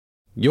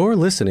You're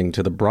listening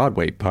to the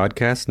Broadway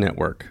Podcast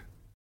Network.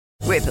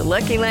 With the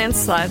Lucky Land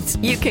Slots,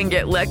 you can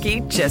get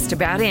lucky just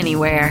about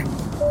anywhere.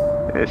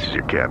 This is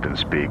your captain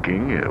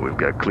speaking. We've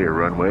got clear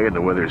runway and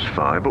the weather's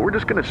fine, but we're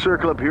just going to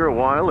circle up here a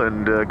while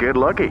and get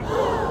lucky.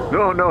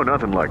 No,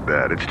 nothing like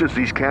that. It's just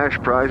these cash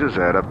prizes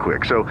add up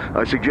quick. So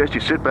I suggest you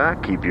sit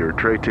back, keep your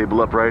tray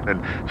table upright,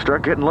 and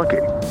start getting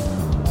lucky.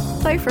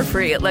 Play for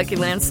free at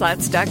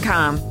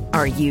LuckyLandSlots.com.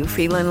 Are you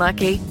feeling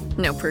lucky?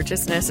 No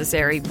purchase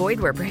necessary. Void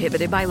where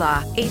prohibited by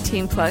law.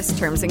 18+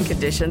 terms and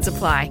conditions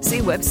apply. See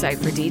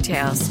website for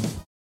details.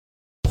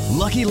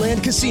 Lucky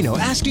Land Casino,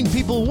 asking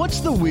people, what's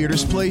the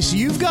weirdest place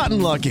you've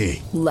gotten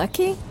lucky?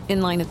 Lucky?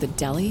 In line at the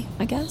deli,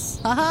 I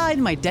guess? Aha,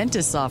 in my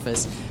dentist's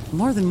office.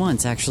 More than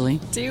once,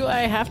 actually. Do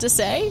I have to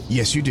say?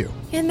 Yes, you do.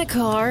 In the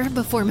car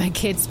before my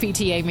kids'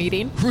 PTA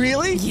meeting.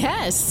 Really?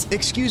 Yes.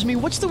 Excuse me,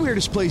 what's the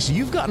weirdest place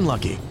you've gotten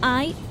lucky?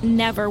 I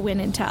never win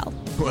and tell.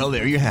 Well,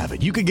 there you have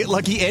it. You can get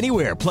lucky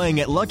anywhere, playing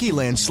at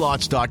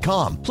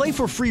LuckyLandSlots.com. Play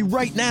for free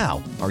right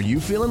now. Are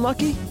you feeling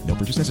lucky? No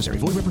purchase necessary.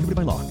 Void where prohibited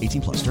by law.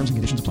 18+. Terms and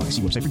conditions apply.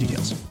 See website for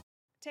details.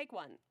 Take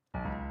one.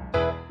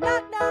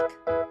 Knock, knock.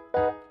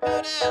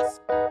 Who dis?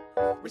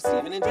 We're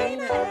Stephen and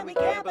Dana, and we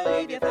can't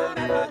believe you found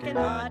our fucking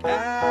podcast.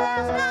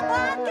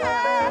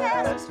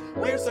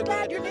 We're so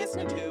glad you're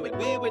listening to it.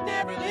 We would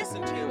never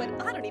listen to it.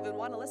 I don't even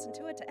want to listen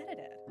to it to edit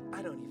it.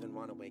 I don't even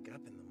want to wake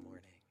up in the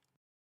morning.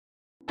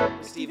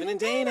 We're Stephen and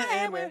Dana,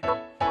 and we're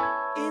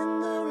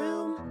in the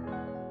room.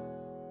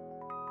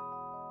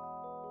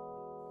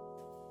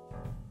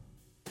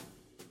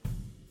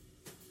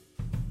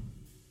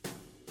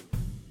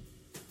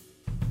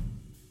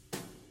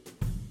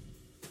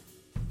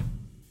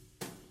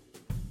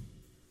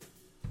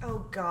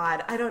 Oh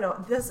God, I don't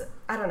know this.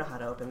 I don't know how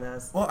to open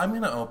this. Well, I'm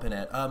going to open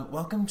it.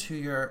 Welcome to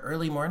your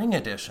early morning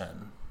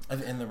edition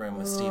of In the Room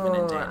with Stephen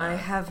and Dana. I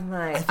have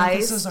my I think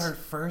iced... this is our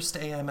first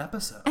AM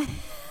episode.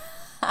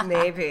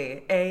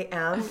 Maybe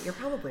AM. You're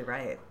probably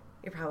right.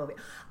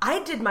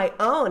 I did my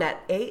own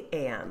at 8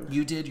 a.m.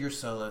 You did your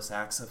solo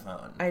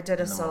saxophone. I did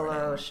a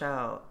solo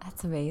show.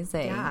 That's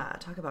amazing. Yeah,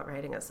 talk about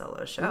writing a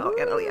solo show.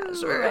 Yeah,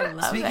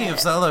 sure. Speaking of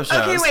solo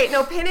shows. Okay, wait.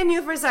 No, pin and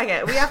you for a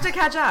second. We have to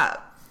catch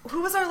up.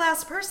 Who was our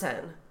last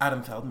person?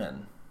 Adam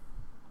Feldman,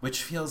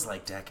 which feels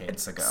like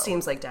decades ago.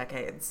 Seems like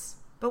decades.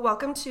 But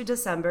welcome to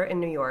December in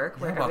New York,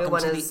 where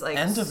everyone is like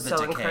end of the so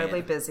decade.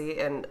 incredibly busy,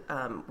 and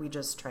we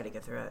just try to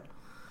get through it.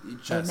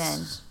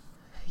 Amen.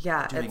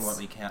 Yeah, doing what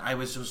we can. I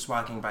was just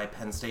walking by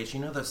Penn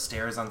Station. You know those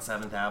stairs on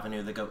 7th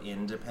Avenue that go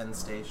into Penn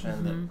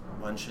Station that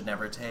one should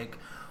never take?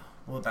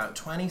 Well, about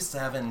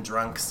 27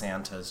 drunk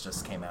Santas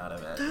just came out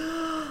of it.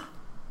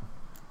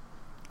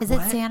 Is it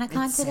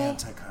SantaCon it's today?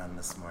 SantaCon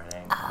this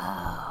morning.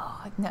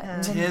 Oh, no.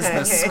 Tis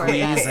the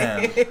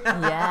squeezing.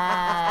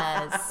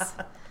 Yes.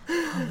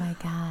 Oh my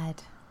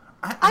God.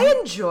 I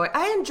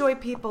enjoy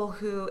people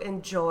who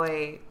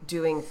enjoy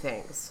doing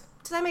things.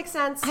 Does that make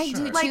sense? I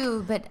do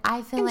too, but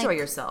I feel enjoy like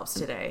yourselves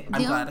today.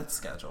 I'm glad it's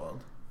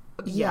scheduled.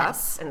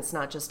 Yes, and it's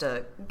not just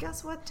a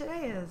guess what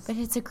today is. But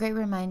it's a great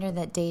reminder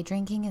that day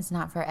drinking is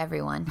not for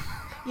everyone.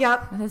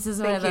 Yep. This is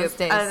one of those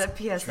days. The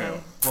PSA. True.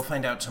 We'll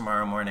find out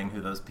tomorrow morning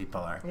who those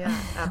people are. Yeah,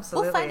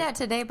 absolutely. We'll find out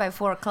today by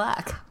 4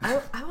 o'clock.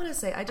 I want to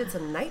say I did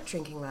some night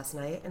drinking last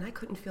night, and I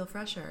couldn't feel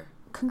fresher.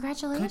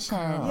 Congratulations.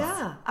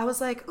 Yeah. I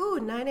was like, ooh,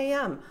 9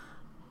 a.m.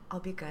 I'll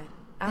be good.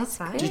 I was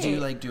fine. Did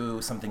you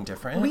do something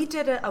different? We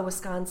did a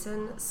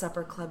Wisconsin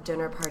supper club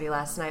dinner party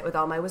last night with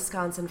all my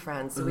Wisconsin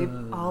friends. So we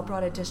all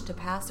brought a dish to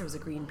pass. There was a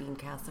green bean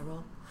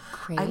casserole.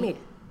 Great. I made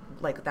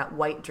like that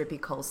white drippy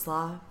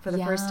coleslaw for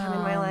the first time in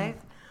my life.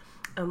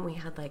 We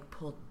had like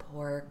pulled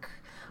pork.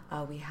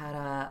 We had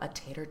a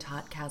tater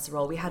tot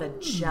casserole. We had a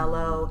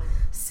Jell-O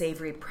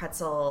savory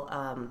pretzel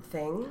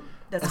thing.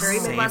 That's very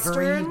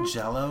Midwestern. Savory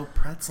Jell-O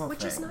pretzel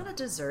which is not a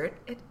dessert.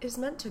 It is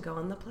meant to go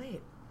on the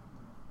plate.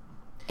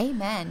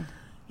 Amen.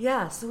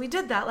 Yeah, so we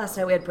did that last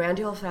night. We had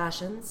brandy old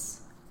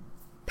fashions.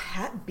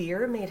 Pat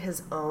Beer made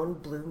his own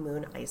Blue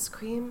Moon ice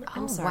cream.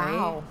 I'm sorry.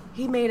 Wow.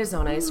 He made his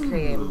own ice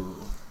cream.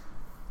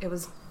 It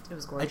was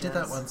gorgeous. I did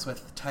that once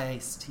with Thai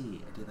iced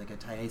tea. I did like a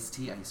Thai iced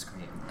tea ice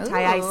cream.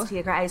 Thai iced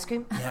tea ice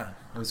cream? Yeah,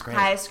 it was great.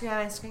 Thai ice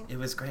cream? It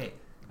was great.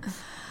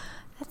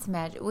 That's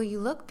magic. Well, you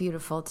look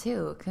beautiful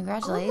too.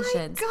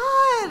 Congratulations.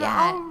 Oh my God,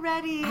 yeah,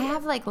 already. I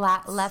have like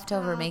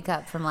leftover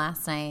makeup from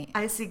last night.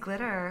 I see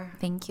glitter.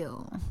 Thank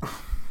you.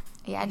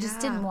 Yeah, I just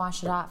didn't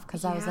wash it off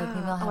because I was like,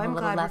 maybe I'll have a little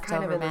glad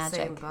leftover we're kind of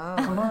magic. in the same boat.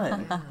 Come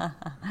on.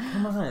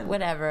 Come on.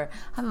 Whatever.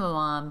 I'm a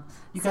mom.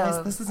 You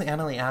guys, this is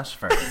Annalie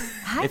Ashford.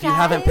 Hi, if you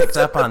haven't picked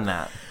up on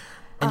that.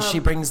 And Oh. she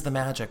brings the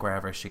magic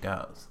wherever she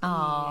goes.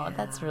 Oh,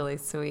 that's really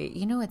sweet.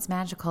 You know it's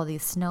magical,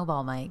 these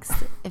snowball mics.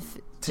 If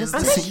just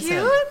Aren't they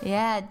cute?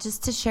 Yeah,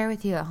 just to share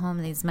with you at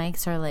home, these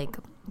mics are like,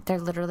 they're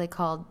literally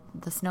called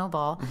the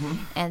Snowball.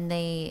 And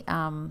they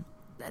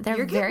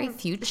They're very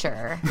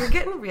future. You're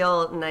getting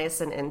real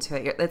nice and into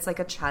it. It's like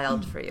a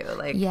child for you.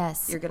 Like,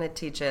 yes. You're going to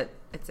teach it.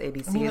 It's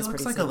ABCs. I mean, it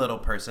looks like soon. a little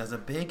person. It has a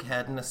big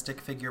head and a stick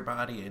figure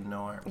body and no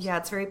arms. Yeah,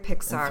 it's very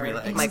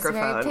Pixar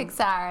microphone. It's very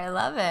Pixar. I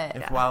love it.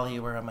 If Wall-E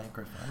were a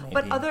microphone,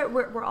 maybe. But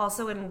we're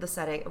also in the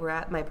setting. We're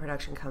at my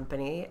production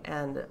company,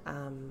 and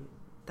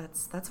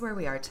that's where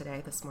we are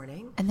today, this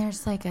morning. And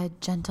there's like a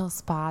gentle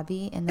spa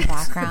bee in the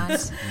background.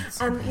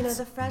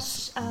 The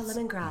fresh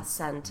lemongrass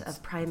scent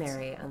of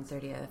Primary on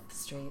 30th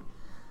Street.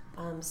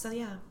 So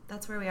yeah,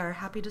 that's where we are.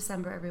 Happy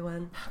December,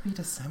 everyone. Happy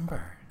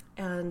December.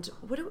 And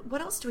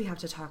what else do we have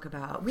to talk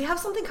about? We have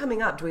something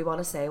coming up. Do we want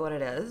to say what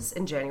it is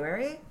in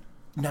January?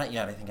 Not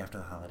yet. I think after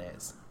the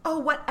holidays. Oh,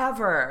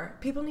 whatever.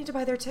 People need to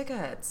buy their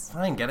tickets.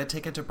 Fine, get a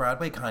ticket to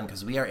BroadwayCon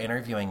because we are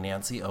interviewing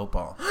Nancy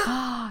Opal.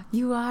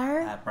 You are?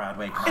 At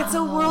BroadwayCon. It's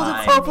a world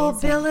of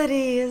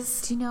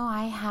Opal-abilities. Do you know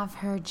I have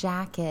her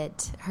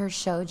jacket, her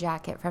show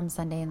jacket from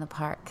Sunday in the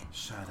Park?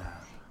 Shut up.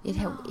 It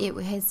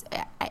has,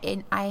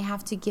 and I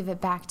have to give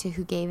it back to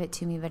who gave it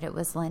to me, but it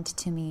was lent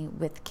to me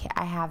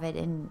I have it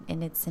and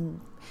it's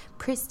in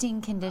pristine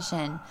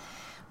condition,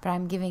 but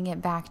I'm giving it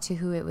back to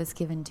who it was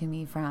given to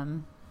me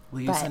from.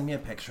 Will you send me a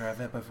picture of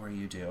it before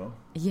you do?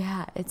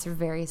 Yeah, it's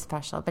very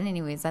special. But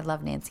anyways, I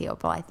love Nancy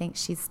Opal. I think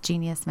she's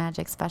genius,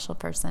 magic, special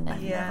person.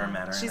 And never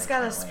met her. She's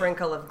got a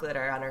sprinkle of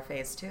glitter on her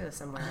face too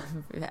somewhere.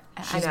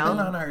 She's been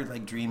on our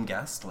dream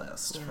guest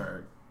list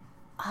for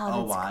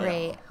a while.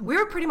 Great. We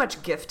were pretty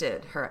much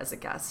gifted her as a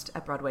guest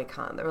at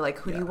BroadwayCon. They were like,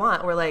 "Who do you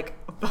want?" We're like,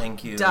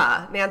 "Thank you,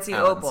 duh, Nancy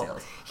Alan Opal."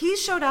 Seals. He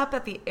showed up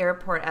at the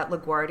airport at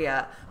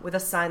LaGuardia with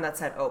a sign that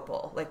said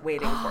Opal, like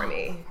waiting for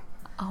me.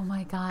 Oh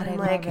my God, and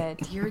I'm I like, love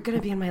it. You're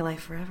gonna be in my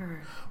life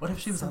forever. What if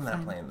she was on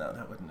that plane though?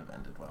 That wouldn't have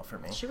ended well for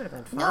me. She would have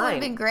been fine. No, it would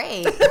have been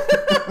great.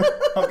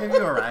 I'll give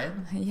you a ride.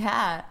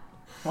 Yeah.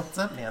 What's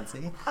up,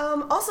 Nancy?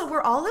 Also,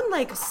 we're all in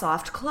like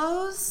soft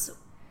clothes.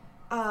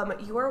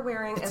 You are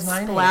wearing It's a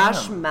 9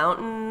 Splash a.m.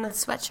 Mountain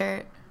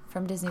sweatshirt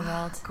from Disney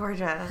World.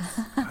 Gorgeous.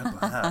 God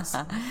bless.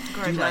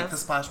 Do you like the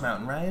Splash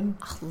Mountain ride?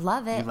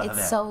 Love it. You love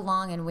It's it. so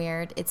long and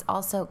weird. It's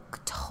also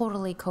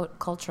totally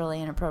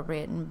culturally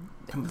inappropriate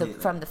from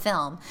the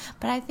film.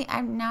 But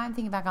I'm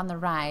thinking back on the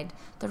ride.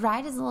 The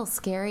ride is a little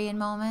scary in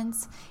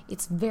moments.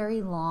 It's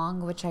very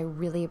long, which I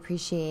really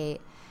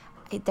appreciate.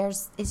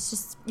 It's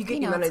just You get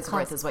your money's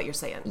worth, is what you're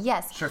saying.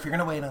 Yes. Sure, if you're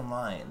gonna wait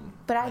online.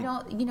 But I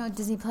don't,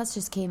 Disney Plus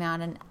just came out,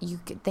 and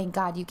thank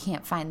God you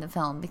can't find the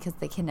film because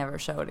they can never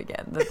show it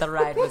again. That the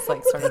ride was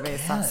like sort of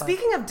based on.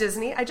 Speaking of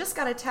Disney, I just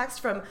got a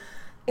text from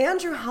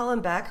Andrew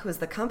Hollenbeck, who is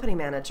the company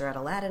manager at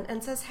Aladdin,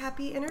 and says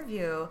happy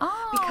interview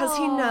because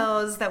he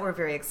knows that we're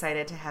very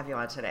excited to have you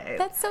on today.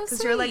 That's so sweet.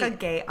 Because you're like a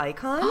gay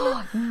icon.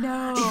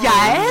 No.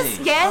 Yes.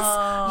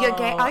 You're a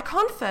gay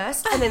icon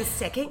first, and then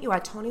second, you are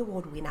Tony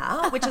Award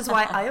winner, which is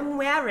why I am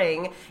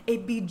wearing a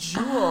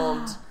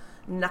bejeweled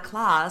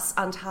necklace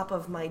on top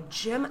of my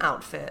gym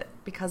outfit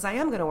because I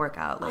am going to work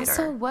out later.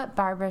 Also, what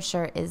Barbara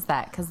shirt is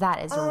that? Because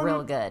that is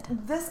real good.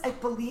 This, I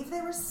believe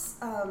they were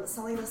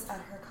selling this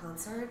at her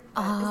concert. Is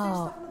there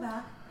stuff in the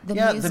back?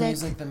 The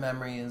music, the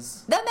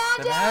memories. The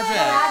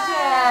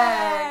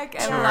magic!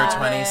 Tour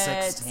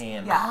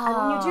 2016.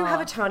 Yeah, and you do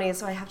have a Tony,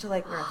 so I have to wear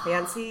a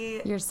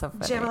fancy You're so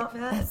funny. gym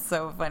outfit. That's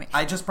so funny.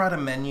 I just brought a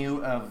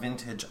menu of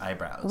vintage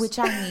eyebrows. Which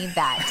I need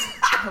that.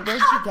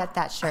 Where'd you get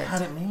that shirt? I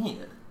had it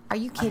made. Are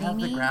you kidding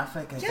me? I have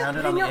the graphic. I found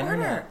it put on in the your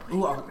internet. order.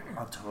 Ooh,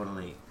 I'll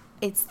totally.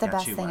 It's the get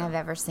best you thing one. I've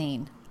ever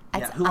seen.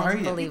 Yeah, It's who are you?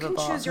 unbelievable. You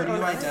can choose your Who do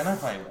you own.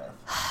 identify with?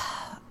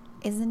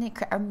 Isn't it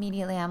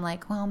immediately I'm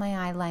like, well, my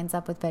eye lines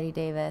up with Betty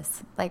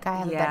Davis. Like I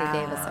have a Betty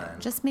Davis.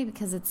 Just maybe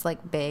because it's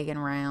big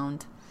and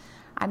round.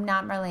 I'm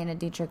not Marlena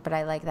Dietrich, but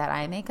I like that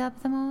eye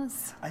makeup the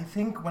most. I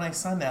think when I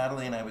saw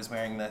Natalie and I was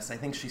wearing this, I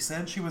think she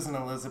said she was an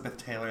Elizabeth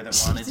Taylor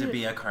that wanted to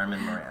be a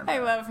Carmen Miranda. I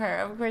love her.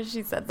 Of course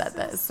she said that.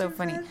 That is so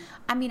funny.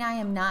 I mean, I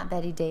am not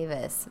Betty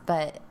Davis,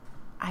 but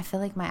I feel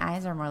like my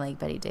eyes are more like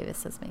Betty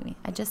Davis's maybe.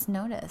 I just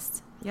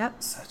noticed.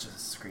 Yep. Such a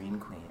screen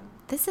queen.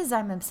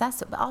 I'm obsessed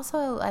with. But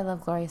also, I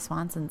love Gloria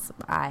Swanson's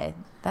eye.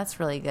 That's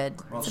really good.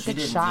 Well, it's a she good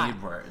didn't shot.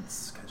 need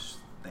words because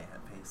they had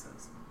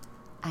faces.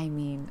 I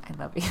mean, I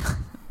love you.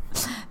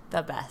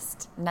 The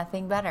best.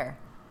 Nothing better.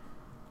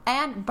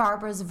 And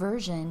Barbara's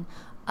version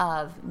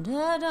of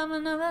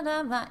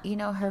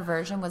her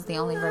version was the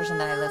only version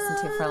that I listened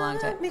to for a long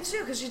time. Me too,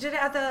 because she did it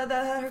at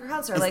her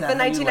concert, Is like that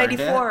the how you learned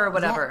 1994 it? or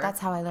whatever. Yeah,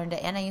 that's how I learned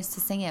it. And I used to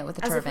sing it with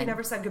a As turban. if we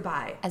never said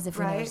goodbye. As if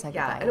we never said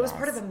Yeah, goodbye, and it was yes.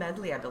 part of a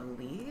medley, I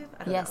believe.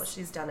 I don't know.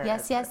 She's done it.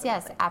 Yes,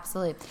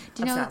 absolutely.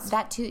 Do you know Obsessed.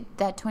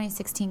 that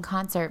 2016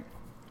 concert?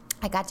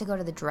 I got to go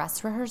to the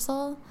dress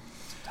rehearsal.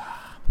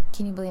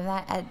 Can you believe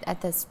that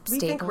at the Staples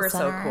Center? We think we're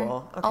so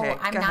cool. Okay,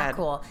 I'm go not ahead.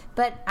 cool,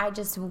 but I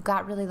just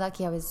got really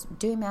lucky. I was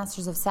doing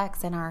Masters of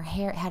Sex, and our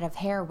head of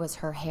hair was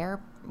her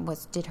hair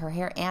did her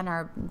hair, and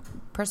our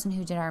person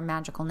who did our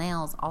magical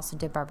nails also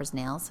did Barbara's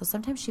nails. So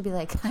sometimes she'd be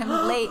like, I'm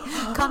late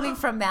coming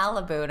from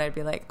Malibu, and I'd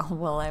be like, oh,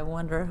 well, I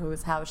wonder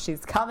whose house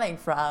she's coming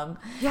from.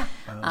 Yeah,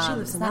 she lives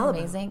in Isn't that Malibu.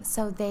 amazing?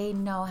 So they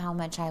know how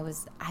much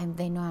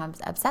they know how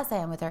obsessed I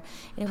am with her.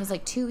 And it was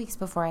like 2 weeks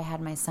before I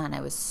had my son.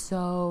 I was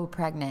so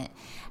pregnant,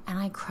 and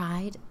I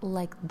cried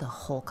like the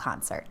whole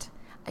concert.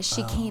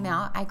 She came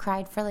out. I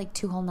cried for like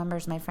 2 whole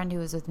numbers. My friend who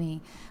was with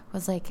me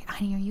was like,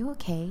 honey, are you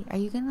okay? Are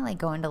you going to like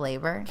go into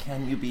labor?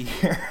 Can you be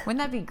here? Wouldn't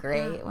that be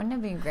great? Wouldn't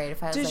it be great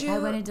if I was I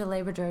went into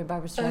labor during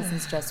Barbra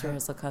Streisand's dress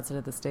rehearsal concert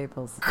at the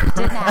Staples? It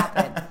didn't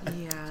happen.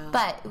 Yeah.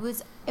 But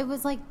it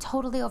was like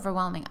totally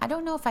overwhelming. I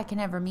don't know if I can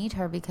ever meet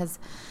her because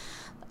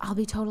I'll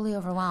be totally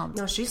overwhelmed.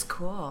 No, she's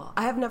cool.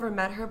 I have never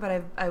met her,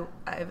 but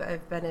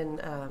I've been in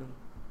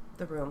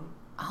the room.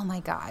 Oh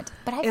my God.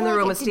 But I in the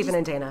room with Stephen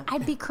and Dana.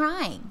 I'd be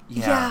crying.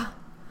 Yeah.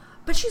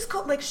 But she's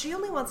cool. Like, she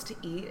only wants to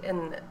eat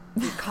and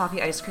eat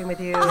coffee ice cream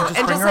with you. Just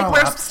and bring just her like a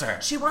wear, lobster.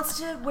 she wants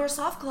to wear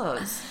soft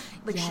clothes.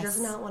 Like, Yes. she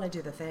does not want to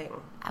do the thing.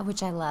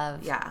 Which I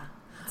love. Yeah.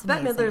 It's Bette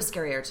amazing. Midler is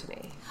scarier to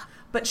me.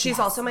 But she's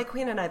also my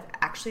queen, and I've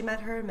actually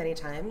met her many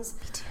times.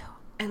 Me too.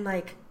 And,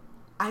 like,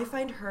 I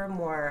find her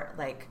more,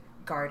 like,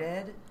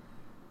 guarded.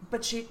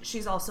 But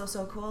she's also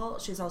so cool.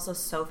 She's also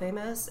so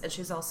famous. And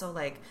she's also,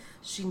 like,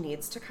 she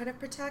needs to kind of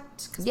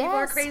protect because people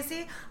are Yes.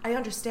 crazy. I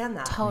understand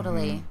that.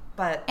 Totally.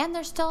 But And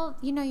they're still,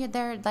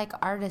 they're like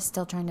artists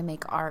still trying to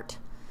make art.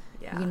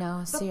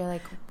 yeah. So you're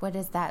like, what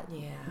is that?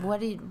 Yeah.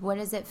 What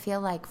does it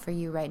feel like for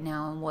you right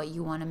now and what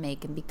you want to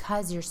make? And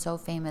because you're so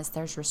famous,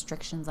 there's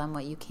restrictions on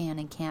what you can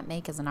and can't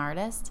make as an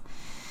artist.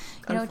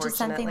 Just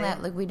something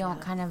that like we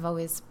don't kind of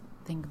always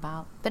think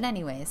about. But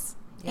anyways,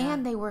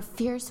 and they were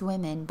fierce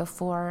women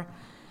before.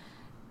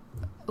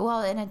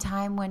 Well, in a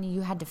time when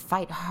you had to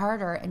fight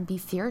harder and be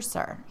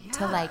fiercer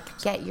to like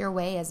get your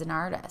way as an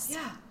artist.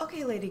 Yeah.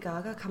 Okay, Lady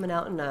Gaga coming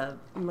out in a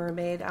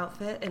mermaid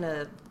outfit in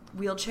a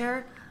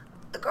wheelchair.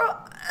 The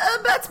girl,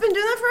 Bette's been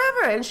doing that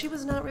forever, and she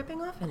was not ripping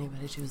off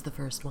anybody. She was the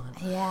first one.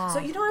 Yeah. So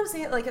you know what I'm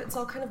saying? Like, it's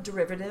all kind of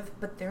derivative,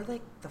 but they're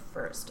like the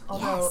first.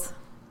 Although,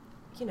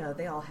 Yes.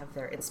 they all have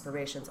their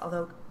inspirations.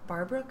 Although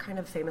Barbara kind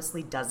of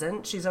famously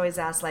doesn't. She's always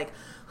asked, like,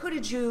 who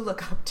did you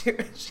look up to?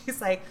 And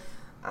she's like,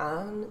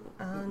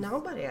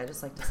 nobody. I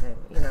just like to sing.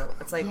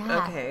 It's like,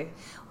 okay.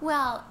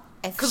 Well,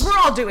 Because we're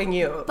all doing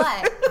you.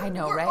 But I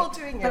know, We're right? all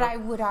doing you. But I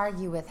would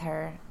argue with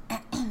her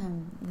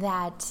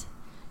that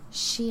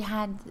she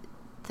had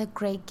the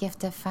great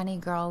gift of Funny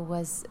Girl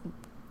was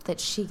that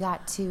she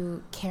got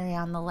to carry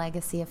on the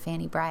legacy of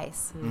Fanny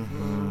Bryce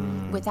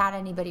without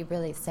anybody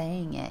really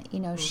saying it.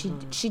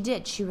 She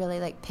did. She really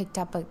like picked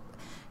up a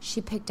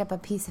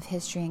piece of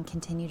history and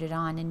continued it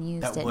on and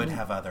used it. That would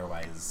have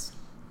otherwise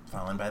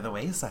fallen by the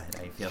wayside,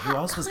 I feel. Who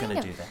else was going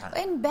to do that?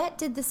 And Bette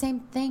did the same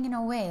thing in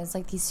a way. It's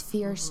like these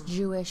fierce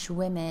Jewish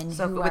women with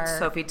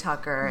Sophie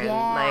Tucker and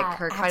like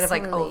her kind of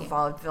like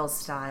vaudeville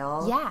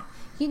style. Yeah.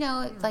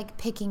 Like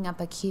picking up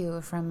a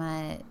cue from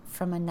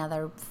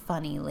another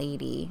funny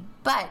lady.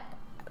 But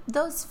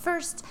those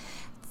first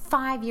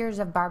 5 years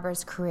of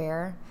Barbara's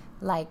career,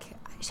 like,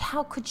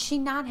 how could she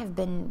not have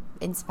been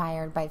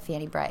inspired by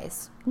Fanny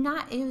Bryce?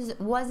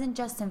 Wasn't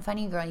just in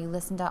Funny Girl. You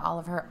listen to all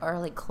of her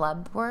early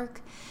club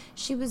work.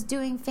 She was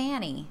doing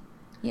Fanny,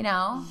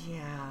 Yeah.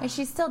 and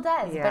she still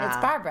does. But it's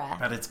Barbara.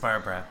 But it's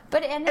Barbara.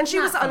 And she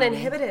was Fanny.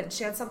 uninhibited.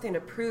 She had something to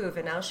prove,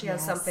 and now she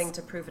has something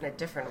to prove in a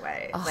different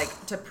way.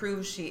 Like, to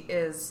prove she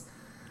is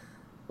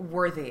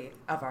worthy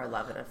of our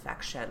love and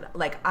affection.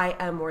 Like, I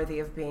am worthy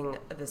of being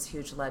this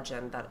huge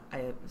legend that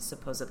I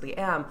supposedly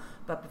am.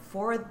 But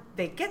before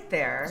they get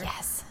there,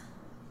 Yes.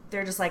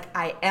 they're just like,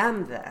 I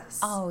am this.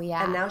 Oh,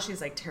 yeah. And now she's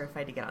like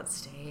terrified to get on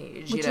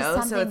stage. Which is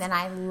something that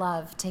I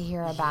love to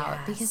hear about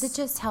Yes. because it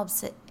just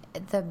helps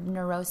the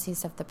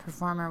neuroses of the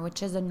performer,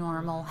 which is a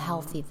normal,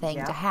 healthy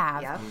thing to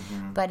have. Yep.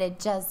 But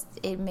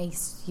it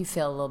makes you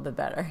feel a little bit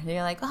better.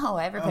 You're like, oh,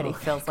 everybody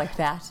feels like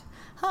that.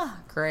 Huh,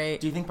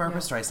 great. Do you think Barbra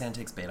Streisand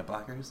takes beta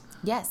blockers?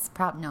 Yes,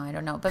 no, I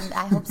don't know, but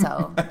I hope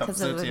so because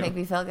so it would too. make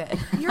me feel good.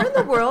 You're in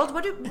the world.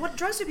 What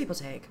drugs do people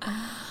take?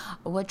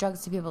 What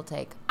drugs do people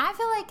take? I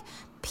feel like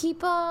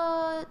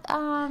people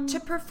To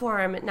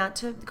perform, not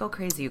to go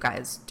crazy, you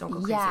guys. Don't go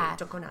crazy. Yeah.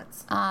 Don't go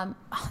nuts.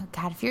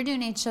 God, if you're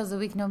doing 8 shows a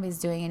week, nobody's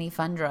doing any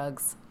fun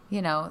drugs.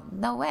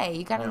 No way.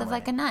 You got to live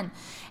like a nun.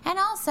 And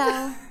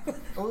also...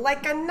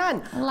 Like a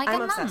nun. Like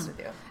I'm a obsessed nun. with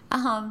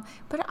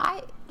you.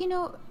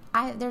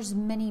 But there's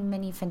many,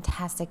 many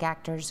fantastic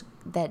actors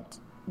that,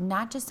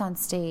 not just on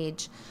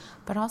stage,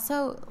 but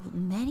also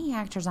many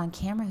actors on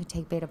camera who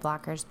take beta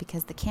blockers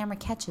because the camera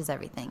catches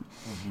everything.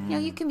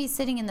 You can be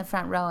sitting in the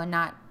front row and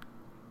not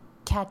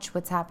catch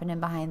what's happening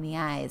behind the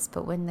eyes,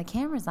 but when the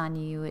camera's on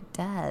you, it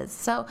does.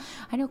 So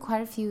I know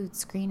quite a few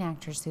screen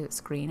actors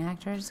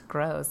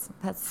gross.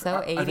 That's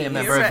so 80s. Are they a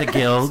member of the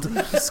guild?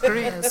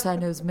 So I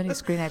know as many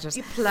screen actors.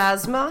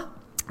 Plasma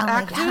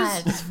actors. Oh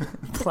my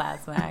God.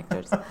 Plasma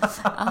actors.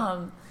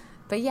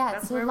 But yeah,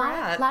 That's so where a we're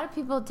at. lot of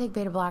people take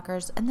beta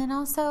blockers. And then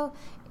also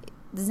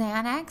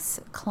Xanax,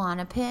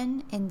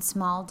 Klonopin in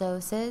small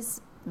doses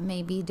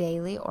maybe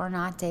daily or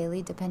not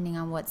daily, depending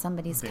on what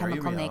somebody's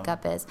chemical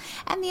makeup is.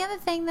 And the other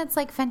thing that's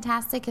like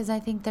fantastic is I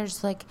think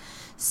there's like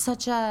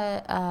such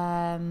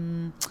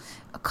a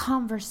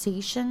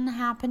conversation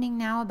happening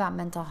now about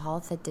mental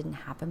health that didn't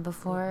happen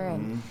before,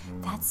 and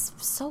that's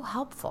so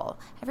helpful.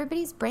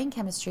 Everybody's brain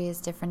chemistry is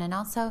different, and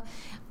also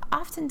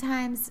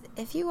oftentimes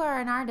if you are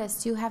an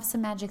artist, you have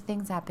some magic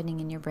things happening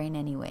in your brain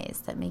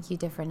anyways that make you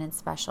different and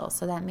special.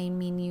 So that may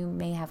mean you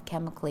may have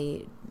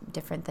chemically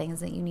different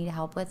things that you need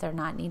help with or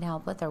not need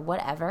help with or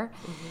whatever.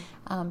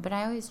 But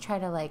I always try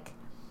to like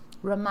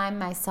remind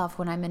myself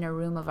when I'm in a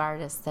room of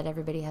artists that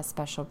everybody has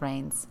special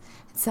brains.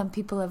 Some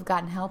people have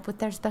gotten help with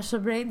their special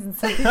brains and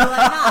some people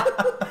have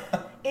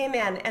not.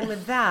 Amen. And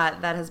with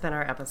that has been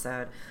our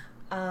episode.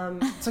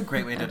 It's a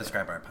great way to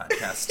describe our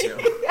podcast, too.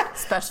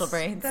 Special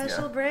brains.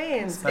 Special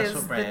brains Special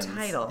is brains. the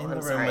title. In the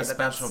I'm room sorry, with but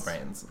special that's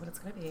brains. what it's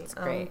going to be. It's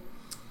great.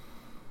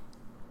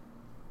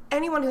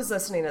 Anyone who's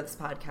listening to this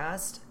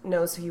podcast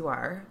knows who you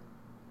are.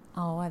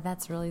 Oh,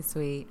 that's really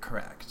sweet.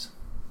 Correct.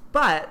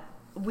 But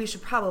we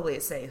should probably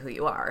say who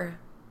you are.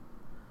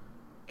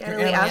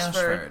 Annalie Annalie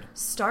Ashford, Ashford.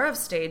 star of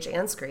stage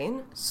and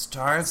screen.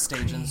 Star of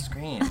stage and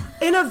screen.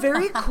 In a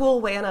very cool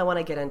way, and I want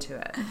to get into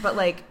it. But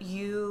like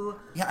you...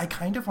 Yeah, I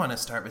kind of want to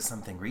start with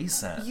something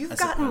recent. You've as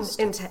gotten opposed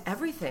to into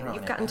everything. throwing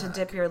You've it gotten to back.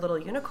 dip your little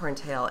unicorn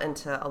tail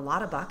into a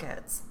lot of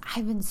buckets.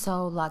 I've been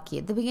so lucky.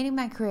 At the beginning of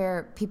my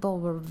career, people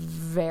were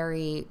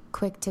very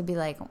quick to be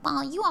like,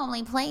 well, you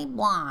only play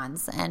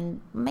blondes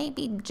and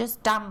maybe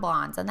just dumb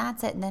blondes and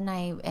that's it.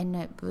 And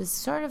it was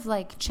sort of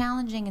like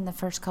challenging in the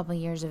first couple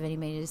of years of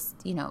anybody to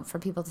just, for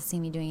people to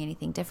see me doing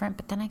anything different.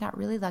 But then I got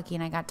really lucky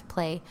and I got to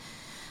play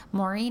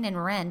Maureen in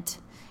Rent.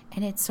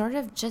 And it sort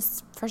of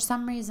just, for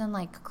some reason,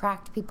 like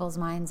cracked people's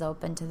minds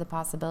open to the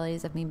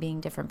possibilities of me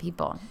being different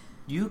people.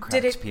 You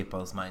cracked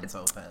people's minds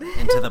open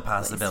into the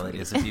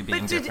possibilities of you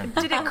being different.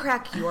 Did it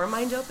crack your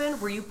mind open?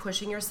 Were you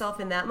pushing yourself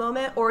in that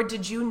moment? Or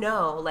did you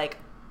know, like,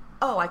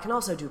 oh, I can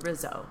also do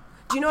Rizzo?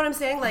 Do you know what I'm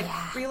saying? Like,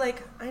 were you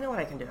like, I know what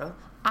I can do?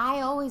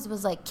 I always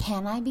was like,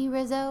 can I be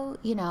Rizzo?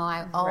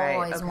 I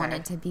always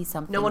wanted to be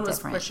something No one was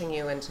different. pushing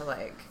you into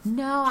like,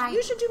 no,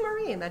 you should do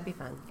Maureen. That'd be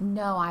fun.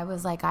 No, I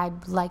was like,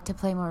 I'd like to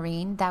play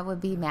Maureen. That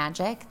would be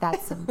magic.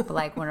 That's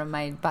like one of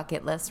my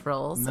bucket list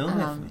roles. Moo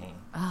with me.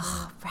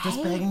 Oh, right?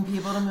 Just begging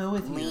people to moo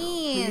with you.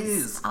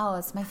 Please. Oh,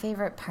 it's my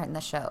favorite part in the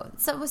show.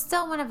 So it was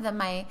still one of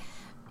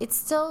it's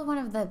still one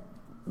of the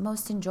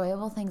most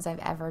enjoyable things I've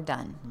ever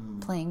done,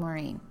 playing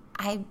Maureen.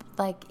 I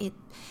like it.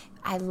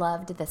 I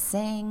loved the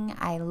sing.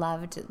 I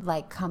loved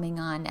like coming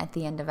on at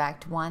the end of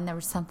Act 1. There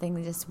was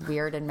something just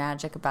weird and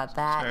magic about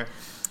that. Sure.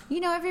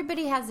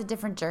 Everybody has a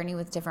different journey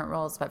with different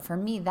roles, but for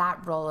me,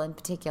 that role in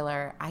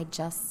particular,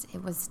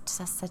 it was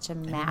just such a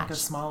match. Like a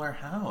smaller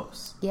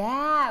house.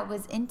 Yeah, it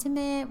was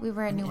intimate. We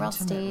were at New World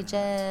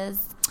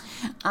Stages.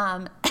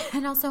 And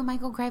also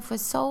Michael Greif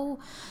was so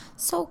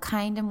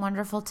kind and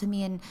wonderful to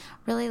me and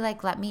really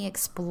like let me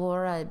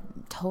explore a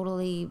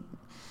totally,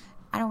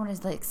 I don't want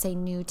to like say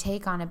new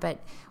take on it,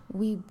 but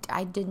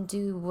I didn't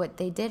do what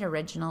they did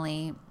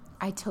originally.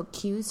 I took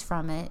cues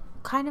from it,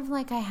 kind of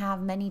like I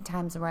have many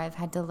times where I've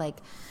had to like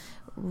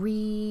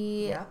reimagine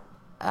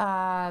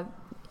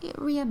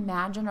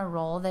a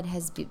role that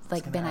has been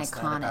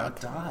iconic.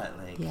 About Dot.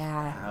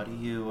 How do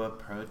you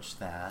approach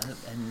that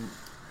and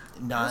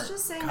not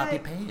copy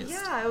paste?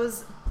 Yeah, I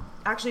was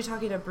actually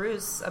talking to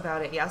Bruce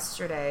about it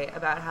yesterday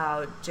about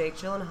how Jake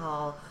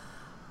Gyllenhaal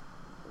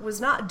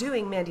was not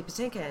doing Mandy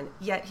Patinkin,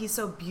 yet he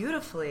so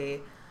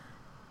beautifully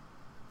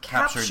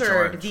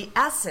captured the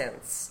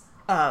essence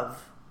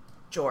of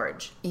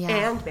George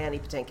and Mandy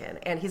Patinkin,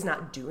 and he's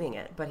not doing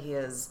it, but he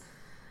is.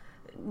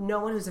 No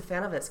one who's a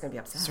fan of it is going to be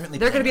upset. Certainly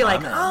they're going to be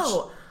like,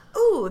 homage.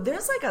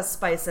 there's like a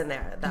spice in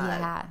there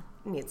that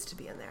needs to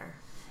be in there.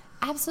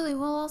 Absolutely.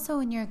 Well, also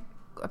when you're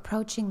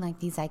approaching like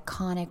these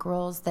iconic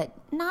roles that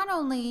not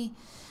only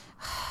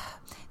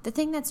the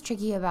thing that's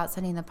tricky about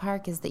Sunny in the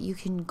Park is that you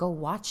can go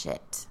watch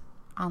it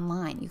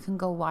online. You can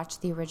go watch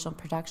the original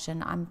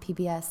production on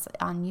PBS,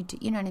 on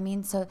YouTube, you know what I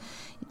mean? So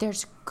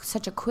there's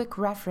such a quick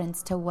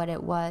reference to what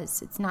it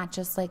was. It's not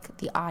just like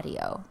the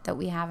audio that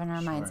we have in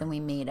our minds and we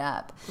made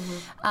up.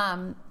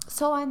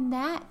 So on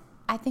that,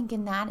 I think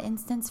in that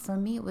instance, for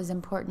me, it was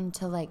important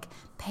to like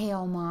pay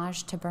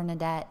homage to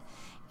Bernadette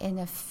in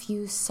a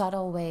few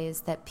subtle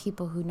ways that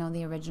people who know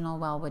the original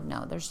well would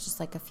know. There's just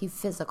like a few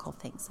physical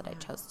things that I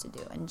chose to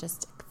do and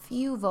just a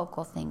few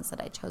vocal things that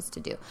I chose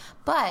to do.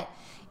 But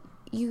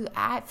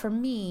for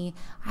me,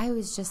 I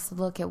always just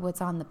look at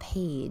what's on the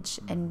page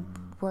and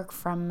work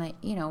from it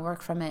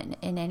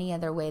in any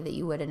other way that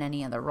you would in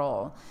any other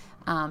role.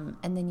 And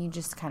then you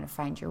just kind of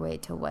find your way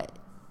to what,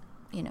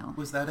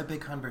 Was that a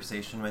big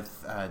conversation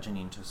with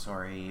Janine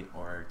Tesori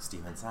or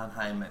Stephen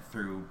Sondheim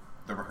through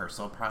the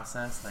rehearsal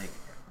process? Like,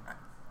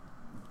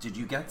 did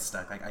you get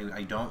stuck? Like,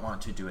 I don't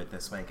want to do it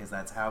this way because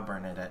that's how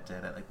Bernadette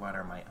did it. Like, what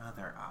are my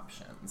other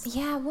options?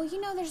 Yeah, well,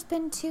 there's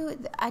been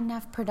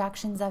enough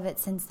productions of it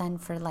since then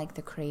for, like,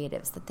 the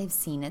creatives that they've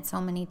seen it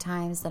so many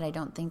times that I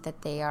don't think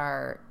that they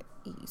are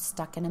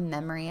stuck in a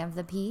memory of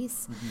the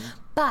piece.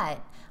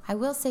 But I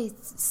will say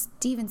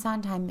Stephen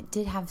Sondheim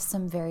did have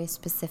some very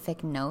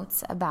specific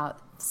notes about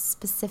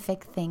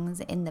specific things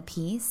in the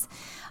piece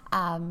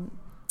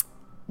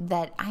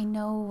that I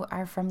know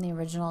are from the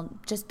original,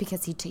 just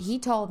because he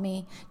told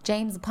me,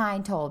 James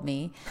Pine told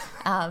me,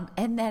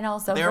 and then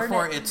also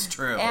therefore it's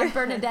true. And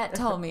Bernadette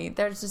told me.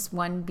 There's just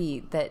one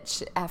beat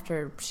that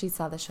after she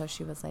saw the show,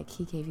 she was like,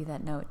 "He gave you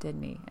that note,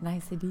 didn't he?" And I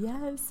said,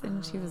 "Yes."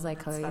 And she was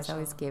like, "Oh, he's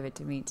always gave it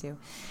to me too."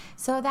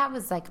 So that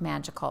was like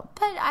magical.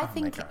 But I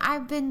think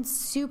I've been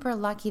super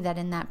lucky that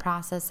in that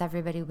process,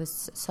 everybody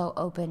was so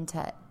open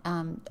to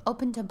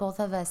both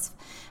of us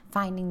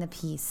finding the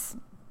piece,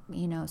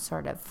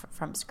 sort of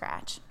from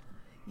scratch.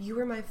 You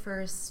were my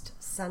first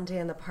Sunday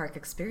in the Park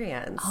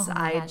experience. Oh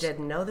my gosh. I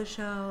didn't know the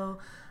show.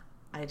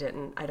 I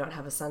don't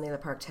have a Sunday in the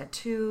Park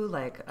tattoo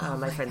like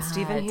my friend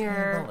Steven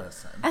here.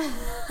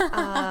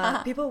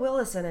 People will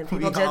listen, and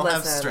people did listen. We all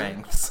have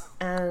strengths.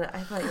 And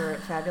I thought you were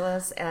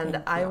fabulous.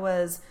 And I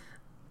was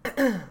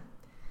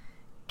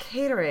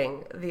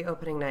catering the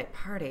opening night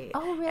party.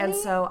 Oh, really? And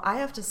so I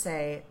have to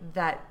say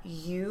that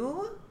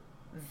you,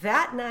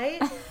 that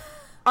night,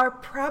 are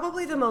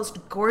probably the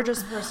most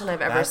gorgeous person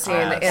I've ever seen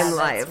in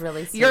life. That's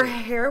really sweet. Your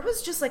hair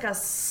was just like a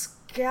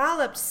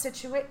scalloped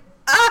situation.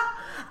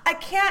 I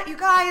can't. You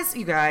guys,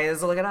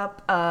 look it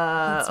up.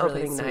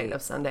 Opening really night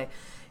of Sunday.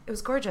 It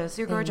was gorgeous.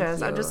 You're gorgeous.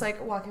 you. I'm just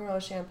like walking around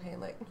with champagne,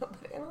 like, no,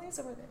 but Annalise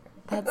over there.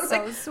 That's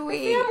so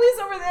sweet. Family's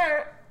over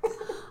there.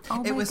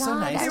 Oh It my was so God.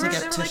 nice to were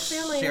get to like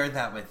family. share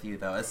that with you,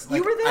 though. It's You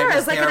like, were there I was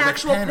as like there an with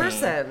actual Penny.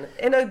 person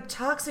in a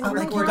toxic I'm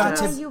room. like, you got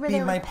to you were be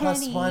there my with plus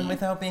Penny. one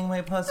without being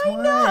my plus I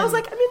one. know. I was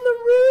like, I'm in the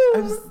room. I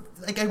was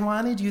like, I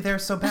wanted you there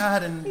so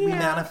bad, and we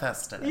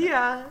manifested it.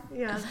 Yeah.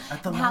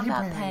 At the How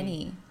library. about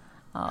Penny?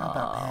 How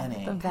about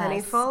Penny? The Penny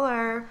best.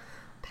 Fuller,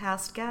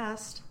 past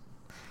guest.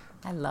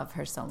 I love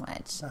her so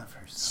much. Love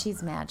her so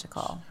She's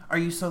magical. Are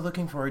you so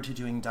looking forward to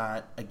doing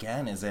Dot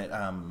again? Is it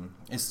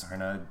is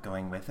Sarna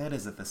going with it?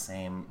 Is it the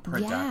same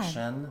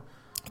production?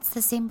 It's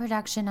the same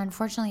production.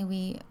 Unfortunately,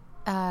 we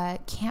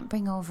can't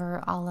bring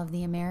over all of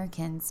the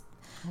Americans,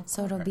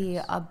 so it'll be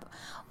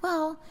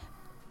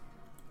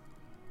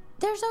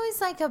there's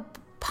always like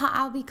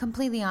I'll be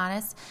completely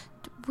honest.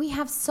 We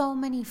have so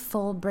many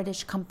full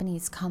British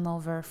companies come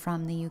over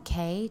from the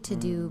UK to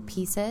do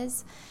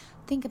pieces.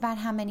 Think about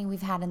how many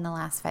we've had in the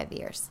last 5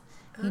 years,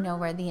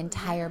 where the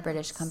entire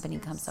British company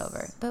comes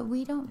over. But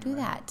we don't do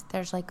that.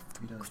 There's like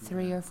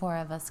 3 or 4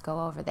 of us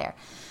go over there.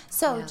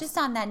 So just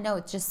on that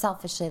note, just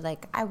selfishly,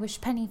 like, I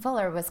wish Penny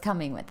Fuller was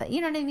coming with it.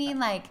 You know what I mean?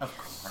 Like, Of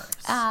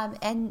course.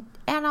 and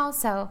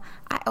also,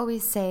 I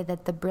always say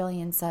that the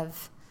brilliance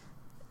of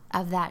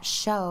that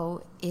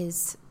show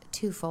is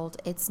twofold.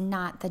 It's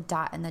not the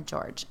Dot and the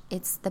George.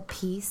 It's the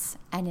piece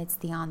and it's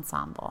the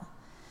ensemble.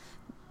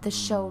 The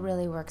show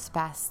really works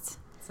best.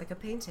 It's like a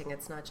painting.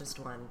 It's not just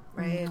one,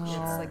 right? No.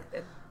 It's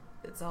like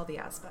it's all the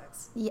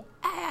aspects. Yeah,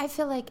 I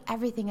feel like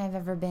everything I've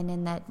ever been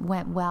in that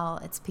went well,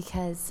 it's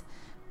because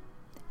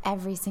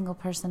every single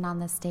person on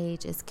the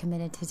stage is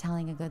committed to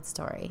telling a good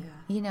story,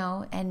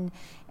 and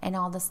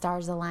all the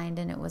stars aligned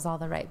and it was all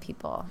the right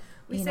people.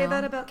 We say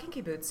that about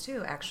Kinky Boots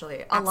too,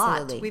 actually. A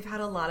Absolutely. lot. We've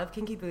had a lot of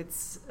Kinky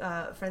Boots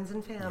friends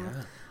and fam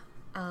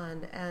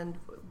on, and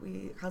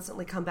we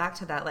constantly come back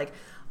to that, like,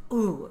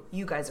 ooh,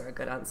 you guys are a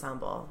good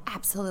ensemble.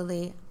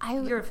 Absolutely.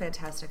 You're a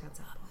fantastic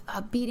ensemble.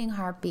 A beating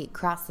heartbeat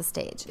across the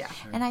stage. Yeah.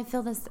 And I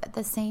feel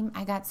the same.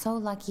 I got so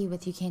lucky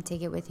with You Can't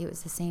Take It With You. It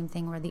was the same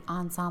thing where the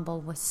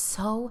ensemble was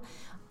so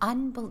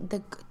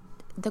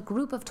the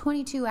group of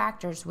 22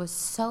 actors was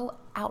so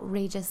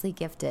outrageously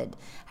gifted.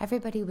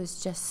 Everybody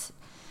was just,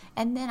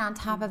 and then on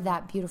top of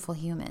that, beautiful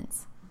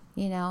humans.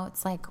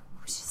 It's like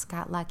we just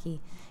got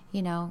lucky.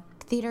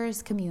 Theater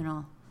is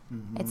communal.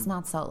 It's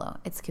not solo.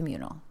 It's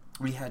communal.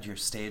 We had your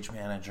stage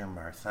manager,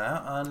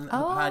 Martha, on the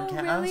Oh,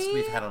 podcast. really?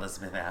 We've had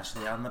Elizabeth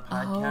Ashley on the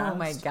podcast. Oh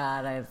my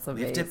God, that's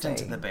amazing. We've dipped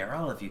into the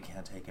barrel if You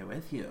Can't Take It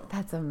With You.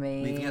 That's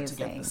amazing. We've yet to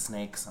get the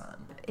snakes on.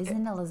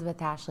 Isn't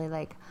Elizabeth Ashley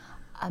like,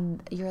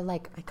 you're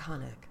like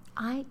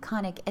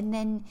iconic, and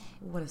then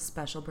what a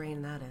special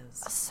brain that is.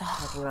 So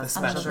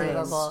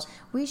unbelievable.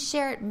 We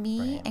shared,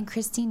 and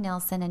Christine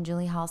Nilsson and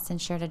Julie Halston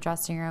shared a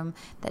dressing room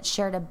that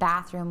shared a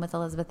bathroom with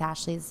Elizabeth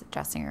Ashley's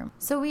dressing room.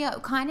 So we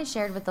kind of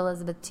shared with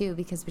Elizabeth too,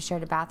 because we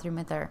shared a bathroom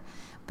with her.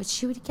 But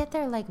she would get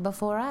there like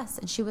before us,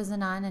 and she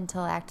wasn't on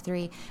until Act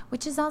 3,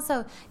 which is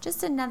also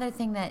just another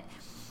thing that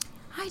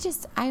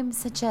I'm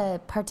such a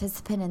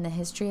participant in the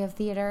history of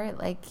theater.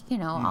 Like,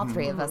 all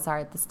three of us are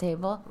at this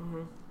table.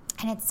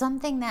 And it's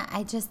something that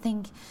I just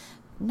think,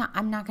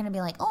 I'm not going to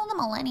be like, oh, the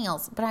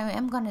millennials, but I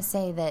am going to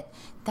say that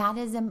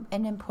is an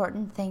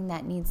important thing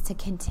that needs to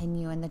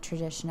continue in the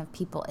tradition of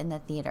people in the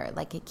theater.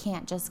 Like, it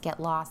can't just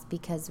get lost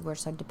because we're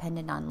so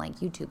dependent on, like,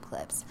 YouTube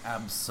clips.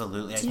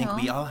 Absolutely. I think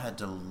we all had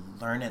to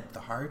learn it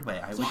the hard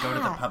way. I would go to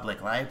the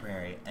public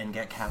library and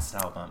get cast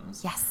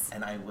albums. Yes.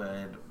 And I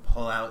would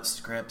pull out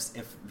scripts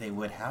if they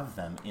would have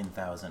them in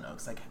Thousand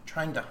Oaks, like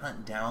trying to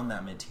hunt down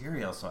that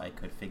material so I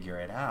could figure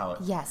it out.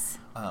 Yes.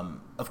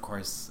 Of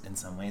course, in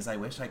some ways, I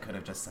wish I could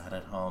have just sat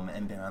at home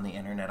and been on the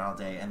internet all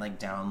day and like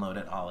download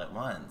it all at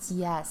once.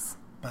 Yes.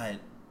 But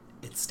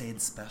it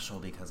stayed special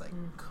because I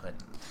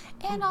couldn't.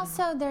 And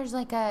also, there's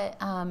like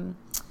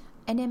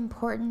an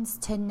importance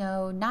to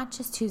know not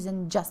just who's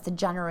in just the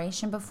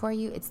generation before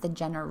you, it's the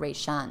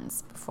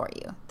generations before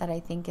you. That I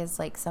think is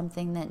like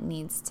something that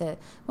needs to,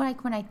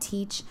 when I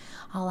teach,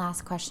 I'll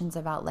ask questions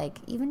about like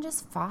even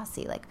just Fosse.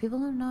 Like people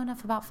don't know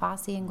enough about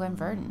Fosse and Gwen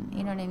Verdon.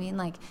 You know what I mean?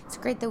 Like it's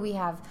great that we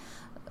have,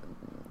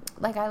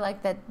 like I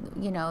like that,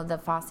 you know, the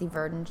Fosse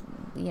Verdon,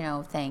 you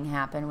know, thing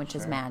happened, which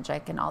is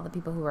magic, and all the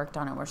people who worked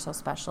on it were so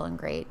special and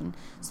great. And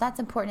so that's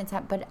important to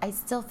have, but I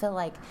still feel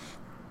like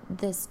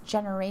this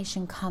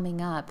generation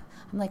coming up,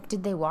 I'm like,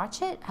 did they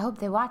watch it? I hope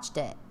they watched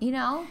it, you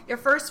know? Your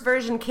first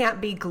version can't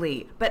be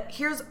Glee. But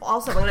here's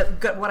also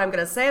what I'm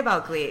going to say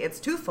about Glee. It's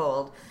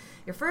twofold.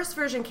 Your first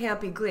version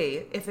can't be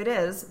Glee. If it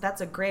is,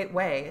 that's a great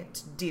way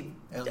to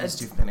At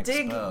least you've been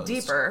dig exposed.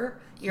 deeper.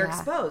 You're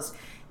exposed.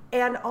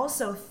 And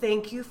also,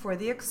 thank you for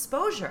the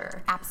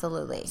exposure.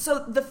 Absolutely. So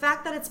the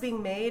fact that it's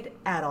being made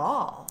at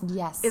all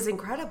is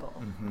incredible.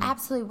 Mm-hmm.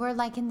 Absolutely. We're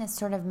like in this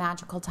sort of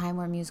magical time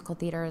where musical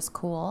theater is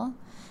cool.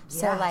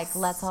 So like,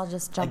 let's all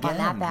just jump on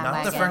that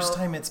bandwagon. Not the first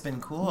time it's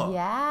been cool.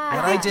 Yeah.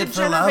 What I Did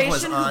for Love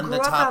was on the top 40. The generation who grew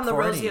up on the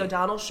Rosie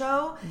O'Donnell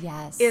show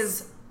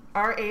is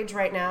our age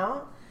right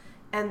now,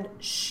 and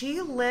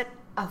she lit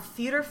a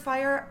theater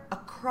fire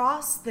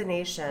across the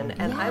nation,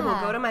 and I will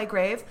go to my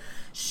grave.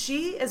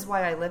 She is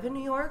why I live in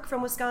New York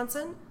from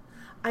Wisconsin.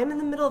 I'm in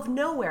the middle of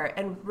nowhere,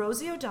 and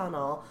Rosie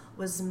O'Donnell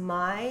was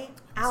my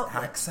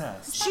outlet.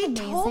 Access. She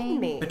told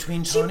me.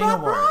 Between Tony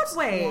Awards,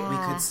 Broadway. we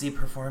could see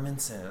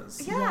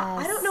performances. Yeah,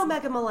 I don't know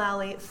Megan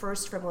Mullally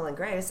first from Will and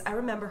Grace. I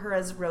remember her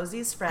as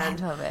Rosie's friend,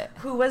 I love it.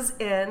 who was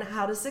in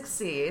How to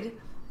Succeed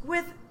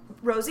with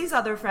Rosie's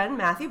other friend,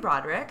 Matthew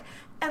Broderick,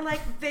 and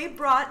like they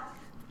brought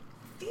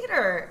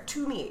theater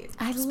to me,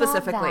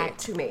 specifically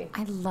to me.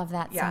 I love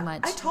that so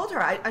much. I told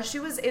her, she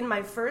was in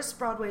my first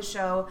Broadway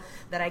show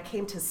that I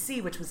came to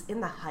see, which was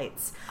In the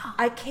Heights.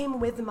 I came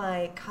with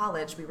my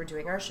college, we were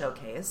doing our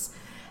showcase,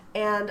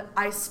 and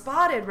I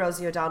spotted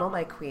Rosie O'Donnell,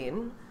 my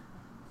queen,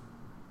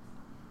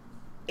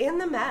 in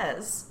the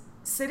mezz,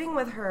 sitting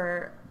with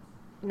her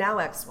now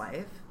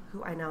ex-wife,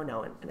 who I now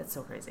know, and it's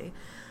so crazy.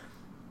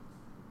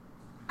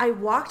 I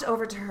walked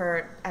over to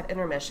her at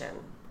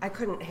intermission. I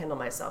couldn't handle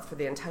myself for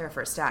the entire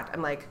first act.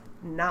 I'm like,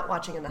 not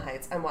watching In the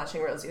Heights. I'm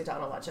watching Rosie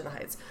O'Donnell watch In the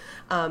Heights.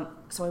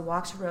 So I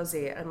walked to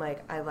Rosie. I'm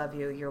like, I love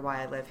you. You're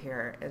why I live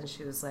here. And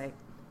she was like,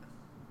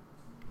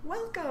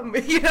 welcome.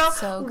 You know,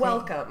 so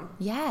welcome.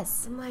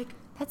 Yes. I'm like,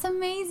 that's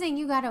amazing.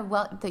 You got your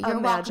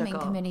welcoming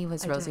committee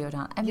was Rosie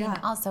O'Donnell. I mean,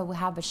 also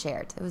how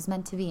Bashared. It was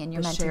meant to be, and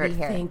you're meant to be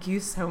here. Thank you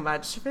so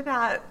much for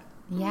that.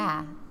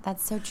 Yeah,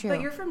 that's so true.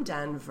 But you're from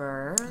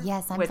Denver.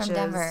 Yes, I'm from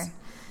Denver.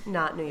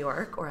 Not New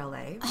York or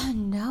LA.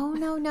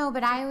 No.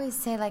 But I always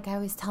say, like, I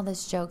always tell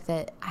this joke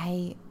that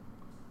I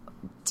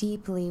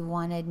deeply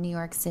wanted New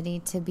York City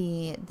to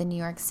be the New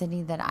York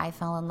City that I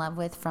fell in love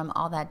with from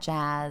All That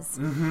Jazz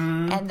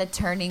and The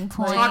Turning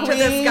Point. Talk to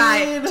this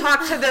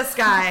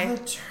guy.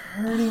 The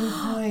Turning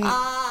Point.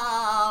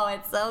 Oh,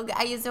 it's so good.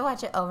 I used to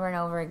watch it over and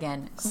over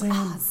again.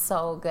 Oh,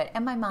 so good.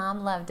 And my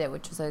mom loved it,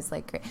 which was always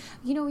like great.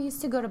 You know, we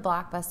used to go to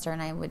Blockbuster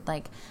and I would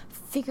like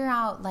figure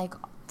out like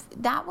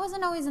that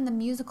wasn't always in the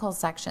musical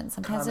section.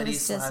 Sometimes Comedy it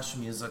was just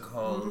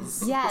musicals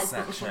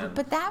section.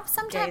 But that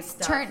sometimes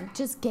turned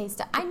just gay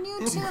stuff. I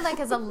knew too, like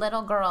as a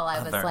little girl,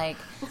 I was like,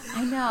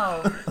 I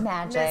know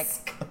magic,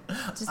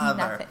 just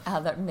nothing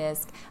other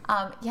misc.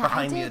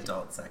 Behind the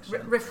adult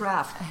section, riff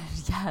raff.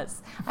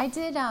 Yes, I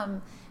did.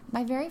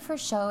 My very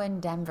first show in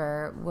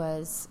Denver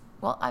was.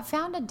 Well, I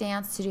found a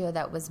dance studio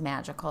that was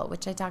magical,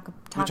 which I talked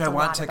which I a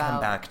want lot to about.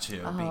 come back to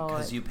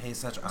because you pay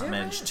such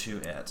homage to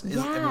it.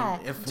 Yeah.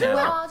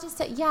 I'll just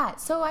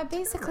So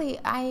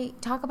I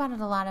talk about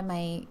it a lot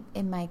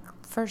in my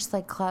first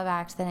like club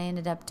act that I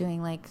ended up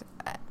doing like.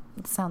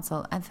 It sounds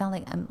so. I felt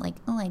like I'm like,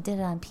 I did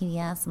it on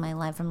PBS in my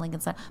life from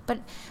Lincoln Center,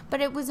 but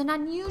it was an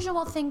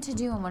unusual thing to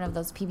do in one of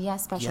those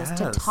PBS specials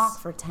to talk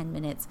for 10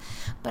 minutes.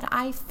 But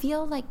I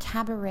feel like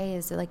cabaret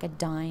is like a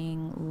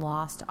dying,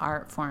 lost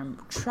art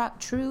form,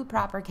 true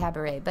proper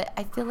cabaret. But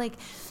I feel like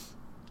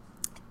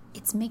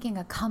it's making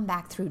a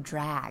comeback through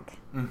drag,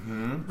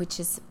 which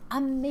is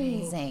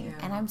amazing,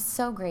 and I'm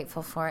so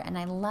grateful for it. And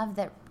I love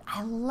that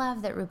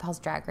RuPaul's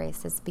Drag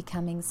Race is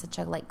becoming such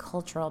a like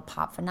cultural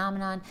pop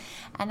phenomenon,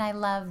 and I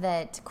love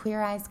that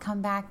Queer Eyes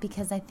come back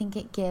because I think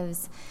it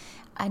gives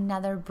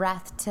another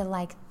breath to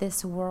like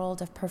this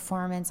world of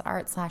performance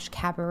art /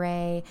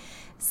 cabaret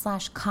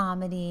 /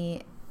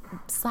 comedy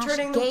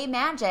 / gay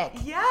magic.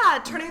 Yeah,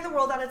 turning the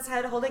world on its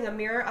head, holding a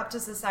mirror up to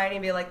society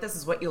and be like, this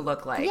is what you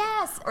look like.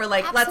 Yes. Or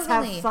like, absolutely.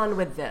 Let's have fun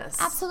with this.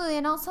 Absolutely.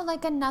 And also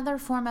like another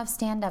form of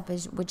stand-up,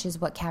 which is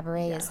what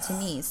cabaret is to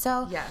me.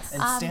 So yes.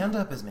 And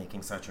stand-up is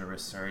making such a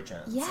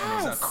resurgence. Yes.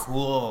 And it's a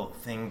cool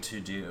thing to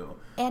do.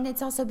 And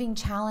it's also being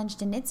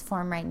challenged in its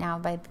form right now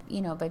by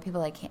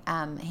people like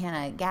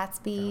Hannah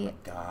Gatsby. Oh my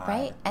God.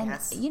 Right? And,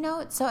 yes.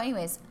 So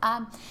anyways,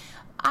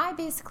 I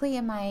basically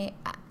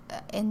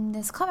in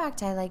this club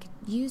act, I like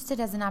used it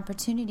as an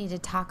opportunity to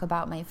talk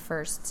about my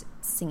first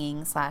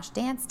singing /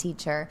 dance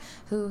teacher,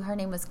 who her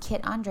name was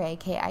Kit Andre,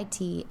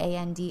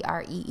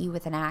 KITANDREE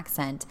with an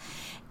accent.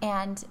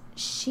 And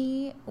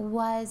she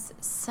was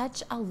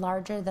such a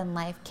larger than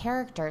life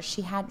character.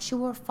 She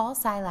wore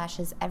false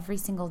eyelashes every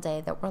single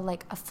day that were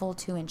like a full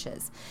 2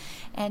 inches.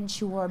 And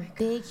she wore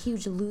big,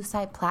 huge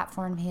lucite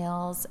platform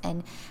heels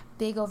and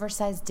big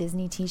oversized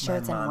Disney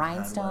t-shirts and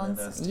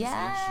rhinestones.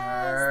 Yes,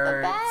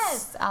 the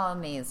best. Oh,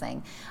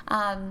 amazing.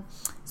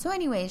 So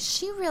anyways,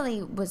 she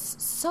really was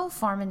so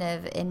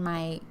formative in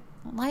my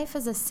life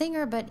as a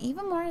singer, but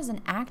even more as an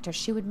actor.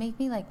 She would make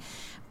me like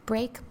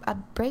break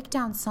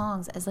down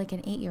songs as like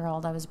an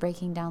 8-year-old. I was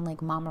breaking down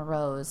like Mama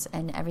Rose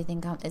and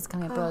Everything is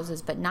Coming Up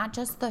Roses, but not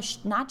just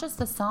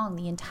the song,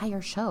 the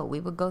entire show.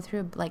 We would go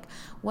through like,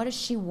 what does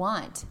she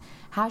want?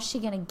 How's she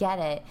gonna get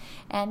it?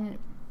 And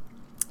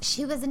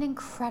she was an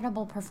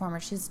incredible performer.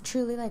 She's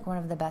truly like one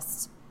of the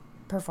best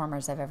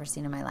performers I've ever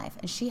seen in my life.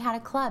 And she had a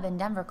club in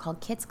Denver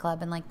called Kids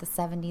Club in like the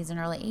 70s and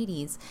early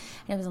 80s.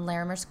 And it was in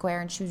Larimer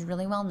Square, and she was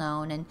really well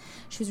known. And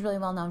she was really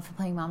well known for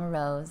playing Mama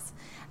Rose.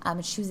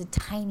 And she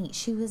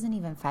wasn't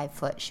even 5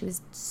 foot. She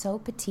was so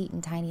petite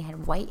and tiny,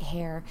 had white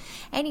hair.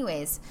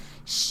 Anyways,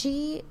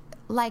 she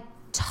like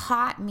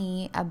taught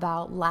me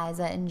about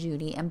Liza and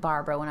Judy and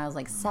Barbara when I was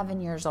like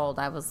 7 years old.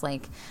 I was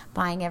like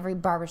buying every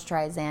Barbra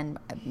Streisand,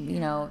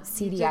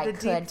 CD I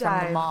could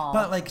from the mall.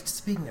 But like,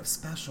 speaking of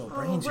special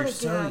brains, you're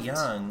so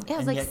young. Yeah, I was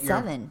and like yet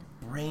 7.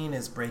 Your brain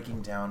is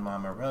breaking down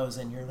Mama Rose,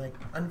 and you're like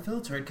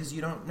unfiltered because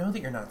you don't know that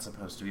you're not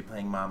supposed to be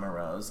playing Mama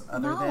Rose,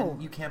 other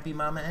than you can't be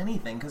Mama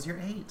anything because you're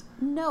 8.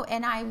 No,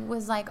 and I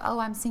was like,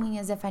 I'm singing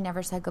as if I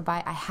never said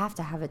goodbye. I have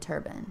to have a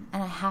turban,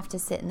 and I have to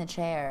sit in the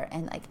chair,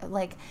 and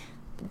like.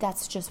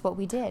 That's just what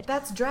we did.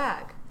 That's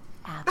drag.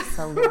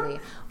 Absolutely.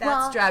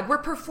 That's drag. We're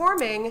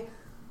performing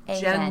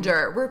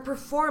gender. We're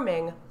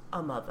performing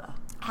a mother.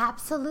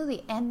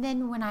 Absolutely. And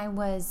then when I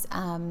was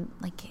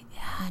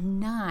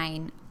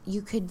 9,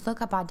 you could look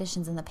up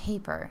auditions in the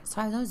paper. So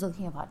I was always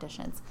looking up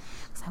auditions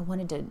because I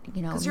wanted to,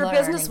 because you're a learn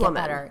businesswoman. and get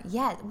better.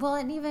 Yeah. Well,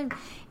 and even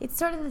it's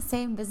sort of the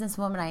same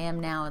businesswoman I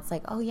am now. It's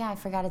like, oh yeah, I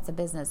forgot it's a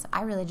business.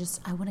 I want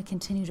to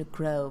continue to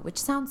grow, which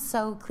sounds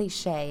so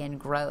cliche and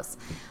gross,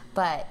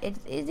 but it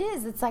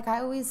is. It's like I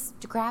always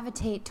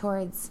gravitate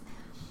towards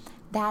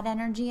that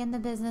energy in the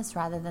business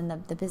rather than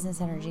the business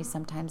energy.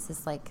 Sometimes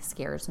this like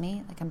scares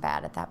me. Like I'm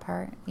bad at that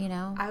part,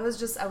 I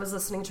was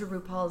listening to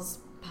RuPaul's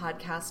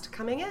podcast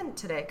coming in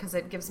today because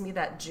it gives me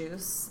that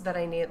juice that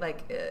I need.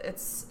 Like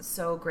it's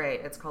so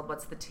great. It's called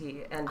What's the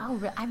Tea? And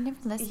I've never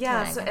listened to it.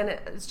 Yeah, and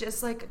it's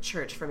just like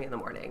church for me in the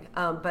morning.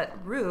 But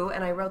Ru,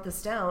 and I wrote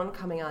this down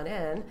coming on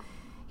in,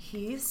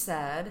 he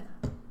said,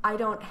 I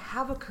don't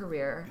have a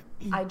career,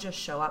 I just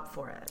show up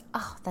for it.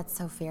 Oh, that's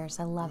so fierce.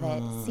 I love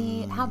it.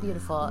 See, how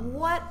beautiful.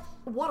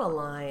 What a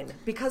line.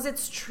 Because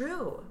it's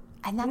true.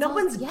 And that's no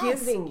one's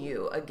giving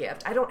you a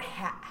gift. I don't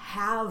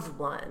have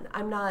one.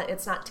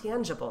 It's not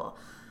tangible.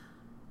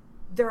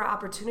 There are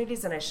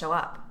opportunities and I show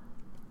up.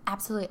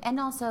 Absolutely. And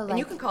also, and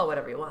you can call it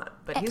whatever you want,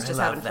 but he's just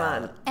having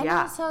fun. And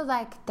also,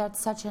 like, that's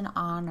such an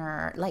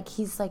honor. Like,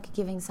 he's, like,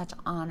 giving such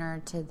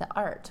honor to the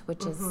art,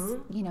 which is,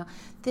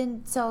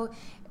 Then, so,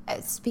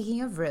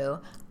 speaking of Ru,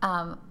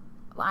 I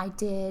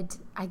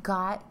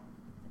got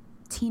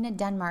Tina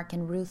Denmark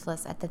in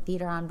Ruthless at the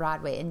Theater on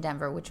Broadway in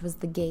Denver, which was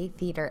the gay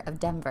theater of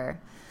Denver.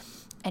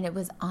 And it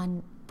was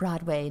on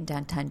Broadway in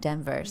downtown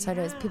Denver. So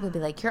people would be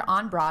like, you're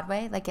on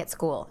Broadway? Like at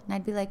school. And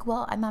I'd be like,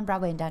 well, I'm on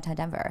Broadway in downtown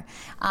Denver.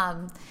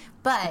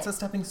 But it's a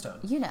stepping stone.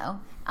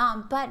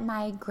 But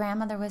my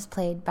grandmother was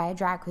played by a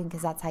drag queen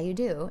because that's how you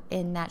do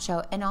in that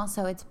show. And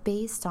also it's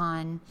based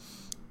on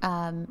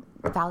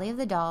Valley of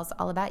the Dolls,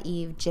 All About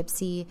Eve,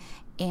 Gypsy,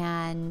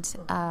 and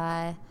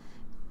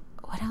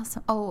what else?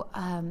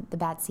 The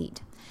Bad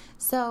Seed.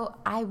 So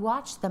I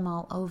watched them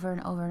all over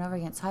and over and over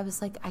again. So I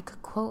was like, I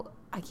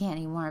can't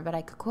anymore, but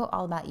I could quote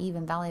All About Eve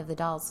and Valley of the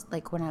Dolls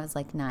like when I was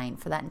like 9.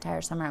 For that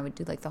entire summer, I would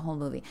do like the whole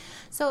movie.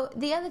 So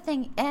the other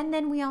thing, and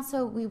then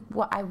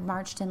I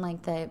marched in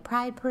like the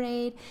Pride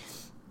Parade,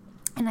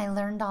 and I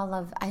learned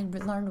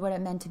what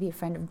it meant to be a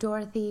friend of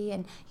Dorothy,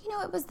 and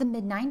it was the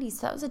mid-90s,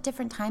 so that was a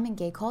different time in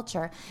gay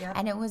culture. Yep.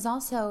 And it was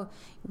also,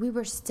 we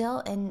were still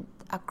in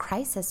a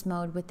crisis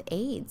mode with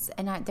AIDS,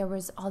 and there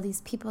was all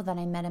these people that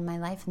I met in my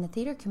life in the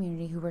theater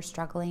community who were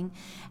struggling,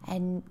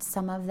 and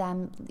some of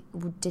them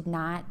did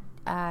not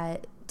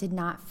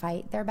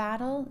fight their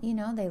battle.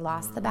 They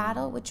lost the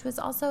battle, which was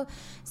also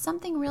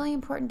something really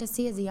important to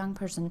see as a young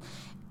person,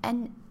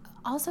 and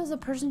also as a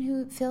person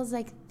who feels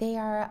like they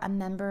are a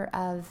member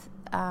of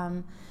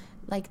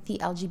like the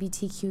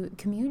LGBTQ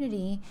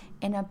community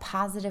in a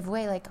positive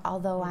way. Like,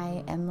 although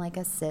I am like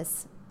a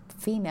cis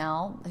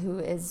female who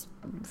is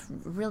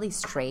really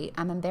straight,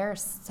 I'm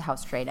embarrassed how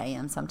straight I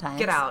am sometimes.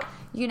 Get out.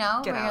 You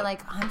know, Get where out. you're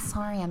like, I'm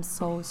sorry, I'm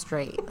so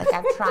straight. Like,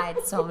 I've tried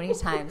so many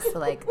times to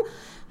like,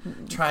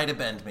 Try to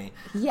bend me.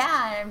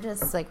 yeah, I'm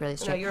just like really No,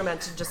 straight. you were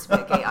meant to just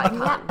make a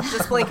icon.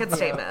 Just blanket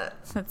statement.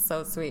 That's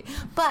so sweet.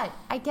 But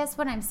I guess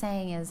what I'm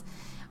saying is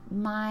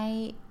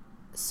my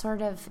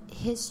sort of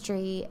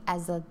history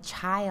as a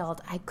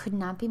child, I could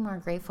not be more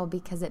grateful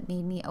because it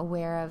made me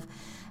aware of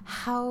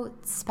how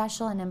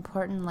special and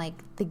important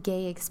like the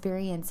gay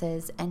experience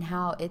is and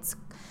how its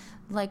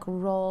like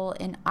role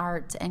in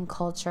art and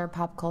culture,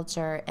 pop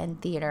culture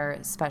and theater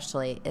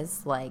especially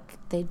is like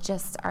they're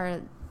just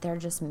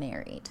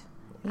married.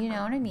 You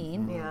know what I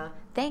mean? Yeah.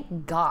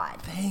 Thank God.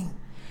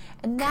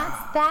 And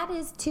that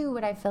is too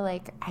what I feel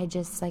like I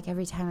just like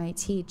every time I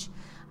teach,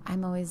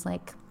 I'm always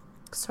like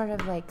sort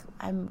of like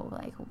I'm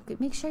like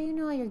make sure you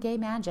know all your gay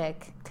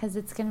magic because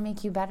it's gonna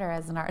make you better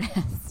as an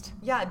artist.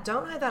 Yeah,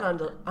 don't hide that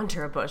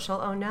under a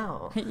bushel. Oh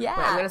no. Yeah.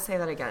 Wait, I'm going to say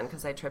that again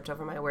because I tripped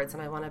over my words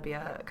and I want to be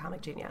a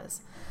comic genius.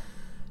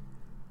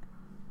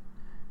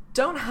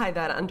 Don't hide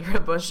that under a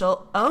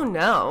bushel. Oh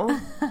no.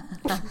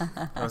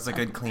 That was a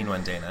good clean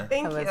one, Dana.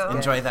 Thank you.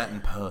 Enjoy that in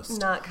post.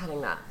 Not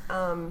cutting that.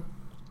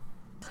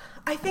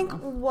 I think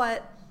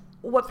what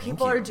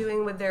people you. are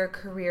doing with their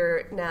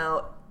career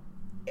now,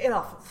 it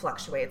all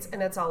fluctuates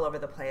and it's all over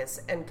the place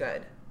and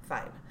good,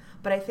 fine.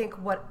 But I think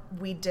what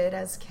we did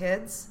as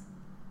kids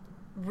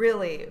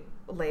really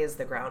lays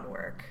the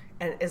groundwork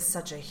and is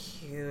such a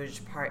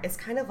huge part. It's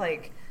kind of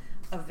like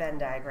a Venn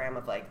diagram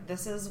of like,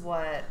 this is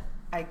what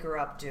I grew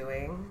up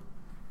doing,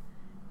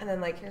 and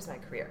then like, here's my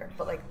career.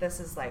 But like,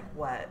 this is like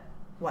what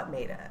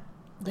made it.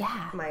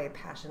 Yeah. My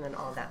passion and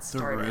all of that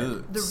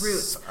started.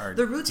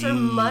 The roots are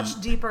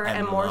much deeper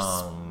and more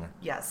long.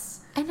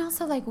 Yes. And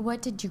also, like,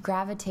 what did you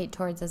gravitate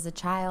towards as a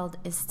child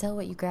is still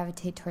what you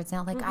gravitate towards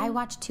now. Like, I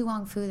watched Too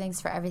Wong Fu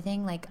Thanks for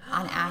Everything, like,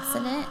 on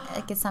accident.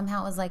 Like, it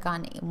somehow was, like,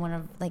 on one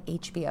of, like,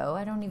 HBO.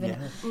 I don't even...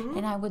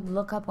 And I would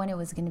look up when it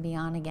was going to be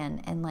on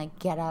again and, like,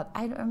 get up.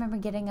 I remember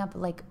getting up,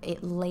 like,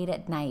 late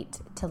at night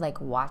to, like,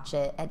 watch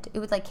it. It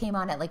was, like, came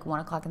on at, like, 1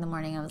 o'clock in the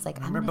morning. I was like,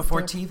 Remember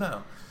before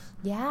TiVo?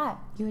 Yeah.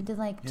 You had to,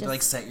 like, You had to,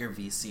 like, set your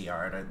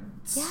VCR to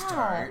Yeah.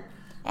 start.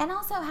 And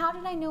also, how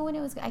did I know when it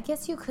was... I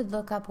guess you could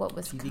look up what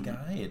was... TV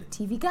Guide.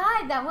 TV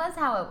Guide. That was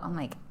how it... I'm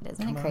like,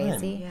 isn't it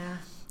crazy? Yeah.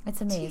 It's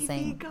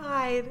amazing. TV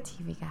Guide.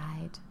 TV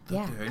Guide.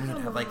 Yeah. And you'd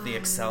have, like, the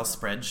Excel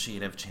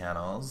spreadsheet of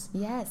channels.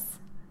 Yes.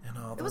 And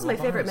all It was my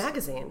favorite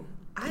magazine.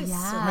 I Yeah.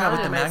 Yeah, surrounded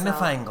with the myself.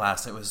 magnifying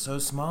glass. It was so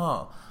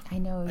small. I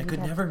know. I you'd could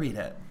have- never read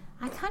it.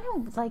 I kind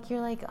of like, you're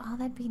like, oh,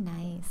 that'd be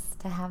nice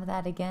to have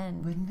that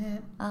again. Wouldn't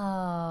it?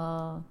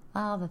 Oh,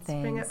 all the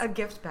Bring things. a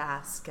gift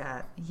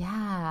basket.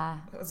 Yeah.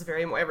 That was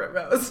very Moira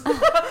Rose.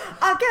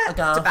 A gift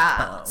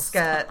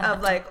basket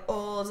of like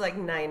old like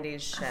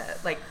 90s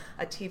shit. Like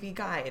a TV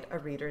Guide, a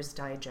Reader's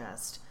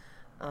Digest,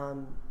 a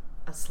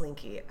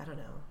Slinky. I don't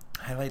know.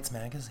 Highlights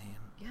magazine.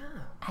 Yeah.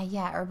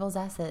 Yeah, Herbal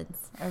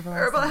Essence.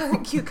 Herbal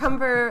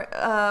cucumber.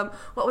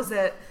 What was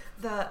it?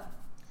 The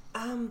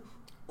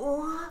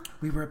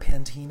We were a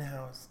Pantene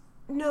house.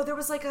 no, there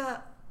was like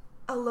a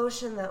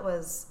lotion that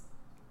was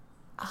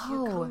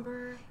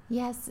cucumber.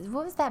 Yes.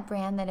 What was that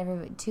brand that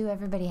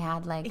everybody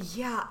had? Like,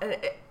 Yeah, and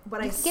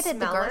when you I could get it at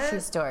the smell grocery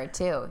it, store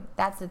too.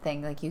 That's the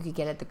thing. Like, you could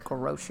get it at the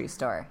grocery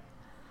store.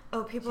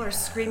 oh, people are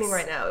screaming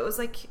right now. It was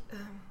like,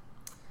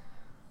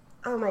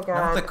 oh my Not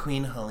god. the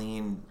Queen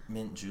Helene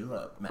mint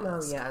julep mask.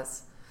 Oh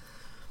yes.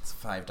 It's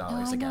 $5 Oh, I a know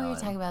what gallon. you're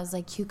talking about. It was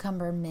like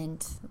cucumber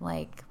mint,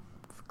 like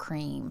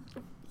cream,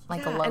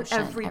 like a Yeah, lotion.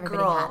 And every Everybody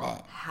girl had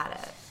it. had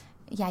it.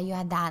 Yeah, you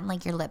had that and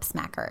like your lip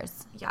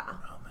smackers. Yeah.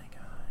 Oh my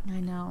god. I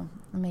know.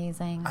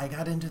 Amazing. I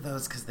got into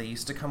those because they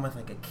used to come with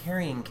like a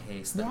carrying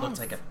case that looked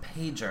Yes. like a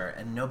pager,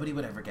 and nobody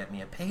would ever get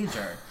me a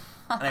pager.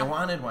 And I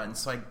wanted one,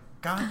 so I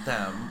got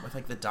them with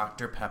like the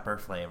Dr. Pepper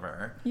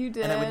flavor. You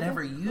did? And I would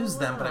never use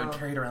them, but I would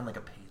carry it around like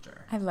a pager.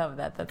 I love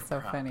that. That's so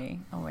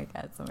funny. Oh my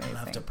god, it's amazing. I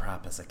loved a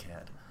prop as a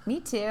kid. Me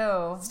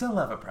too. Still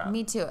love a prop.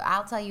 Me too.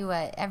 I'll tell you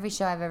what, every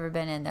show I've ever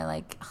been in, they're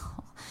like, oh,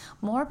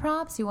 more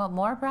props? You want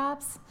more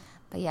props?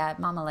 But yeah,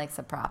 Mama likes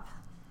a prop.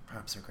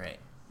 Props are great.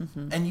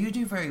 Mm-hmm. And you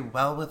do very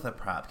well with a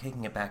prop,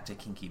 kicking it back to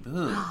Kinky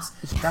Boots.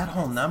 That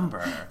whole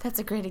number That's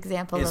a great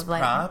example is of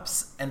like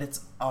props, and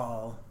it's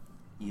all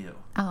you.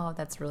 Oh,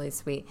 that's really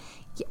sweet.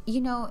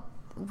 You know,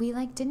 we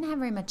like didn't have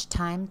very much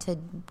time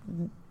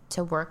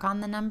to work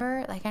on the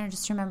number. Like, I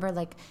just remember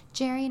like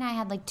Jerry and I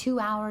had like 2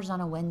 hours on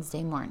a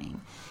Wednesday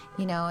morning,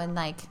 you know, and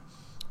like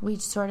we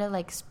sort of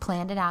like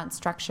planned it out and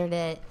structured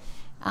it.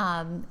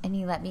 And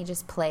he let me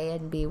just play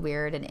and be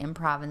weird and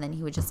improv, and then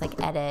he would just like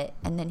edit,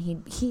 and then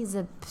he's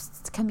a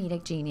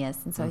comedic genius,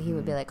 and so he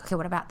would be like, okay,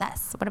 what about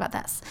this? What about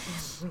this?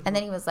 And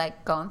then he was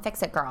like, go and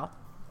fix it, girl.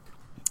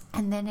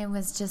 And then it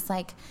was just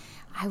like,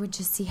 I would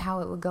just see how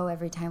it would go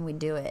every time we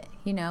do it.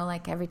 You know,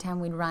 like every time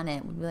we'd run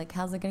it, we'd be like,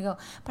 how's it going to go?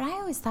 But I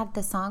always thought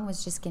the song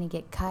was just going to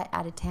get cut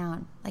out of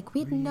town. Like,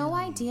 we had no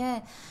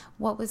idea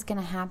what was going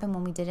to happen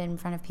when we did it in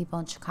front of people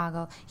in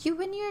Chicago.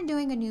 When you're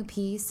doing a new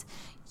piece,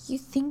 you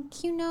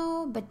think you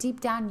know, but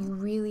deep down you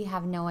really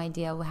have no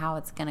idea how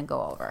it's going to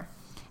go over.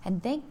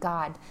 And thank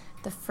God,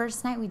 the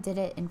first night we did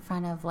it in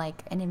front of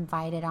like an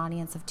invited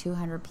audience of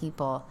 200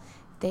 people,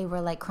 they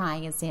were like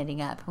crying and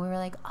standing up. And we were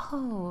like,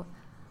 oh,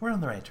 we're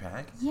on the right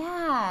track.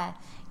 yeah.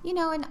 You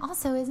know, and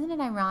also, isn't it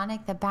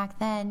ironic that back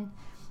then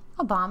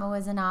Obama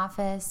was in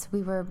office,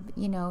 we were,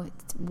 you know,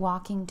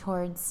 walking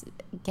towards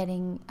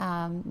getting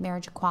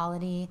marriage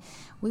equality.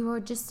 We were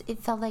just, it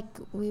felt like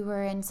we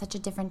were in such a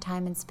different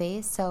time and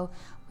space. So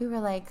we were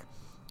like,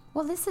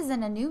 well, this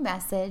isn't a new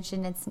message,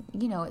 and it's,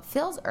 you know, it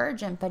feels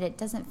urgent, but it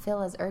doesn't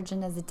feel as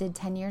urgent as it did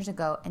 10 years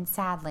ago. And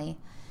sadly,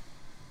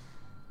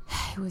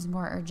 it was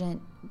more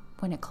urgent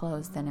when it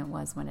closed than it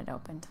was when it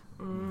opened.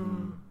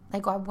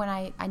 Like, when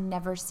I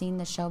never seen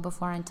the show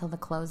before until the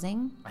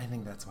closing. I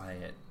think that's why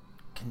it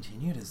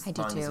continued as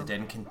long as it did,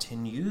 and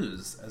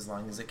continues as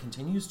long as it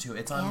continues to.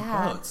 It's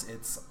on boats.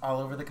 It's all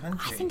over the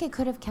country. I think it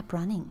could have kept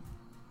running.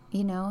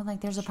 You know,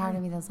 like, there's a part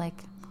of me that's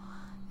like,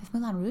 if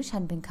Moulin Rouge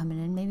hadn't been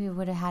coming in, maybe it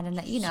would have had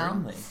enough, you know.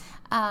 Certainly.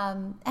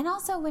 And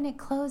also, when it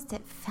closed,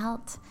 it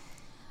felt...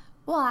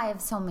 Well, I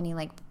have so many,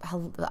 like,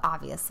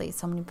 obviously,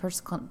 so many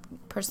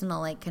personal,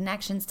 like,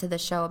 connections to the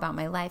show about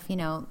my life, you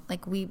know.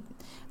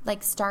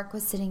 Like, Stark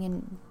was sitting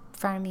in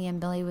front of me and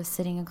Billy was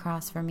sitting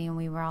across from me, and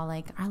we were all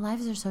like, our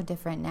lives are so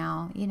different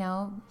now, you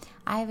know.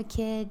 I have a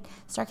kid.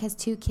 Stark has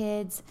 2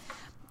 kids.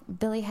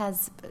 Billy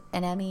has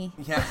an Emmy.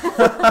 Yeah.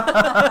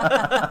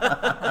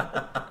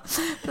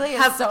 Billy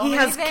has he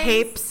has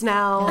capes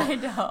now. I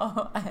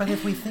know. But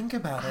if we think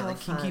about it,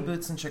 like, Kinky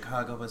Boots in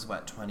Chicago was,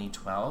 what,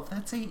 2012?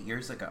 That's 8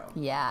 years ago.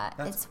 Yeah,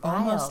 That's it's wild.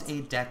 almost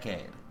a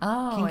decade.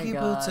 Oh, Kinky my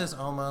God. Boots is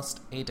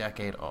almost a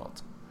decade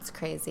old. It's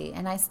crazy.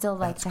 And I still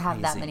like to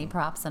have that many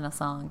props in a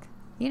song.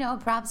 You know,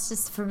 props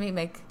just for me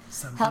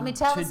help me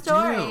tell the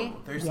story. Do.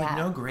 There's like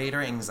no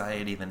greater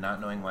anxiety than not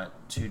knowing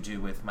what to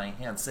do with my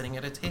hands sitting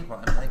at a table.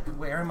 I'm like,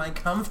 where am I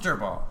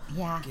comfortable?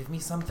 Yeah. Give me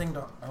something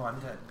to... Oh, I'm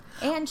good.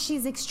 And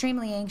she's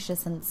extremely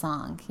anxious in the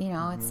song. You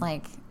know, it's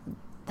like,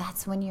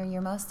 that's when you're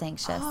your most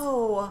anxious.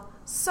 Oh,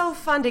 so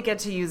fun to get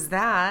to use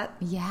that.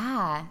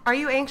 Yeah. Are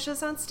you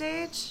anxious on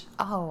stage?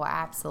 Oh,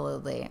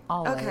 absolutely.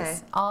 Always. Okay.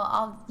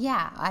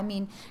 Yeah. I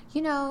mean,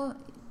 you know...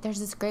 There's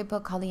this great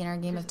book called The Inner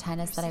Game of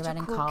Tennis that I read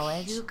in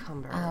college.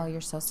 Cucumber. Oh, you're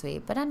so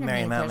sweet. But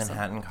underneath, Marymount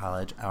Manhattan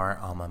College, our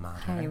alma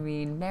mater. I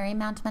mean,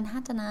 Marymount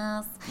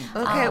Manhattanus.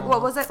 Okay,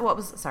 what was it? What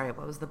was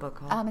the book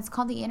called? It's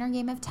called The Inner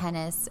Game of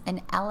Tennis,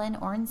 and Ellen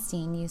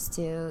Ornstein used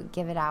to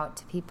give it out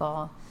to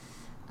people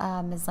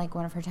as like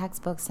one of her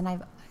textbooks.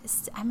 And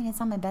it's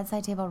on my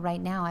bedside table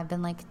right now. I've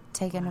been like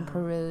taking a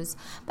peruse.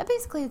 But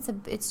basically,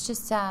 it's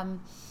just.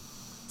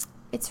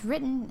 It's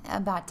written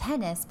about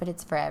tennis, but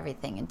it's for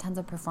everything, and tons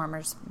of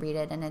performers read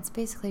it, and it's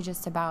basically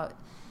just about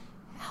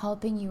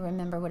helping you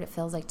remember what it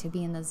feels like to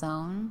be in the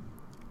zone.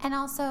 And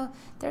also,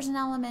 there's an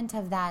element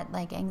of that,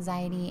 like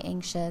anxiety,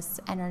 anxious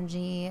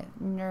energy,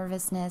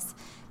 nervousness.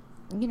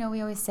 You know,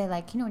 we always say,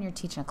 like, you know, when you're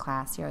teaching a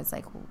class, you're always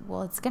like,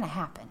 well, it's going to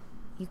happen.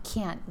 You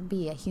can't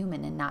be a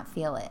human and not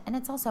feel it. And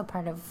it's also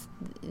part of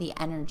the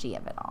energy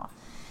of it all.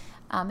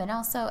 And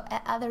also,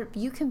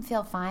 you can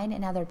feel fine,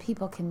 and other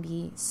people can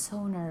be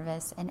so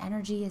nervous, and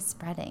energy is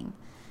spreading.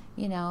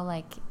 You know,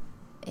 like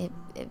it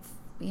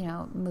you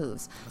know,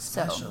 moves.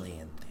 Especially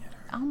in theater.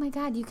 Oh my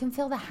God, you can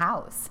feel the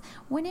house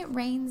when it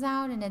rains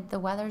out and the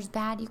weather's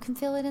bad. You can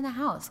feel it in the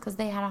house because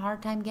they had a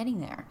hard time getting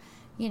there.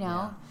 You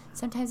know,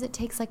 sometimes it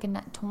takes like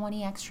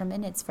 20 extra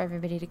minutes for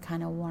everybody to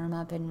kind of warm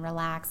up and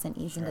relax and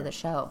ease into the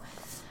show.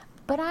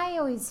 But I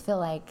always feel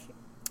like,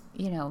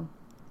 you know,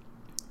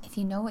 if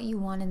you know what you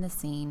want in the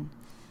scene.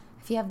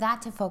 If you have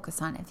that to focus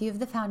on, if you have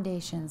the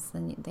foundations,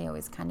 then they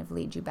always kind of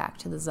lead you back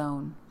to the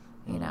zone,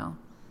 you know.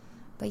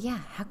 But yeah,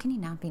 how can you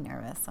not be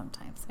nervous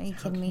sometimes? Are you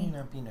kidding me? How can you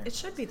not be nervous? It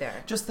should be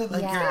there. Just that,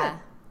 like,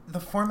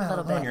 the format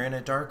alone, you're in a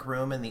dark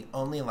room and the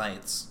only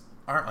lights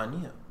are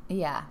on you.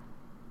 Yeah.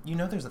 You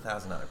know there's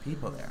 1,000 other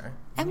people there.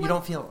 And you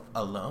don't feel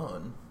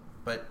alone,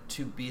 but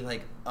to be,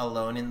 like,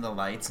 alone in the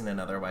lights in an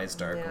otherwise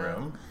dark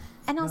room.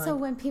 And also,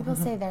 when people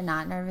say they're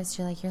not nervous,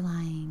 you're like, you're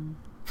lying.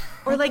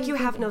 Or like you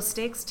have no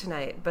stakes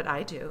tonight, but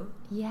I do.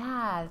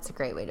 Yeah, that's a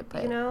great way to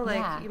put it. You know,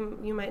 like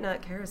you might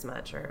not care as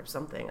much or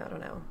something. I don't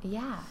know.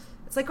 Yeah.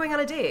 It's like going on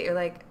a date. You're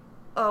like,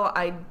 oh,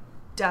 I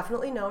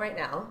definitely know right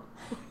now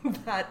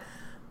that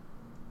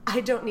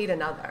I don't need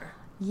another.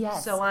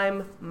 Yes. So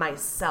I'm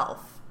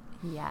myself.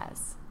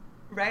 Yes.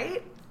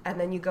 Right? And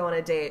then you go on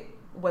a date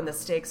when the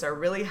stakes are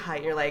really high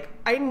and you're like,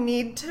 I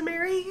need to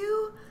marry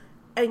you.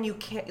 And you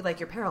can't, like,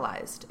 you're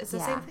paralyzed. It's the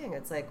same thing.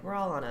 It's like we're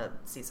all on a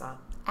seesaw.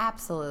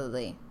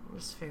 Absolutely.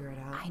 Just figure it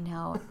out. I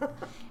know.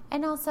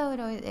 And also,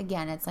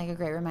 it's like a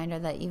great reminder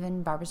that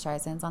even Barbra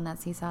Streisand's on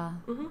that seesaw.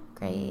 Mm-hmm.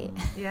 Great.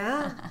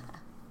 Yeah.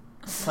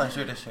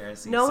 Pleasure to share a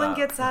seesaw. No one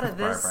gets out of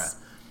this Barbara.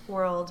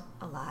 world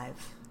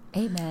alive.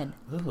 Amen.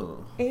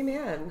 Ooh.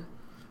 Amen.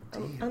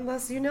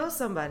 Unless you know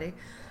somebody.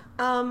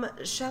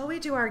 Shall we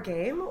do our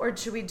game, or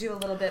should we do a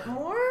little bit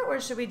more, or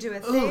should we do a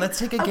thing? Ooh, let's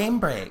take a game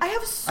break. I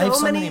have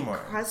so many more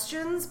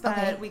questions,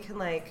 but we can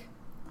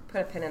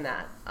put a pin in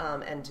that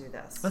and do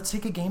this. Let's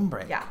take a game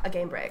break. Yeah, a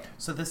game break.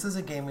 So this is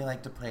a game we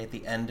like to play at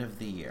the end of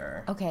the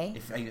year.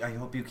 Okay. I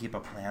hope you keep a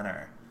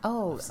planner.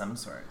 Of some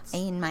sorts.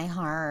 In my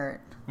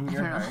heart. In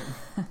your heart.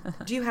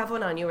 Do you have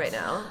one on you right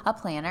now? A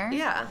planner?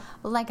 Yeah.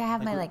 Well, I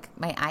have my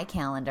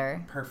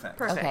iCalendar.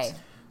 Perfect. Okay.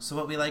 So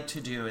what we like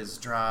to do is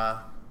draw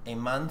a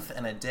month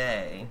and a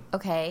day.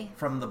 Okay.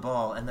 From the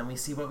bowl, and then we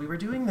see what we were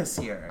doing this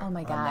year. Oh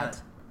my God.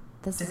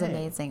 This is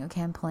amazing.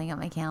 Okay, I'm pulling up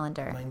my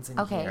calendar. Mine's in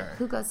here.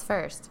 Who goes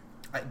first?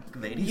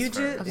 Ladies you first.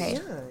 do. Okay. Yeah,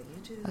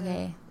 you do.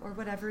 Okay. Or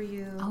whatever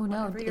you. Oh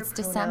no, it's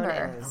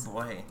December. Oh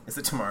boy, is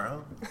it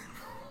tomorrow?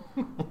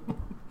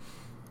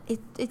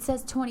 It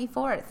says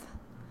 24th.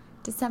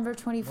 December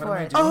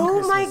 24th.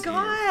 Oh my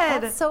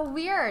God. That's so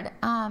weird.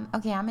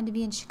 Okay, I'm going to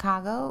be in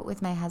Chicago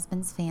with my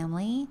husband's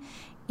family,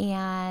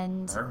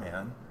 and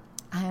man.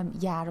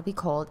 Yeah, it'll be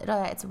cold.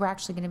 We're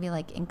actually going to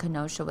be in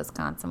Kenosha,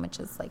 Wisconsin, which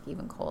is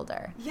even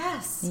colder.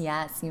 Yes.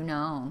 Yes, you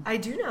know. I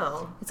do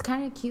know. It's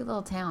kind of a cute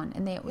little town,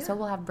 and so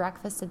we'll have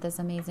breakfast at this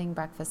amazing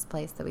breakfast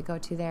place that we go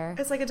to there.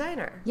 It's like a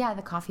diner. Yeah,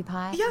 the coffee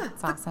pot. Yeah,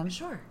 it's awesome.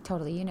 Sure.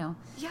 Totally, you know.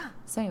 Yeah.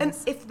 So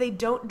anyways. And if they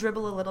don't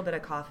dribble a little bit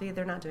of coffee,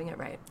 they're not doing it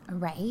right.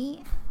 Right.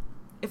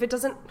 If it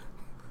doesn't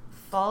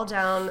fall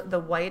down the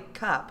white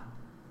cup.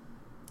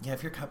 Yeah,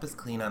 if your cup is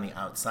clean on the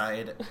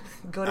outside,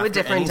 go to a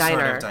different diner.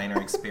 Sort of diner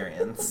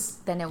experience,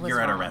 then it was you're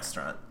wrong. At a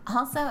restaurant.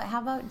 Also,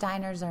 how about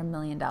diners are $1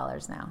 million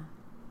now?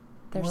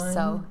 They're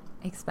so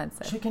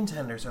expensive. Chicken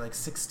tenders are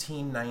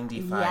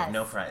 $16.95. Yes.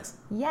 No fries.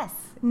 Yes.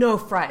 No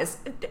fries.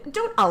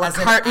 Don't a la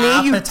carte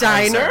me, you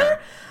diner.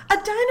 A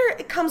diner,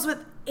 it comes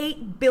with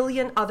 8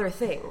 billion other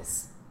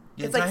things.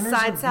 Yeah, it's like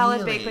side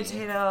salad, really, baked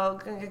potato.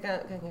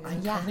 I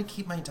kind of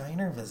keep my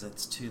diner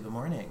visits to the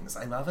mornings.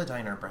 I love a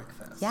diner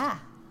breakfast. Yeah.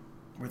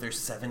 Where there's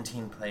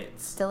 17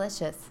 plates.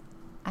 Delicious.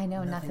 I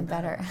know nothing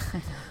better.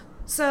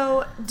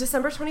 So,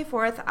 December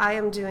 24th, I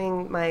am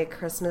doing my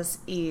Christmas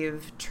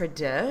Eve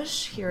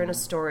tradish here in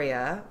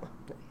Astoria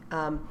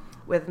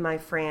with my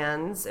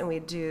friends, and we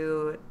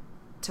do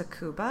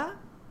Tacuba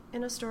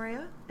in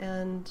Astoria,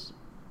 and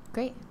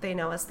great. They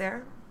know us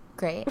there.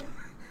 Great.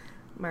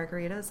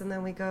 Margaritas, and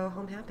then we go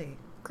home happy.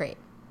 Great.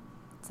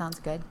 Sounds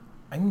good.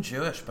 I'm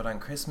Jewish, but on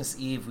Christmas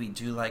Eve, we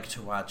do like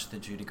to watch the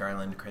Judy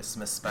Garland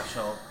Christmas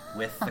special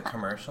with the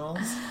commercials.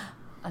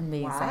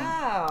 Amazing.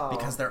 Wow.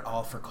 Because they're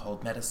all for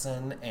cold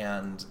medicine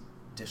and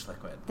dish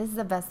liquid. This is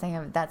the best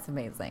thing. That's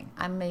amazing.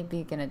 I'm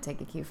maybe going to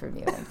take a cue from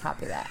you and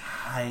copy that.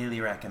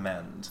 Highly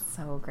recommend.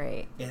 So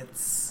great.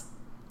 It's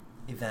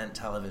event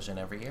television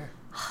every year.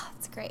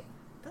 That's great.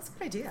 That's a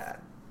good idea.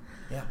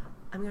 Yeah.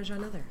 I'm going to draw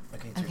another.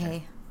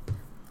 Okay.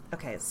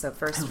 Okay, so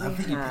first I love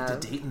that you picked a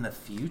date in the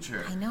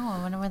future. I know. I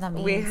wonder what that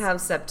means. We have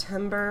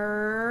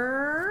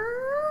September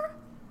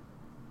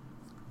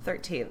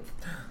 13th.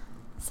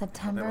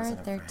 September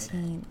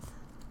 13th.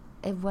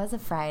 It was a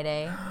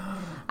Friday.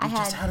 I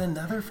just had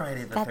another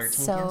Friday the 13th That's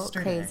so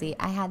yesterday. crazy.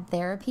 I had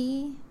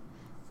therapy,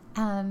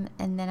 and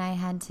then I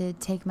had to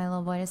take my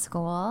little boy to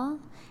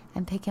school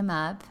and pick him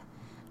up,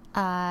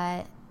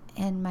 and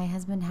my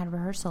husband had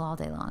rehearsal all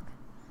day long.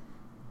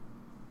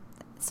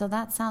 So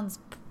that sounds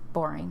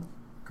boring.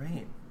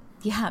 Great.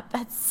 Yeah,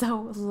 that's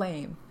so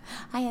lame.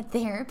 I had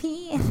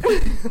therapy.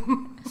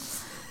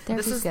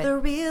 This is good. The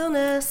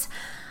realness.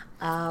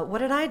 What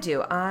did I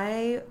do?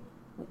 I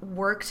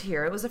worked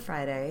here. It was a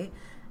Friday.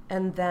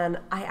 And then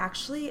I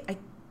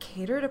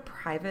catered a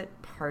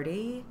private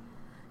party.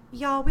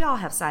 Y'all, we all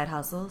have side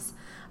hustles.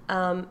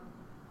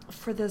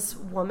 For this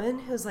woman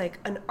who's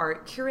an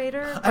art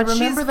curator. I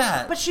remember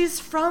that. But she's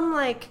from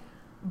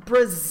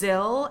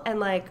Brazil and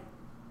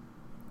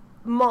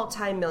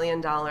multi-million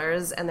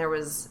dollars, and there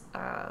was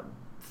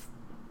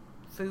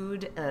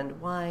food and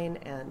wine,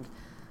 and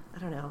I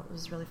don't know, it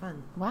was really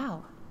fun.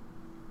 Wow.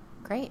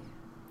 Great.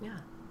 Yeah.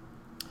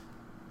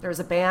 There was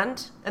a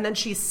band, and then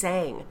she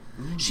sang.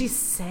 She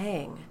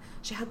sang.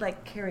 She had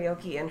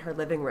karaoke in her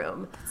living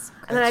room.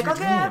 And then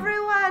okay,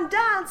 everyone,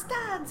 dance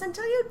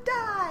until you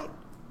die.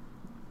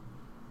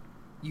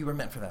 You were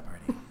meant for that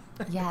party.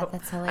 Yeah,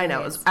 that's hilarious. I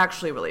know, it was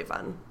actually really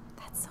fun.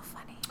 That's so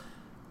funny.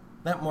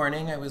 That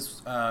morning, I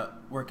was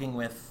working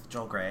with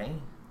Joel Grey,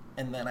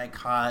 and then I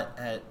caught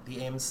at the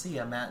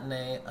AMC a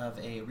matinee of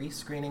a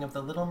rescreening of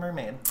The Little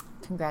Mermaid.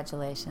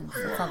 Congratulations.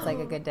 That sounds like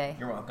a good day.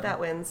 You're welcome. That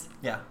wins.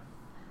 Yeah.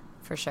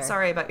 For sure.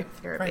 Sorry about your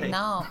therapy. Friday.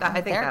 No, I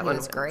think therapy that one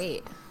was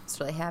great. I was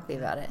really happy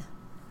about it.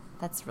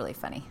 That's really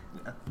funny.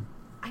 Yeah.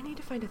 I need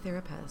to find a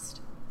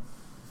therapist.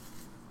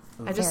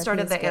 Ooh. I just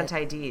started the Therapy is good.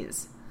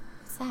 Anti-Ds.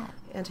 What's that?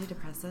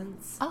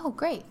 Antidepressants. Oh,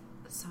 great.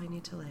 So I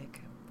need to find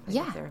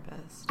Yeah. a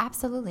therapist.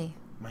 Absolutely.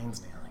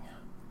 Mine's nailing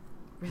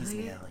it. Really? He's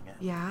nailing it.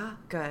 Yeah?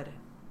 Good.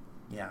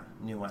 Yeah,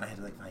 new one. I had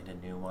to find a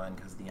new one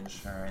because of the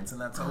insurance, and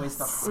that's always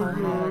the So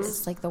hardest. hard.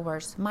 It's the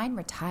worst. Mine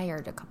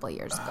retired a couple of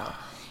years ago,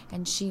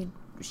 and she,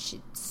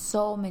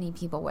 so many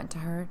people went to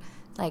her.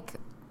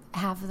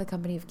 Half of the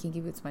company of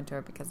Kinky Boots went to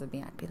her because of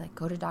me. I'd be like,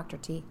 go to Dr.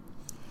 T.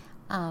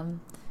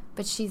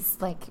 But she's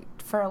like,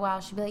 for a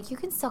while, she'd be like, you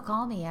can still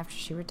call me after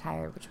she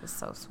retired, which was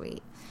so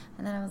sweet.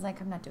 And then I was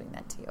like, I'm not doing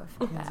that to you. I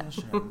feel bad.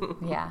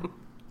 Yeah.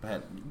 But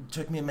it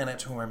took me a minute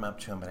to warm up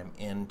to him, but I'm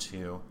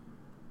into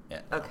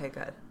it. Okay,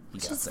 good.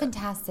 Which is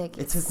fantastic.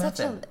 It's his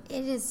method.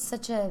 It is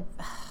such a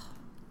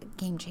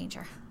game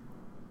changer.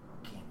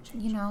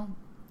 You know,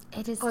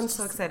 it is. Oh, I'm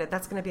so excited.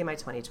 That's going to be my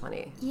 2020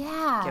 gift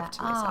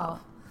to myself.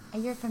 A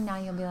year from now,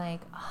 you'll be like,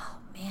 oh,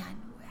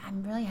 man,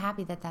 I'm really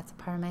happy that that's a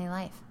part of my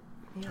life.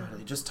 Yeah.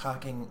 Totally. Just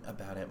talking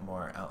about it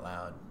more out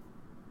loud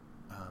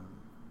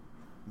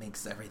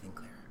makes everything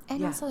clear.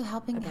 And also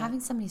having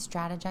somebody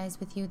strategize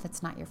with you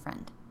that's not your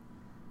friend.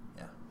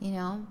 Yeah. You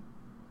know?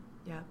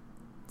 Yeah.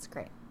 It's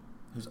great.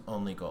 Whose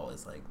only goal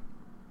is like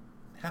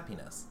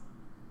happiness.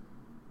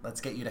 Let's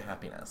get you to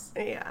happiness.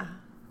 Yeah.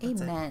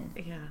 Amen.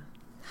 Yeah.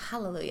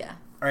 Hallelujah.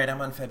 All right,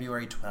 I'm on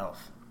February 12th.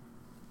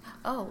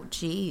 Oh,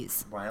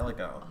 geez. A while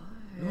ago.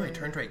 Ooh, I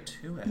turned right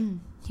to it.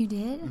 You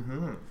did?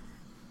 Mm-hmm.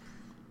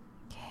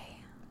 Okay.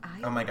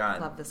 Oh my God. I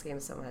love this game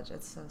so much.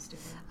 It's so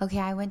stupid. Okay,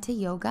 I went to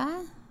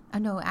yoga. Oh,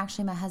 no,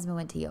 actually, my husband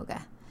went to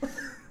yoga.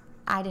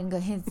 I didn't go.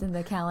 He's in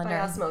the calendar.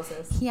 By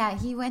osmosis. Yeah,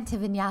 he went to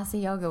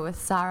Vinyasa Yoga with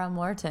Sarah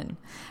Morton.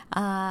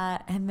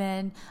 And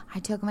then I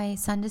took my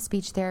son to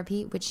speech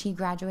therapy, which he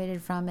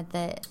graduated from at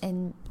the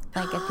end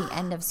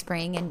of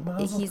spring. And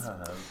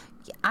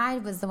I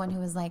was the one who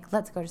was like,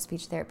 let's go to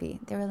speech therapy.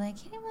 They were like,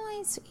 yeah, well,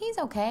 he's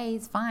okay.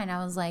 He's fine.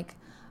 I was like,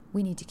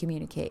 we need to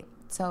communicate.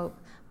 So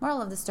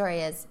moral of the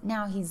story is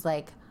now he's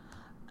like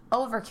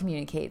over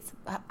communicates.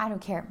 I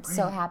don't care. I'm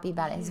so happy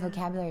about it. His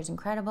vocabulary is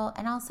incredible.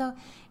 And also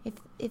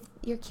if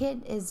your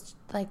kid is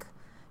like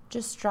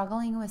just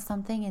struggling with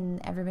something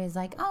and everybody's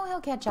like, oh, he'll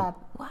catch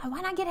up,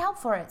 why not get help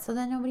for it? So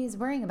then nobody's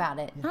worrying about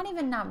it. Not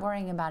even not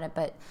worrying about it,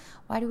 but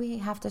why do we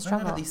have to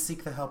struggle? Why not at least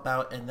seek the help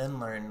out and then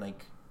learn,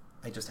 like,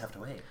 I just have to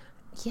wait.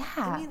 Yeah.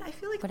 I mean, I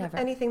feel like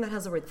anything that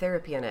has the word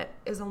therapy in it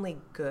is only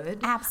good.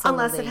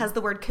 Absolutely. Unless it has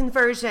the word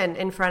conversion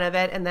in front of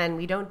it, and then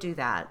we don't do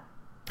that.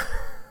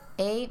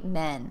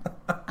 Amen.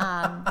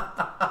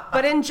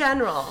 But in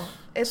general,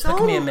 it's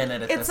Took me a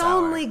minute at this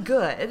hour. only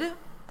good.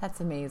 That's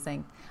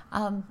amazing.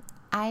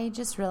 I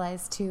just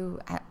realized, too,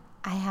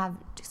 I have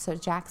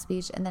Jack's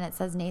speech, and then it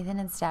says Nathan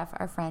and Steph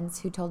are friends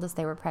who told us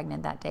they were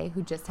pregnant that day,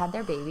 who just had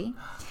their baby.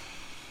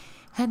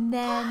 And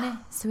then,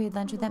 so we had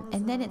lunch with them.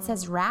 And then it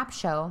says rap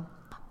show.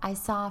 I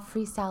saw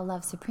Freestyle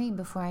Love Supreme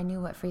before I knew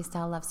what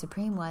Freestyle Love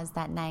Supreme was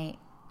that night.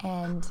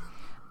 And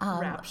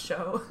rap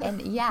show.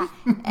 And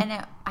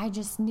I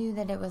just knew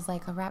that it was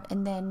like a rap.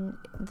 And then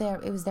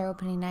it was their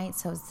opening night,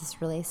 so it was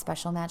this really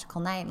special,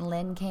 magical night. And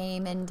Lynn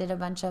came and did a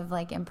bunch of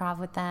like improv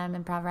with them,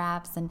 improv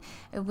raps, and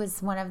it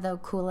was one of the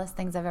coolest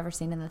things I've ever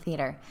seen in the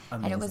theater.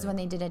 Amazing. And it was when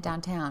they did it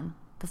downtown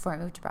before I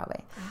moved to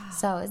Broadway.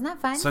 So isn't that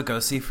fun? So go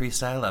see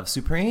Freestyle Love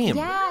Supreme.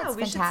 Yeah, it's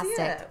we fantastic. should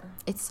see it.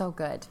 It's so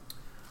good.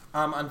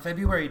 On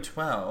February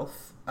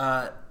 12th,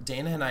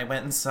 Dana and I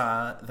went and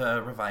saw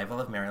the revival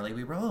of Merrily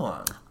We Roll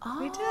Along.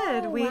 Oh, We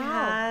did. We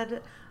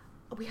wow.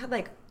 had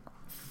like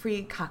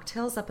free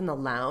cocktails up in the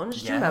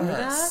lounge. Do you remember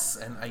that? Yes,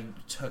 and I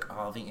took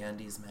all the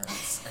Andes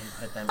mints and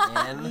put them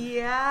in.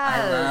 Yes.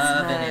 I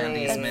love an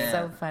honey. Andes mint. It's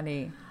so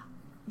funny.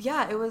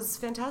 Yeah, it was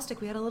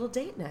fantastic. We had a little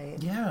date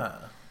night. Yeah,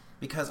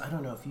 because I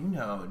don't know if you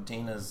know,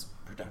 Dana's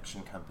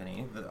production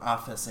company, the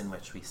office in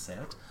which we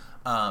sit,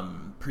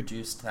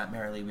 produced that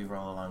Merrily We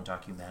Roll Along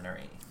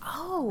documentary.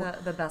 Oh.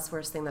 The best,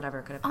 worst thing that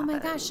ever could have Oh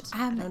happened. my gosh.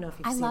 I don't know if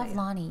you've I seen love it yet.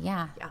 Lonnie,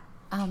 yeah. Yeah.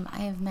 I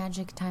have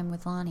magic time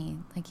with Lonnie.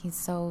 Like, he's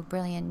so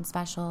brilliant and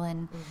special,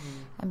 and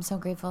I'm so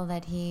grateful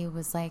that he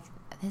was like,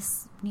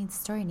 this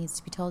story needs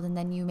to be told, and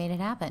then you made it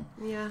happen.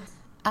 Yeah.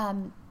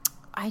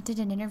 I did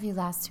an interview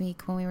last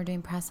week when we were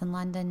doing press in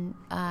London,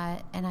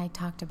 and I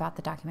talked about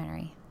the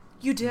documentary.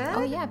 You did?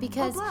 Oh, yeah,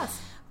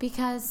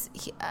 because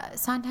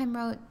Sondheim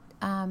wrote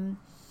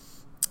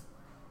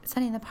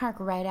Sunday in the Park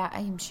right out.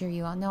 I'm sure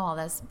you all know all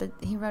this, but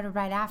he wrote it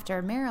right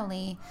after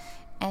Merrily.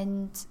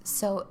 And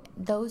so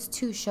those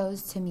two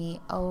shows to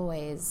me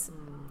always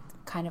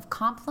kind of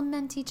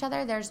complement each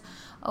other. There's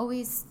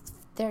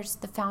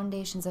the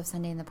foundations of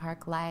Sunday in the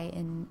Park lie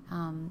in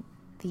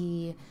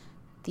the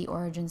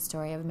origin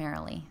story of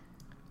Merrily.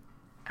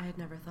 I had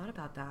never thought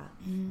about that.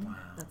 Wow.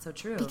 That's so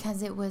true.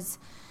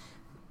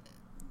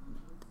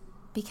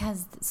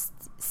 Because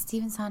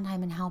Stephen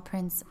Sondheim and Hal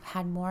Prince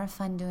had more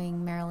fun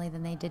doing Merrily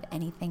than they did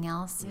anything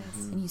else.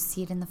 Yes. And you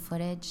see it in the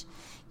footage.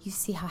 You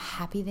see how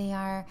happy they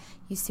are.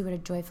 You see what a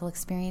joyful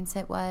experience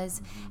it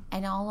was.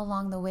 And all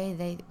along the way,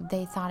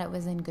 they thought it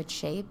was in good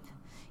shape.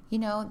 You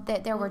know,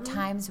 that there were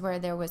times where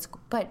there was,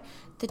 but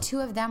the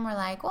two of them were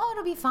like, well,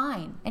 it'll be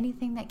fine.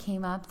 Anything that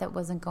came up that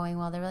wasn't going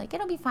well, they were like,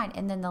 it'll be fine.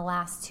 And then the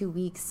last 2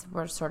 weeks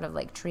were sort of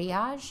like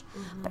triage.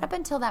 But up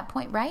until that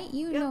point, right?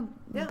 You know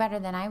better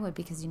than I would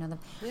because you know them.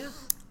 Yeah.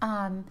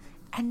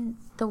 And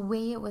the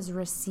way it was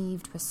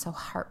received was so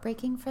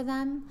heartbreaking for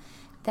them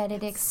that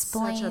it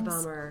explains. Such a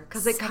bummer.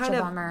 Because it kind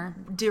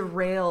of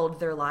derailed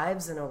their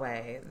lives in a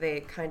way.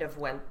 They kind of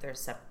went their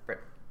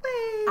separate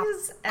ways.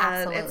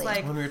 And it's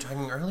like when we were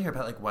talking earlier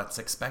about like what's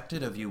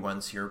expected of you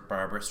once you're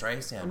Barbara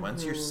Streisand,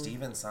 once you're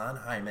Stephen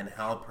Sondheim and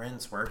Hal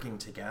Prince working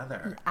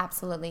together.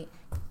 Absolutely.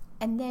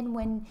 And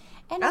then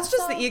that's also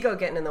just the ego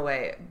getting in the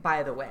way.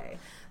 By the way,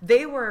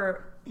 they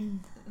were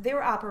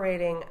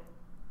operating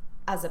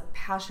as a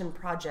passion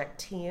project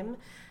team,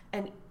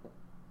 and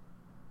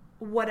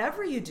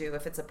whatever you do,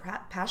 if it's a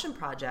passion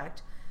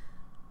project,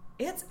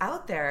 it's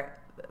out there.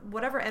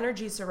 Whatever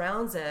energy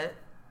surrounds it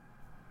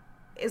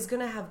is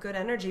going to have good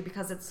energy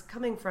because it's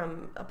coming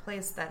from a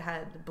place that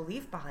had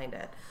belief behind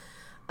it.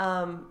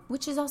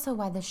 Which is also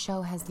why the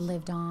show has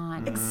lived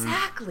on.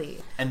 Exactly.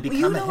 And become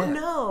you a don't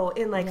hit. know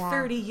in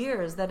 30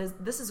 years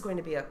this is going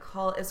to be a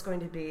cult. It's going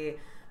to be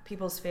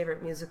people's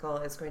favorite musical.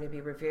 It's going to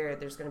be revered.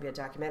 There's going to be a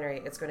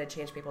documentary. It's going to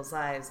change people's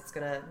lives. It's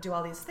going to do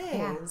all these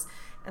things.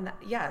 And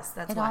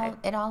that's why.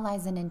 It all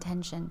lies in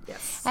intention.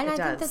 Yes, and it I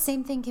does. think the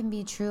same thing can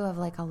be true of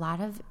like a lot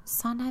of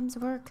Sondheim's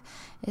work,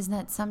 is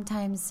that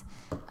sometimes,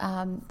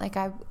 like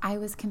I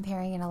was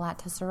comparing it a lot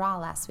to Seurat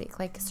last week.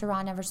 Like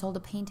Seurat never sold a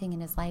painting in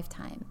his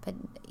lifetime, but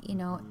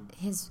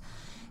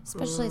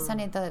especially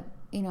Sunny at the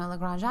Le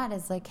Grand Jatte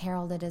is like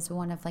heralded as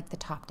one of like the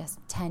top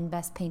 10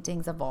 best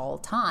paintings of all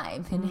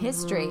time in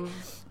history.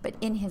 But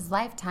in his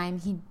lifetime,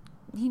 he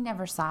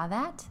never saw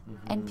that,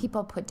 and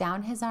people put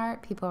down his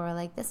art. People were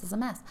like, "This is a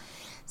mess."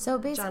 So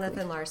basically,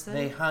 Jonathan Larson,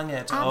 they hung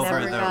it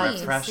over the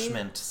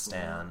refreshment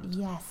stand.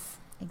 Yes,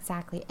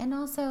 exactly. And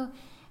also,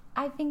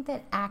 I think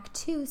that Act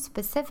 2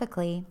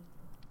 specifically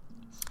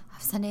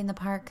of Sunday in the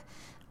Park,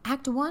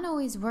 Act 1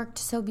 always worked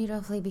so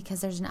beautifully because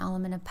there's an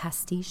element of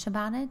pastiche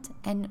about it.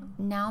 And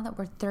now that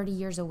we're 30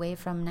 years away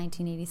from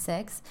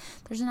 1986,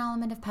 there's an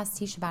element of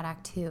pastiche about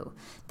Act 2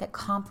 that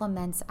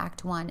complements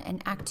Act 1.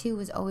 And Act 2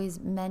 was always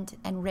meant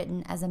and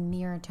written as a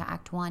mirror to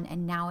Act 1,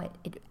 and now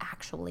it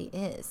actually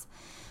is.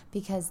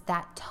 Because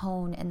that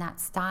tone and that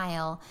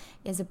style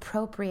is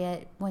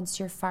appropriate once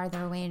you're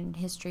farther away in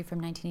history from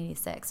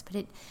 1986.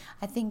 But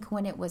I think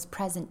when it was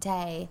present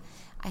day,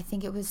 I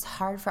think it was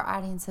hard for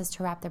audiences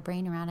to wrap their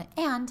brain around it.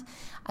 And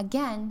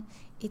again,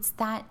 it's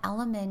that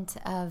element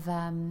of,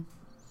 I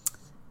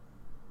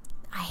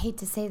hate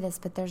to say this,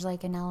 but there's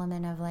like an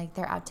element of like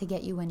they're out to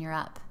get you when you're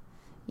up.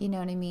 You know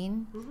what I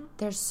mean? Mm-hmm.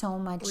 There's so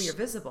much. Well, you're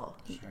visible.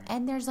 Sure.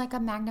 And there's like a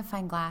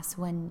magnifying glass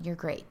when you're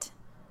great.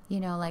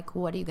 Like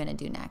what are you going to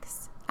do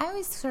next? I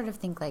always sort of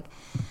think like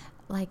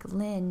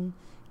Lin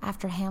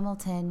after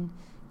Hamilton,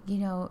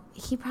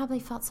 he probably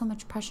felt so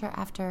much pressure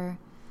after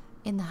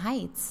In the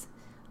Heights.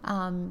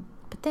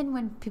 But then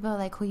when people are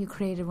like, well, you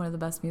created one of the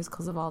best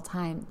musicals of all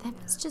time, that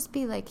must just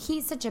be like,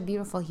 he's such a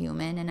beautiful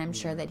human, and I'm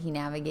sure that he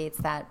navigates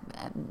that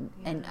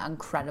and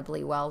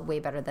incredibly well, way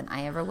better than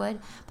I ever would.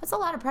 But it's a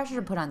lot of pressure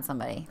to put on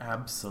somebody.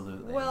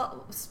 Absolutely.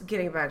 Well,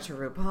 getting back to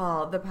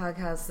RuPaul, the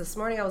podcast this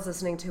morning I was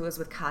listening to was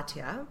with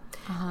Katya.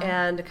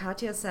 And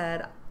Katya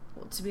said,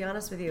 to be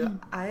honest with you,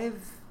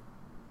 I've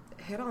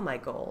hit all my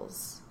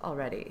goals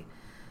already.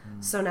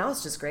 So now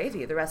it's just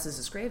gravy. The rest is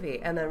just gravy.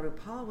 And then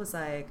RuPaul was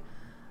like,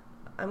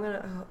 I'm going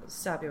to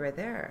stop you right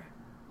there.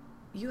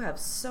 You have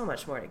so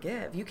much more to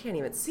give. You can't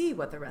even see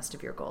what the rest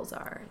of your goals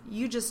are.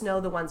 You just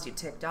know the ones you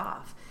ticked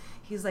off.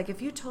 He's like,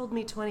 if you told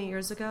me 20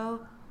 years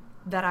ago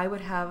that I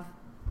would have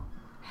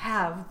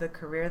the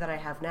career that I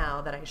have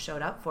now, that I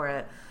showed up for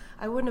it,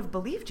 I wouldn't have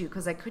believed you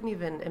because I couldn't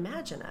even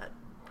imagine it.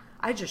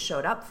 I just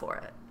showed up for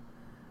it.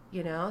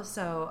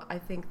 So I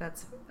think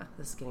this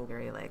is getting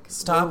very like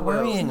stop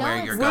worrying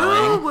where you're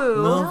going.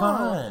 Move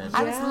on.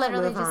 I was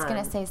literally just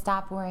going to say,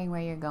 stop worrying where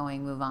you're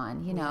going. Move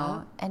on.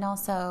 And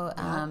also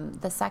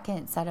the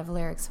second set of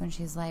lyrics when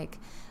she's like,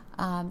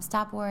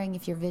 stop worrying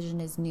if your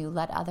vision is new.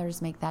 Let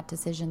others make that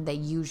decision. They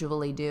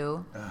usually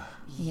do.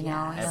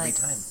 Every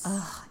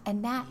time.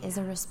 And that is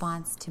a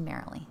response to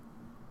Merrily,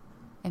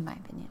 in my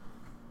opinion.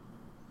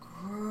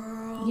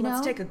 Girl,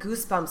 let's take a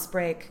goosebumps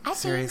break.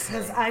 Seriously.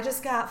 Because I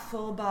just got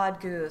full bod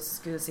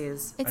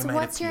goosies. It's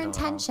what's your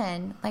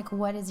intention? Like,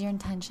 what is your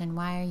intention?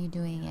 Why are you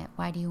doing it?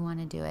 Why do you want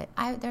to do it?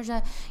 There's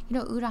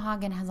Uta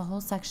Hagen has a whole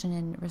section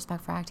in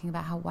Respect for Acting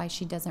about why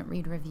she doesn't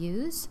read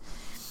reviews.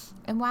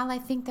 And while I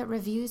think that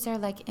reviews are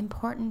like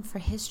important for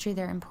history,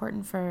 they're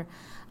important for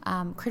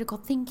critical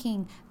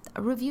thinking.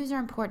 Reviews are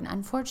important.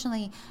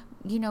 Unfortunately,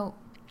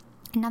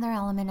 another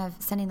element of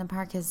Sunday in the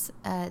Park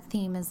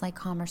theme is like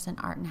commerce and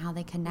art and how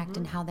they connect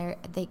and how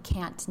they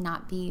can't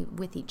not be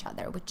with each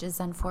other, which is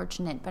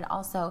unfortunate. But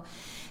also,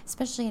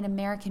 especially in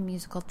American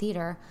musical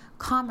theater,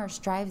 commerce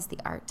drives the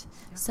art.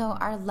 Yeah. So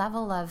our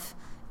level of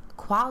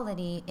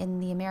quality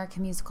in the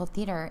American musical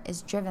theater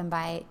is driven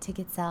by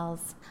ticket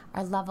sales.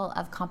 Our level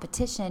of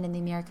competition in the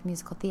American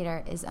musical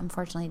theater is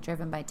unfortunately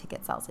driven by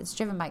ticket sales. It's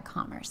driven by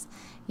commerce,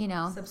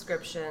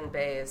 Subscription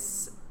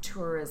base,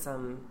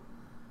 tourism.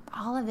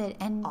 All of it.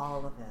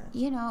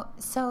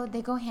 So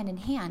they go hand in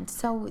hand.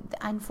 So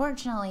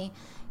unfortunately,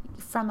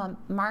 from a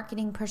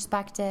marketing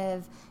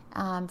perspective,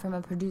 from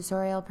a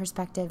producerial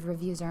perspective,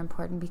 reviews are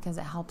important because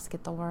it helps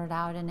get the word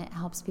out and it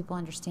helps people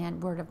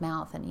understand word of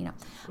mouth and.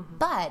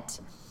 But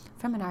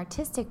from an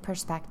artistic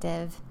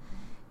perspective,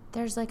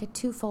 there's like a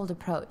twofold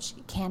approach.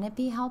 Can it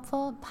be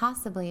helpful?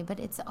 Possibly, but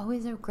it's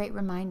always a great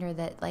reminder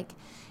that like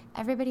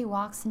everybody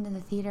walks into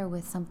the theater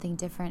with something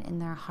different in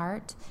their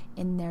heart,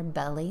 in their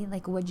belly.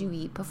 Like, what'd you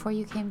eat before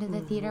you came to the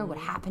theater? What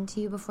happened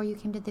to you before you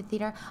came to the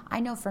theater? I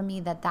know for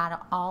me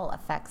that all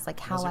affects like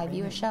how I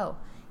view a show.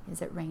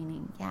 Is it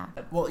raining? Yeah.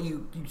 Well,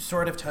 you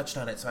sort of touched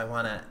on it, so I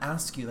want to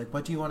ask you, like,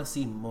 what do you want to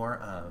see more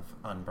of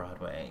on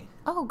Broadway?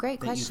 Oh, great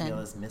question. That you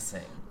feel is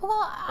missing,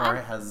 well, or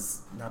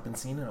has not been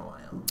seen in a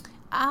while.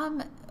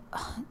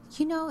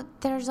 You know,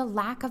 there's a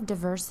lack of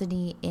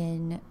diversity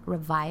in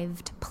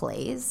revived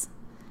plays.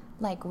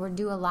 Like, we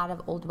do a lot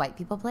of old white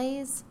people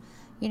plays,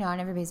 you know, and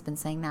everybody's been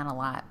saying that a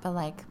lot. But,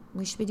 like,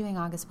 we should be doing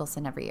August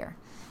Wilson every year.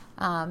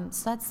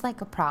 So that's,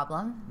 like, a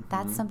problem. Mm-hmm.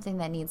 That's something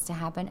that needs to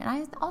happen. And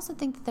I also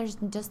think that there's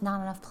just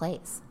not enough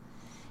plays.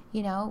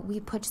 You know, we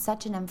put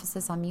such an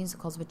emphasis on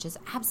musicals, which is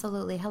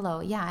absolutely,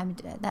 yeah,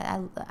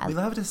 we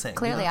love to sing.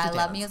 Clearly, I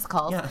love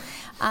musicals. Yeah.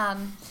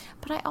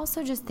 But I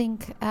also just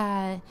think,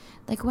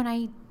 like, when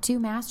I do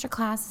master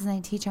classes and I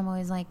teach, I'm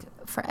always like,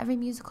 for every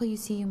musical you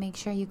see, you make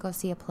sure you go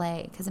see a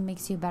play because it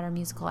makes you a better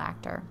musical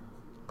actor.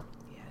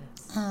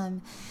 Yes.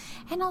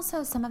 And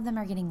also, some of them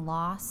are getting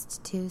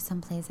lost, too. Some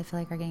plays I feel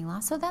like are getting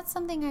lost. So that's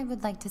something I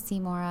would like to see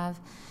more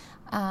of.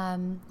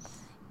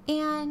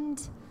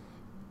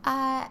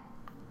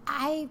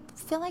 I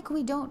feel like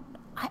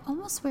I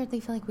almost weirdly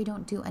feel like we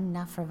don't do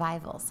enough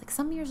revivals. Like,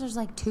 some years there's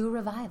like 2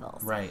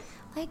 revivals. Right.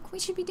 Like, we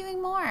should be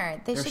doing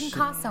more. They shouldn't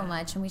cost so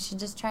much, and we should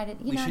just try to,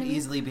 we should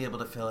easily be able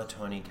to fill a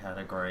Tony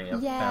category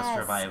of best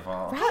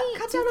revival. Right.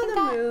 Cut down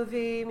on the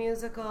movie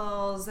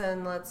musicals,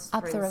 and let's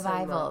up bring the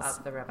revivals.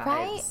 Up the revives.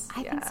 Right?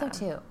 I think so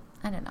too.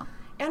 I don't know.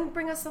 And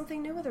bring us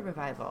something new with a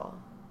revival.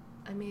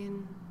 I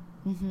mean,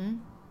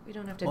 we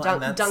don't have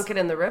to dunk it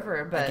in the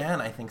river, but again,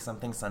 I think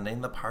something Sunday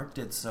in the Park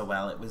did so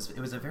well. It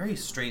was a very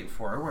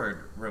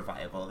straightforward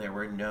revival. There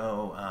were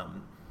no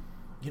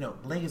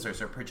lasers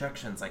or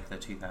projections like the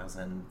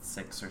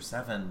 2006 or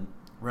 7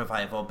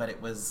 revival, but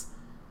it was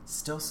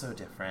still so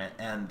different.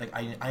 And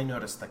I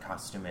noticed the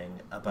costuming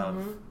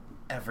above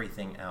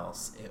everything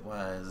else. It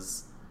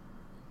was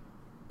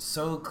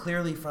so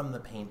clearly from the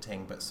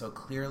painting, but so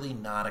clearly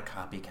not a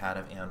copycat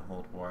of Anne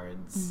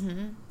Holt-Ward's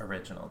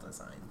original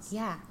designs.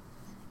 Yeah.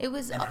 It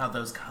was, and how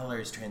those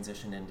colors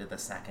transitioned into the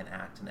second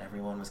act, and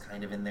everyone was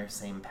kind of in their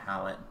same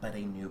palette, but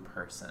a new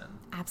person.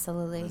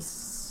 Absolutely. It was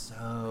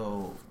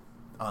so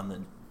on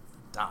the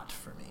dot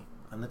for me.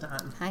 On the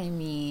dot. I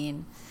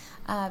mean,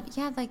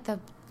 like the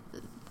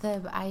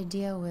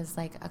idea was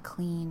like a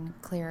clean,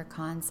 clear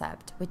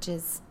concept, which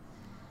is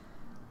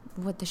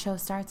what the show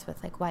starts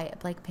with, like Wyatt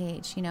Blake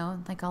Page, you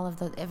know, like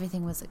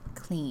everything was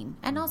clean.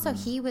 And also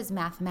he was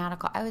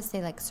mathematical. I would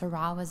say like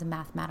Seurat was a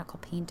mathematical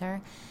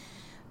painter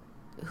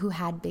who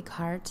had big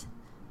heart,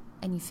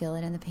 and you feel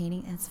it in the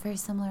painting. And it's very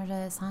similar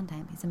to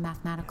Sondheim. He's a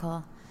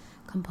mathematical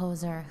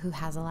composer who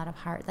has a lot of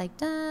heart, like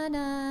da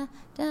da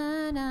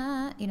da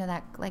da. You know,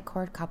 that like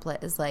chord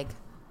couplet is like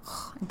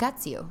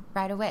guts you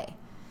right away.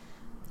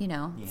 You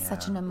know,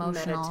 such an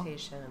emotional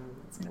meditation.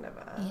 It's kind of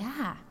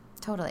a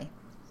totally.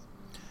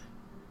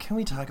 Can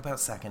we talk about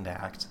second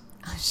act?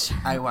 Oh, sure.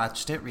 I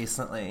watched it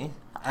recently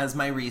as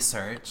my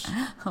research.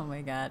 Oh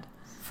my God!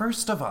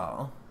 First of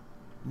all,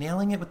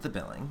 nailing it with the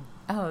billing.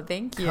 Oh,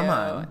 thank you. Come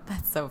on.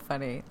 That's so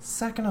funny.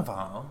 Second of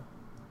all,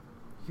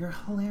 you're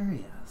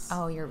hilarious.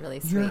 Oh, you're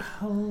really sweet. You're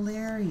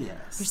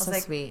hilarious. You're so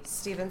sweet.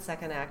 Steven's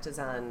second act is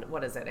on,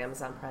 what is it,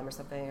 Amazon Prime or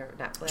something, or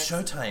Netflix?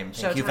 Showtime.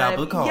 Thank you, Val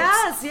Buchholz.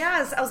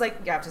 Yes. I was like,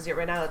 you have to see it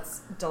right now.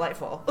 It's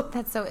delightful.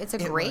 It's a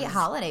great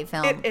holiday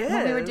film. It is.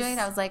 When we were doing it,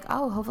 I was like,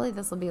 oh, hopefully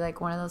this will be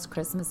like one of those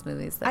Christmas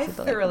movies that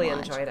people thoroughly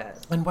watch. enjoyed it.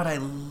 And what I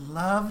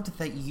loved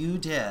that you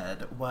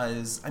did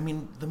was, I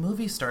mean, the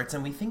movie starts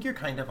and we think you're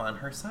kind of on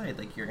her side.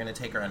 Like, you're going to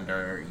take her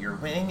under your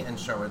wing and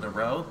show her the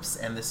ropes,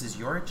 and this is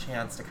your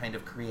chance to kind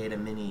of create a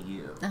mini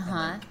you.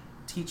 And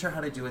teach her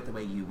how to do it the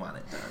way you want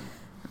it done.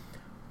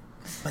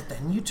 But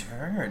then you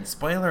turn.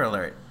 Spoiler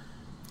alert.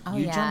 Oh,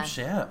 you jump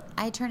ship.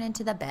 I turn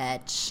into the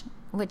bitch,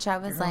 which I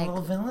was You're like... a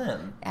little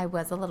villain. I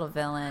was a little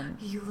villain.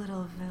 You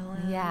little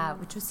villain. Yeah,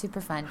 which was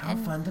super fun. How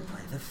fun to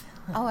play the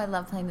villain. Oh, I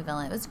love playing the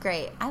villain. It was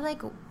great. I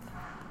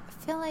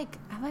feel like,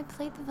 have I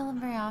played the villain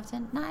very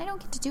often? No, I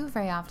don't get to do it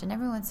very often.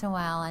 Every once in a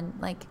while, and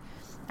like,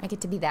 I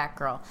get to be that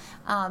girl.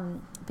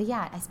 But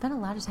yeah, I spent a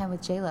lot of time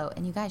with J-Lo,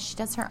 and you guys, she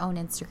does her own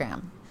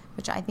Instagram,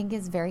 which I think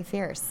is very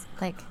fierce.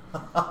 Like,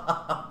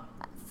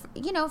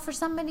 you know, for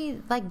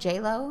somebody like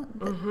J-Lo,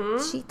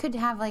 she could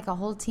have like a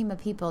whole team of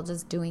people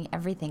just doing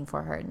everything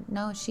for her.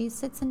 No, she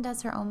sits and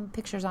does her own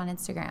pictures on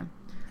Instagram.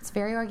 It's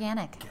very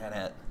organic. Get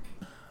it.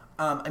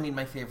 I mean,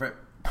 my favorite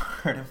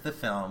part of the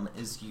film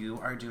is you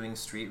are doing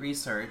street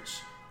research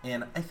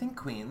in, I think,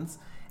 Queens,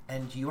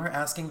 and you are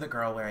asking the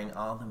girl wearing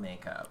all the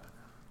makeup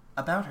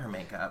about her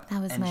makeup.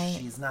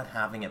 She's not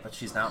having it, but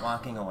she's not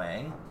walking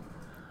away.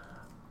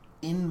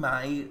 In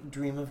my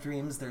dream of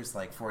dreams, there's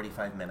like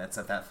 45 minutes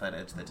of that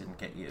footage that didn't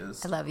get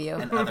used. I love you.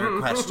 And other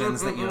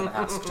questions that you have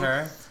asked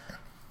her.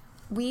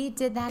 We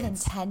did that in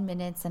 10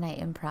 minutes, and I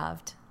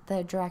improv'd.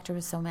 the director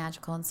was so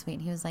magical and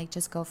sweet. He was like,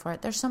 just go for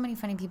it. There's so many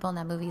funny people in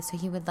that movie, so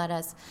he would let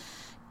us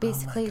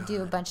basically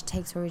do a bunch of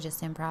takes where we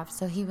just improv.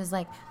 So he was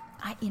like,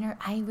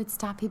 I would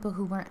stop people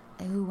who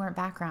weren't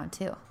background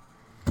too.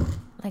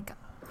 Like,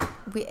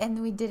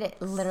 we did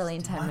it literally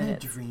in 10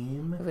 minutes. What a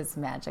dream. It was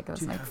magic. It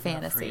was like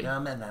fantasy. That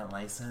freedom and that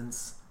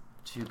license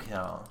to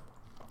kill.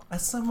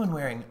 As someone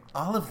wearing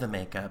all of the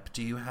makeup,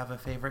 do you have a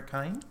favorite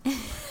kind?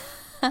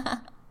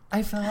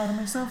 I fell out of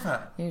my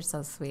sofa. You're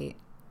so sweet.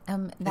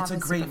 It's a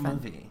great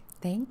movie.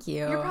 Thank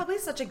you. You're probably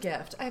such a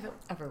gift. I haven't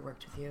ever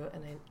worked with you,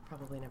 and I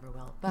probably never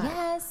will. But,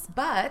 yes.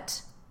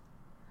 But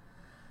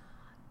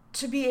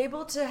to be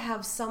able to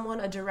have someone,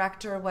 a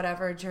director,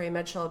 whatever, Jerry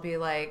Mitchell, be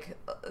like,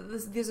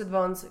 these are the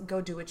bones, go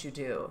do what you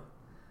do.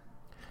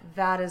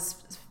 That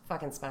is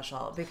fucking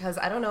special. Because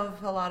I don't know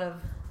if a lot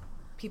of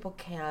people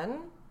can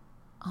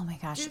oh my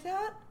gosh. do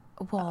that.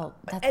 Well,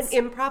 that's...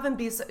 And improv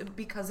and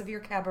because of your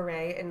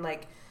cabaret and,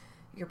 like,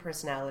 your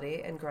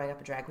personality and growing up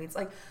a drag queen.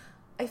 Like,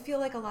 I feel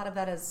like a lot of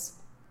that is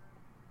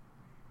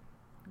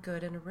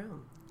good in a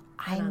room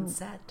and on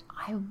set.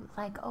 I,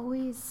 like,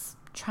 always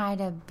try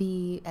to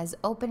be as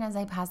open as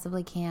I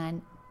possibly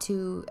can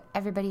to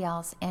everybody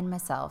else and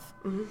myself.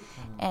 Mm-hmm.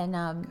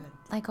 And,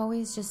 like,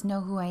 always just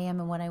know who I am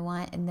and what I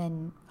want, and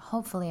then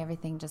hopefully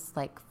everything just,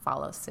 like,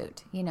 follows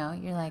suit. You know,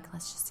 you're like,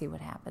 let's just see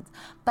what happens.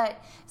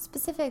 But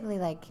specifically,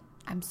 like,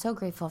 I'm so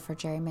grateful for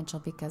Jerry Mitchell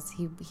because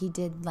he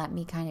did let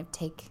me kind of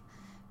take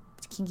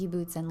Kinky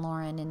Boots and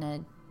Lauren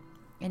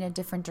in a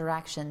different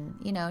direction.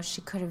 You know,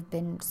 she could have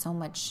been so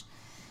much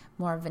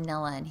more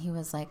vanilla, and he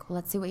was like, well,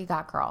 let's see what you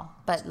got, girl.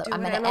 But look,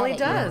 I'm going to edit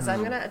does. I'm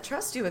going to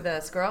trust you with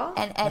this, girl.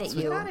 And edit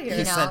you.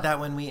 He said that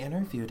when we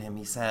interviewed him.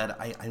 He said,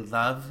 I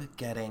love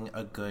getting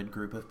a good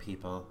group of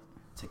people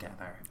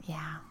together.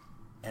 Yeah.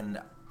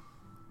 And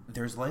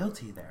there's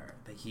loyalty there.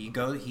 That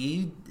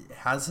he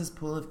has his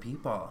pool of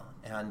people,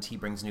 and he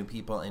brings new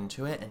people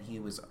into it, and he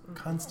was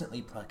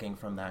constantly plucking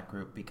from that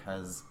group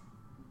because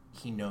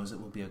he knows it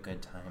will be a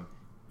good time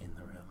in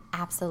the room.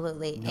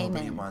 Absolutely.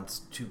 Nobody Amen. wants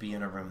to be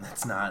in a room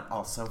that's not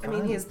also fun. I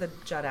mean, he's the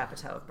Judd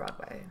Apatow of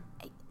Broadway.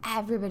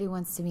 Everybody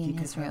wants to be in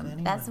his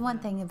room. That's one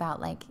thing about,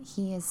 like,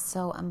 he is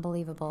so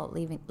unbelievable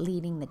at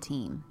leading the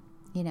team.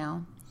 You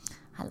know?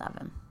 I love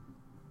him.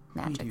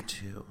 Magic. We do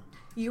too.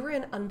 You were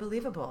in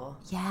Unbelievable.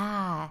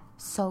 Yeah.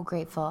 So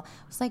grateful.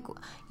 It was like,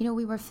 you know,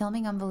 we were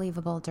filming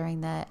Unbelievable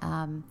during the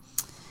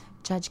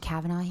Judge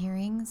Kavanaugh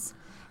hearings,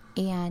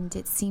 and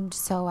it seemed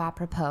so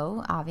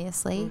apropos,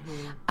 obviously.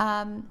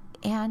 Mm-hmm.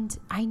 And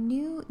I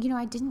knew, you know,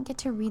 I didn't get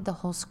to read the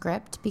whole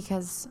script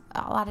because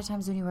a lot of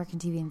times when you work in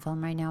TV and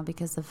film right now,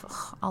 because of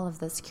all of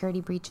the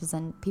security breaches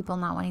and people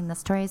not wanting the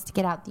stories to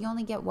get out, you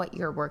only get what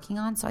you're working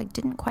on. So I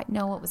didn't quite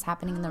know what was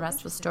happening in the rest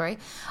of the story.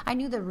 I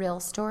knew the real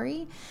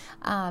story,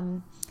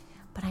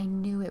 but I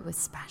knew it was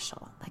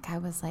special. Like, I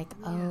was like,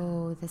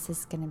 oh, this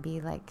is going to be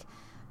like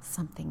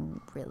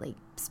something really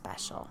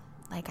special.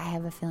 Like, I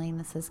have a feeling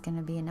this is going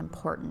to be an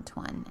important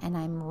one, and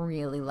I'm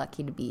really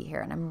lucky to be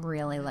here, and I'm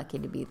really lucky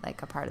to be,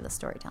 like, a part of the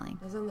storytelling.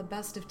 It was on the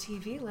best of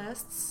TV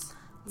lists.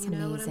 It's you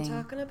know amazing. What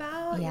I'm talking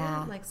about?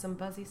 Yeah. Like some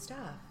buzzy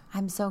stuff.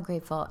 I'm so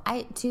grateful.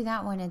 To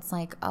that one, it's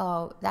like,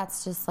 oh,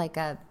 that's just like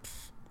a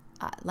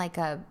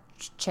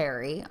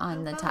cherry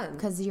on the top,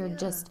 because you're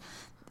just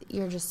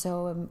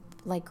so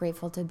like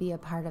grateful to be a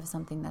part of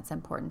something that's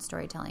important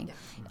storytelling.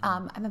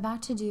 Yeah. I'm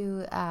about to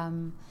do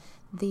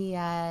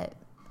the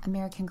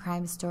American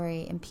Crime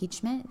Story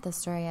impeachment, the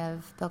story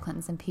of Bill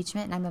Clinton's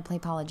impeachment, and I'm going to play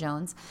Paula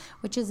Jones,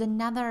 which is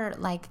another,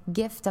 like,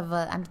 gift of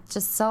I'm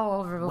just so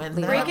overwhelmed.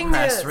 When the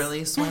press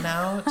release went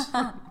out,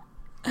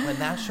 when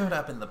that showed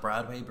up in the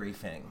Broadway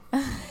briefing,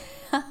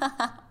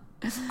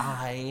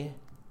 I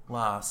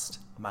lost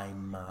my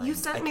mind. You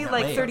sent me,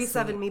 like,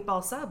 37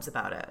 meatball subs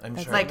about it. I'm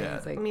sure like, I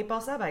did.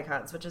 Meatball sub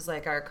icons, which is,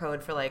 like, our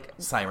code for, like...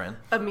 Siren.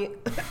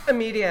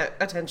 Immediate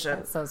attention.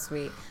 That's so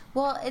sweet.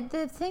 Well,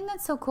 the thing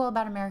that's so cool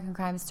about American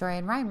Crime Story,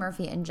 and Ryan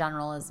Murphy in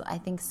general, is I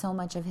think so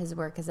much of his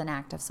work is an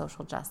act of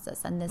social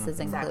justice, and this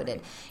is included.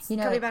 Exactly. You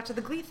know, coming back to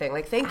the Glee thing,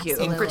 like, thank you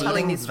Absolutely. for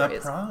telling these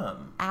stories. The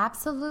prom.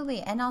 Absolutely.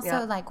 And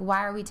also, like,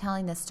 why are we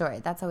telling this story?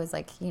 That's always,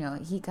 like, you know,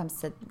 he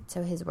comes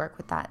to his work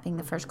with that being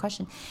the first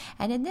question.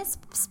 And in this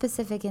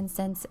specific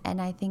instance,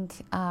 and I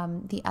think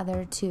the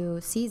other two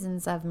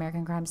seasons of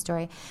American Crime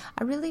Story,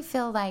 I really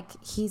feel like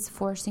he's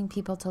forcing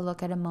people to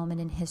look at a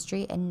moment in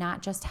history and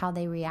not just how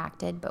they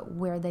reacted, but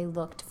where they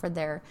looked for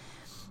their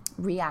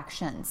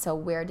reaction. So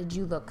where did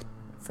you look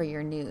for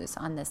your news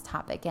on this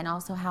topic? And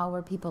also, how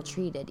were people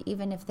treated,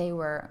 even if they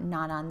were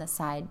not on the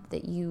side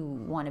that you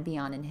want to be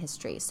on in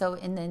history? So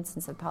in the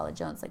instance of Paula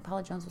Jones, like,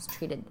 Paula Jones was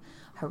treated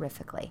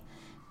horrifically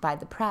by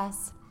the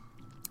press,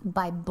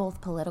 by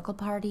both political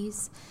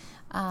parties.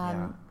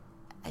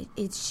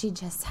 She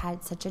just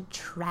had such a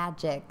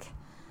tragic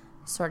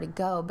sort of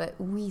go, but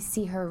we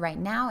see her right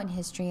now in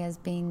history as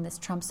being this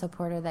Trump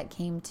supporter that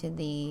came to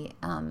the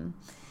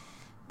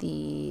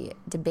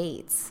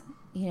debates,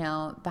 you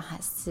know,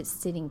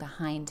 sitting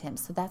behind him.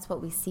 So that's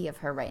what we see of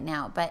her right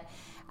now. But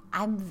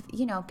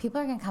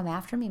people are going to come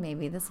after me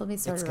maybe. This will be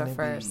sort of a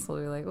first.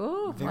 We'll be like,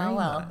 oh,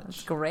 well,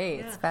 it's great.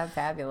 Yeah. It's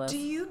fabulous. Do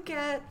you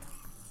get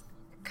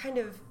kind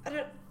of,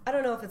 I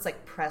don't know if it's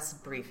like press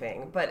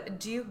briefing, but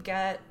do you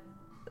get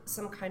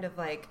some kind of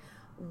like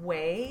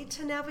way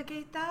to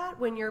navigate that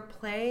when you're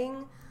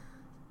playing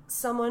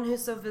someone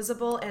who's so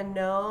visible and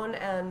known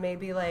and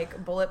maybe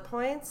like bullet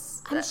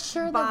points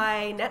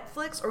by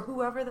Netflix or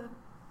whoever the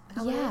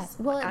hell is?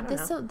 Well,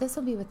 this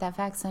will be with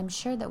FX. I'm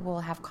sure that we'll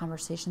have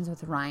conversations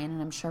with Ryan,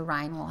 and I'm sure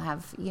Ryan will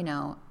have, and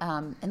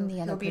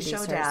the other producers. He'll be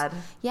show dad.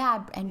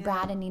 Yeah, and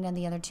Brad and Nina,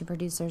 the other two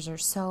producers, are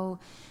so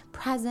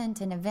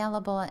present and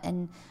available,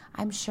 and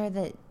I'm sure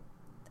that,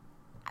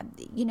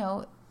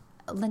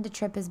 Linda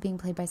Tripp is being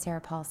played by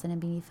Sarah Paulson,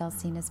 and Beanie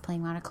Feldstein is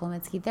playing Monica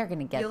Lewinsky. They're going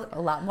to get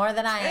a lot more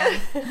than I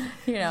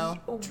am.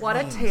 What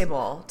a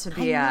table to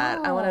be at.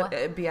 I want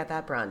to be at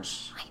that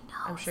brunch. I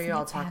know. I'm sure you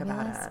all talk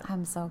about it.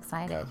 I'm so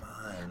excited.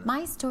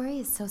 My story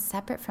is so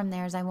separate from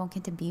theirs. I won't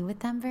get to be with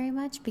them very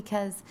much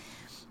because,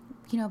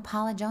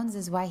 Paula Jones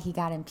is why he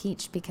got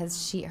impeached,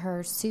 because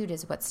her suit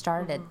is what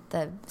started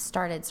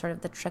sort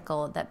of the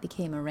trickle that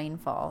became a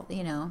rainfall.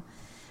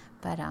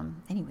 But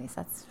anyways,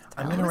 that's.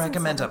 I'm going to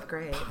recommend a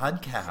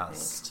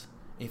podcast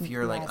if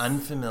you're like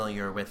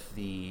unfamiliar with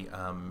the,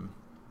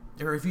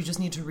 or if you just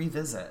need to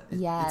revisit.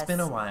 Yes. It's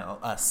been a while.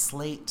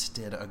 Slate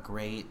did a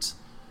great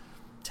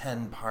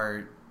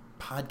 10-part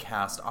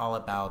podcast all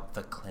about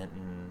the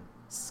Clinton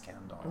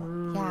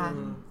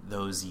scandal.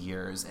 Those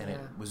years, and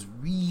it was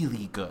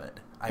really good.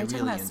 I really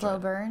talking about enjoyed Slow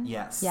Burn?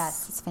 Yes.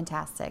 Yes, it's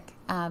fantastic.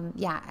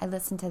 I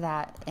listened to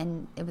that,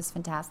 and it was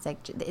fantastic.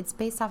 It's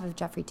based off of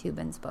Jeffrey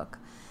Toobin's book.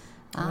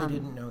 I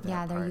didn't know that.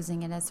 Yeah, they're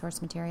using it as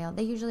source material.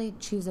 They usually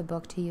choose a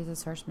book to use as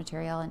source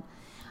material, and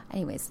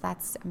anyways,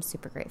 I'm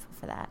super grateful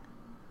for that.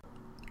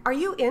 Are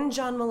you in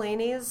John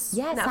Mulaney's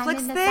Netflix thing? I'm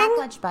in the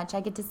Sacklage Bunch. I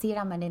get to see it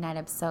on Monday night.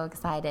 I'm so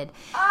excited.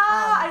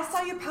 I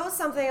saw you post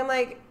something. I'm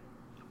like,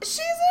 she's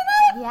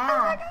in it? Yeah. Oh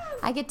my God.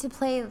 I get to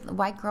play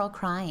White Girl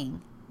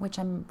Crying, which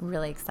I'm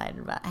really excited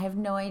about. I have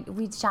no idea.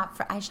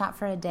 I shot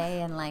for a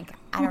day, and I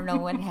don't know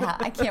what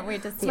happened. I can't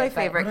wait to see it's my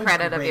favorite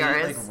credit of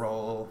yours.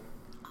 Role.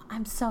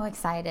 I'm so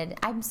excited.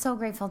 I'm so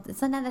grateful.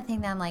 It's another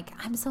thing that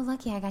I'm so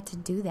lucky I got to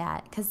do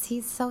that, because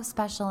he's so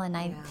special,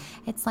 and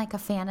it's like a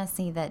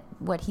fantasy that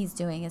what he's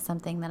doing is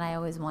something that I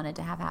always wanted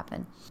to have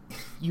happen.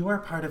 You are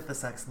part of the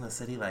Sex and the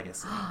City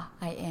legacy.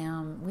 I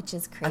am, which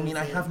is crazy. I mean,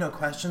 I have no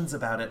questions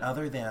about it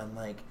other than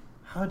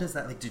how does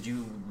that, did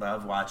you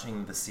love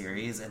watching the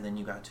series and then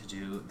you got to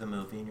do the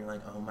movie and you're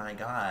like, oh my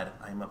God,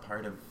 I'm a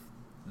part of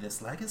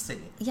this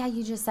legacy? Yeah,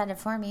 you just said it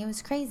for me. It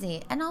was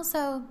crazy. And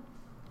also,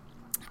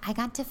 I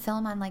got to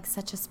film on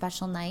such a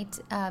special night.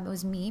 It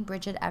was me,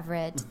 Bridget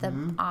Everett,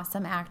 the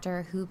awesome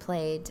actor who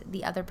played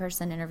the other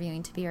person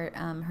interviewing to be her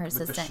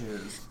assistant. With the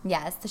shoes.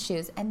 Yes, the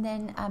shoes. And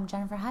then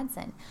Jennifer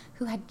Hudson,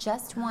 who had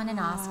just won an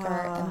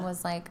Oscar and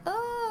was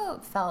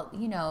felt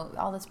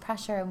all this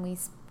pressure, and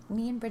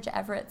me and Bridget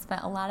Everett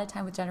spent a lot of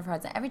time with Jennifer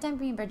Hudson. Every time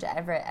me and Bridget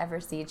Everett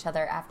ever see each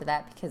other after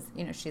that, because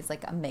she's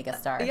like a mega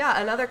star. Yeah,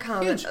 another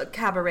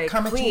cabaret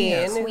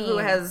queen who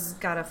has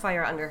got a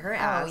fire under her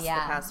ass the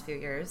past few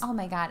years. Oh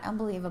my God,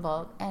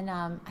 unbelievable! And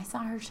I saw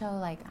her show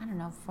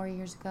 4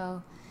 years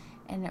ago,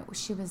 and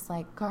she was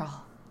like,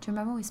 "Girl, do you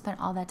remember we spent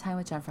all that time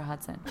with Jennifer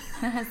Hudson?"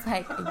 And I was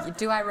like,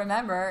 "Do I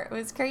remember?" It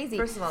was crazy.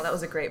 First of all, that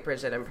was a great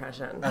Bridget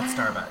impression. At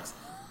Starbucks.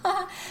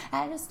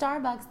 At a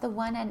Starbucks, the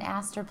one in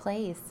Astor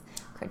Place,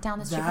 down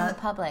the street from the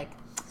Public.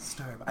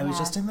 Starbucks. I was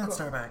just in that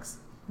Starbucks.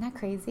 Isn't that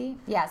crazy?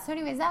 Yeah, so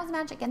anyways, that was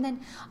magic. And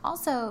then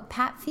also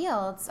Pat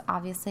Fields,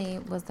 obviously,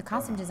 was the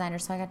costume designer,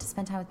 so I got to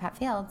spend time with Pat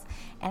Fields.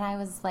 And I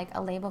was like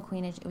a label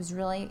queen. It was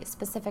really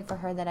specific for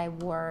her that I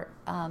wore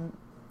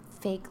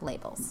fake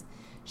labels.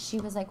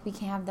 She was like, we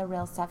can't have the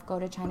real stuff. Go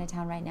to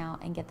Chinatown right now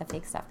and get the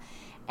fake stuff.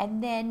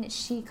 And then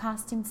she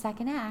costumed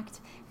second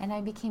act, and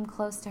I became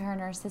close to her and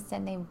her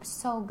assistant. They were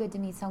so good to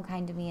me, so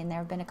kind to me. And there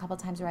have been a couple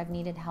times where I've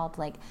needed help,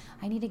 like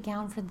I need a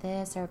gown for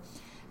this, and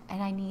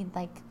I need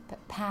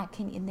Pat.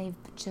 And they've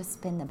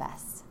just been the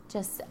best.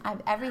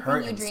 Everything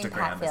her you dream. Instagram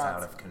Pat Fields is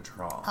out of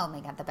control. Oh my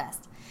God, the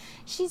best.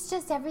 She's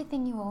just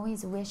everything you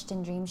always wished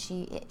and dreamed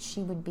she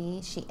would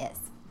be. She is.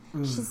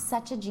 She's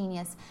such a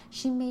genius.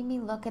 She made me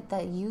look at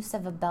the use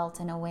of a belt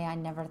in a way I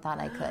never thought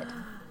I could.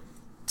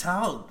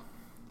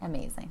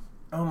 Amazing.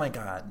 Oh my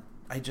God.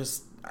 I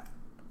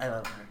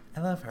love her. I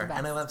love her.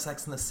 And I love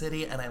Sex and the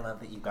City, and I love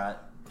that you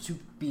got to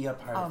be a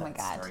part of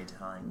that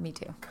storytelling. Me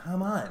too.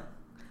 Come on.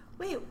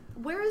 Wait,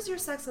 where is your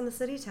Sex and the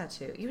City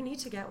tattoo? You need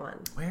to get one.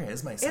 Where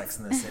is my Sex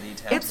and the City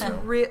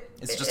tattoo?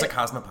 It's just a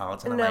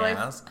cosmopolitan on my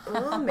ass.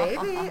 Well,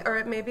 maybe.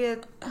 Or maybe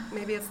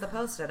it's the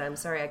Post-it. I'm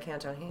sorry, I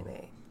can't. Don't hate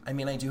me. I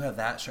mean, I do have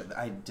that shirt.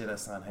 I did a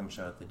Sondheim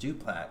show at the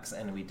Duplex,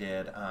 and we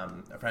did, a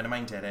friend of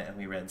mine did it, and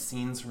we read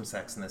scenes from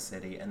Sex and the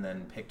City and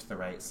then picked the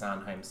right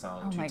Sondheim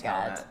song to tell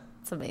that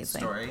it's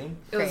amazing. Story.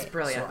 It was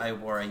brilliant. So I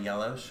wore a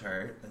yellow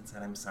shirt that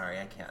said, I'm sorry,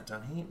 I can't,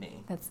 don't hate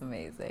me. That's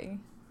amazing.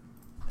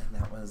 And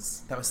that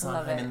was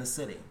Sondheim in the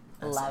City.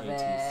 Love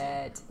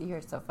it.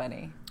 You're so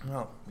funny.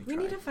 Well, we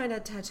need to find a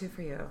tattoo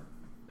for you.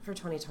 for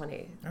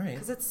 2020. All right.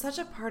 Because it's such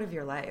a part of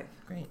your life.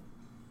 Great.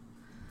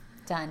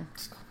 Done.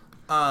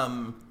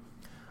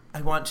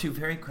 I want to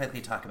very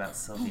quickly talk about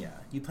Sylvia.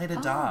 You played a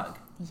dog.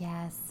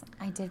 Yes,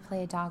 I did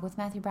play a dog with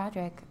Matthew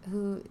Broderick,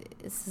 who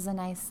this is a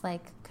nice,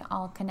 like,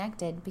 all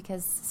connected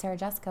because Sarah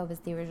Jessica was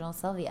the original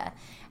Sylvia,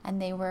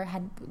 and they were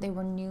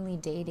newly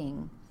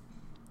dating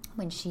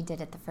when she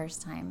did it the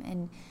first time,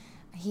 and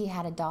he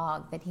had a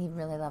dog that he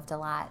really loved a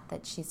lot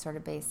that she sort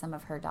of based some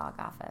of her dog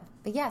off of.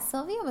 But yeah,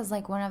 Sylvia was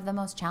like one of the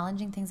most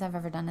challenging things I've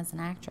ever done as an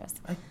actress.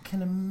 I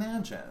can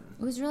imagine.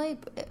 It was really,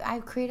 I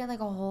created like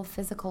a whole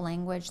physical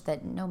language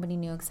that nobody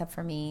knew except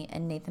for me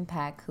and Nathan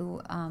Peck,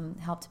 who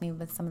helped me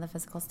with some of the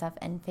physical stuff,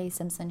 and Faye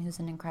Simpson, who's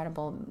an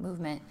incredible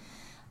movement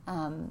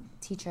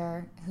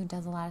teacher who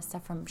does a lot of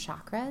stuff from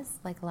chakras,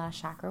 like a lot of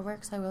chakra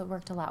work. So I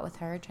worked a lot with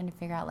her trying to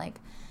figure out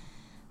like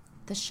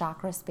the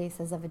chakra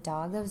spaces of a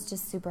dog. That was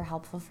just super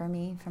helpful for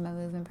me from a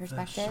movement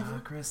perspective. The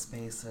chakra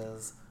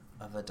spaces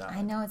of a dog.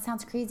 I know it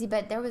sounds crazy,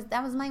 but that was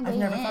my way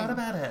in. I've never thought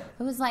about it.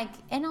 It was like,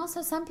 and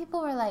also some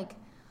people were like,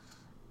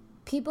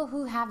 people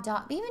who have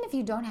dog, even if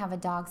you don't have a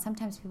dog,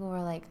 sometimes people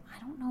were like, I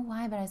don't know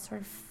why, but I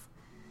sort of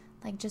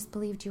like just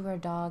believed you were a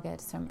dog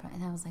at some point.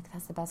 And I was like,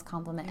 that's the best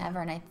compliment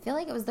ever. And I feel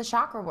like it was the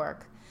chakra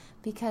work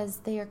because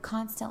they are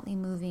constantly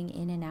moving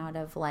in and out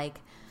of like,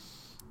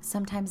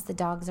 sometimes the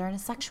dogs are in a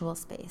sexual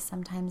space.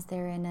 Sometimes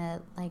they're in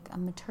a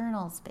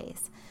maternal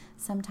space.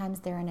 Sometimes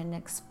they're in an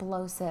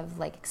explosive,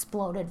 like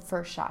exploded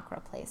first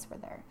chakra place where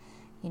they're,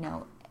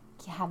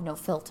 have no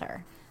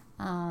filter.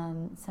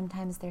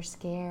 Sometimes they're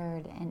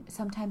scared, and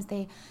sometimes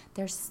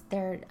their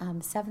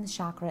seventh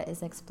chakra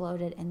is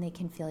exploded, and they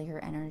can feel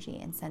your energy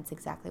and sense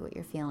exactly what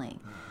you're feeling.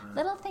 Mm-hmm.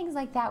 Little things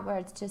like that, where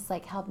it's just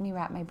like helped me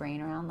wrap my brain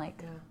around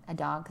like a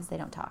dog because they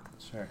don't talk.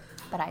 Sure,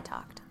 but I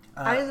talked.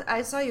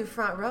 I saw you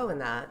front row in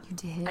that. You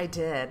did? I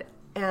did.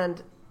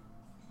 And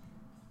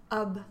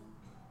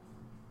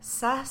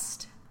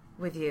obsessed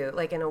with you,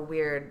 like in a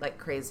weird, like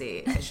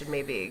crazy, I should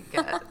maybe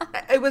get.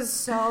 It was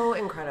so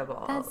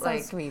incredible. That's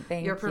like, so sweet.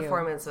 Thank you. Your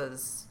performance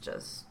was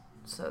just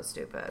so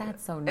stupid.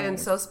 That's so nice. And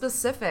so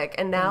specific.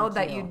 And now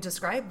that you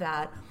describe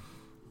that,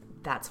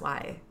 that's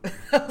why.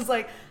 I was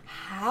like,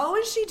 how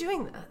is she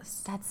doing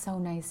this? That's so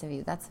nice of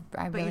you. But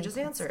really you just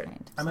answered.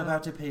 I'm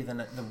about to pay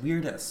the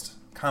weirdest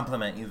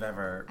compliment you've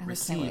ever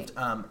received.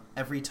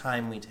 Every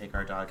time we take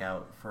our dog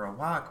out for a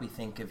walk, we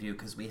think of you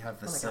because we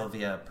have the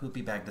Sylvia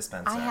poopy bag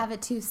dispenser. I have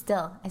it too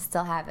still. I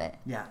still have it.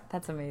 Yeah.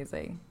 That's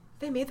amazing.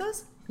 They made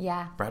those?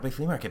 Yeah. Broadway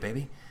Flea Market,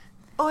 baby.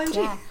 OMG.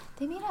 Yeah.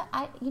 They made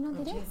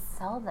they didn't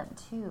sell them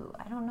too.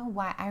 I don't know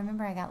why. I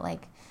remember I got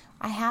like,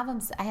 I have them.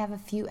 I have a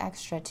few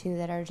extra too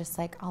that are just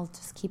like, I'll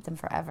just keep them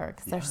forever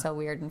because they're so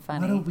weird and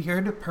funny. What a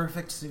weird,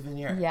 perfect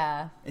souvenir.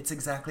 Yeah. It's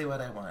exactly what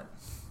I want.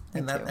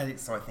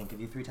 So I think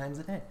of you 3 times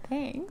a day.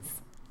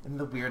 Thanks. In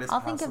the weirdest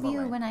I'll possible think of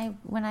you way.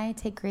 when I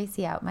take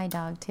Gracie out, my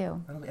dog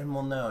too. And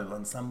we'll know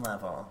on some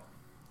level.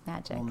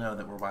 Magic. We'll know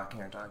that we're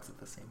walking our dogs at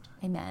the same time.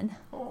 Amen.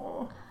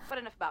 Oh. But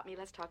enough about me.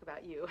 Let's talk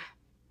about you.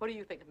 What do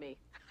you think of me?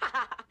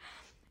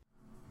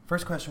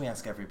 First question we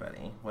ask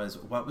everybody was,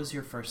 what was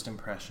your first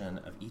impression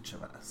of each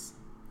of us?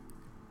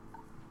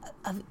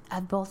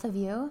 Of both of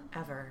you?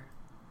 Ever.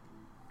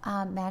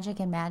 Magic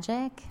and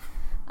magic.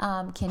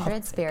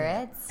 Kindred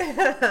spirits.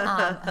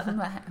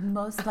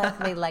 Most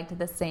likely liked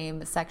the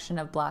same section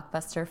of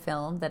Blockbuster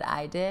film that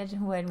I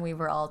did when we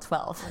were all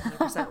 12.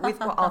 100%. We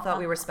all thought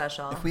we were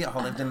special. If we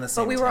all lived in the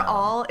same But we town. were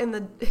all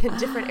in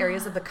different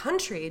areas of the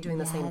country doing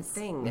the same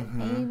thing.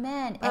 Mm-hmm.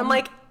 Amen. I'm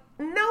like,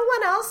 no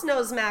one else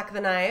knows Mac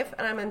the Knife,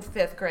 and I'm in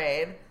 5th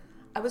grade.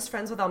 I was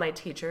friends with all my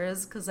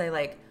teachers because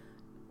I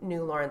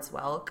knew Lawrence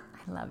Welk.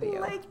 I love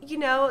you.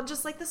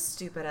 Just like the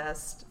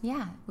stupidest.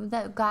 Yeah,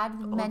 that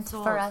God meant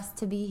for us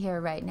to be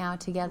here right now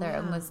together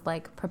and was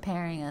like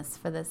preparing us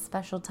for this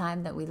special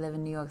time that we live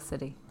in New York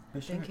City.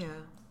 Thank you.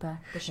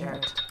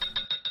 Bashert.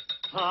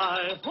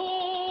 Hi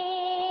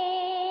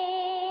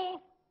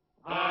ho,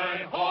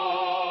 hi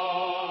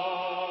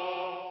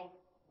ho,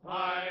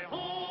 hi ho,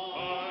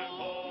 hi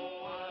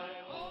ho, hi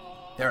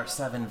ho. There are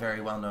 7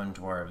 very well-known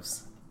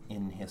dwarves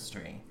in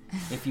history.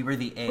 If you were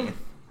the 8th,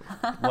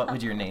 what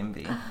would your name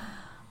be?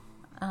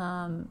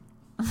 I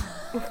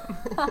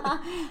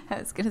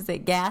was going to say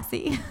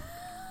Gassy.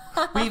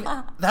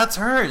 That's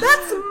hers.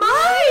 That's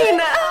mine!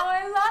 Oh,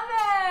 I love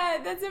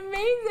it. That's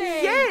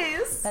amazing.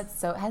 Yes. That's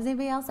so. Has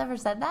anybody else ever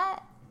said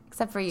that?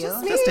 Except for you?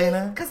 Just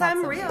Dana. Because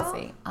I'm real.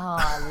 Amazing. Oh,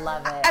 I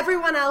love it.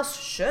 Everyone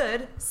else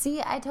should. See,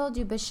 I told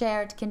you,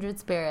 Bashert, Kindred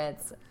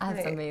Spirits.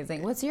 That's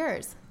amazing. What's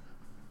yours?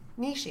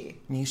 Nishi.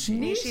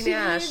 Nishi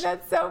Nash.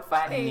 That's so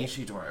funny. A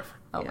Nishi dwarf.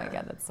 Oh my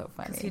God, that's so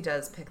funny. Because he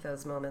does pick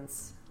those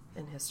moments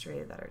in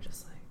history that are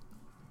just like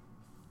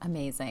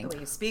amazing. The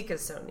way you speak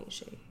is so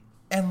niche.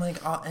 And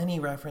any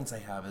reference I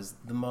have is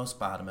the most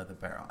bottom of the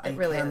barrel. I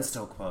can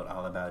still quote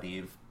All About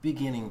Eve,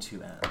 beginning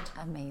to end.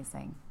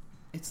 Amazing.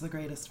 It's the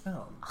greatest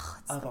film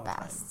of all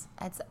best.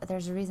 Time.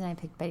 There's a reason I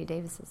picked Betty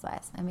Davis's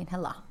last. I mean,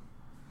 hello.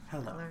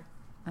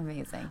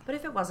 Amazing. But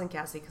if it wasn't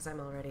gassy, because I'm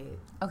already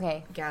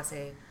okay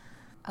gassy.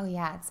 Oh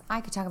yeah,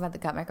 I could talk about the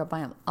gut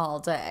microbiome all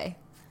day.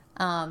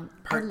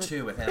 Part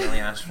 2 with Emily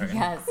Ashford.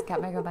 Yes,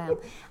 got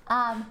microbiome.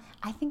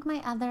 I think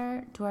my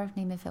other dwarf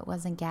name, if it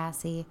wasn't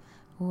Gassy,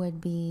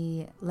 would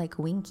be like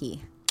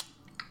Winky.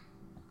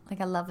 Like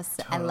I love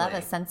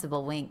a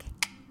sensible wink.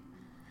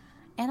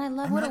 And I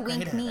love what a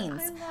wink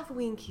means. I love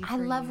Winky. I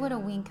love what a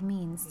wink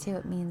means too.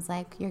 It means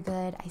like you're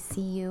good. I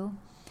see you.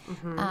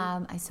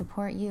 I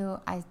support you.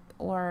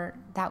 Or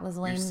that was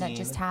lame that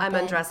just happened.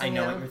 I'm undressing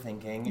you. I know what you're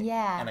thinking.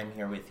 Yeah. And I'm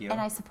here with you. And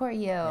I support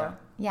you.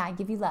 Yeah, I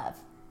give you love.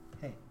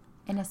 Hey.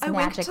 In a I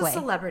wink magic to way.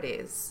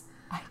 celebrities.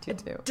 I do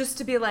too. Just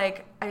to be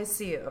like, I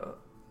see you,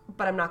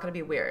 but I'm not going to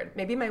be weird.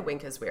 Maybe my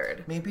wink is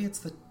weird. Maybe it's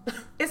the...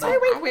 Is my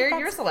wink weird?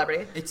 You're a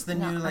celebrity. It's the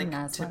new, like,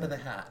 tip of the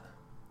hat.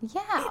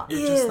 Yeah.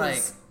 You're just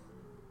like...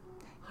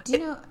 Do you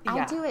know,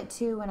 I do it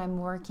too when I'm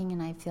working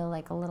and I feel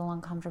like a little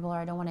uncomfortable or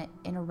I don't want to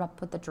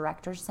interrupt what the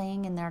director's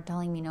saying and they're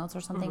telling me notes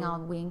or something, I'll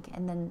wink.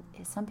 And then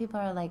some people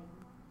are like,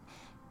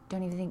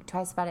 don't even think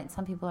twice about it. And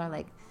some people are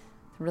like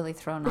really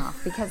thrown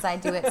off because I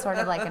do it sort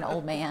of like an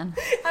old man.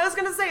 I was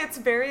going to say, it's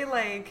very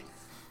like...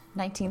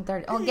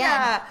 1930. Oh, again.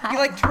 Yeah. You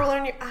like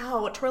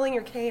twirling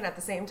your cane at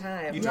the same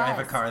time. You drive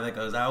a car that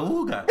goes,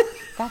 auga.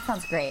 That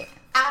sounds great.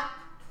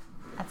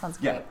 That sounds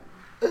great.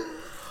 Yeah.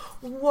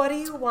 What do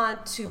you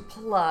want to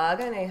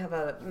plug? I know you have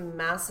a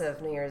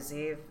massive New Year's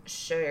Eve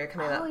show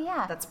coming up. Oh,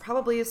 yeah. That's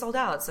probably sold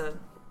out, so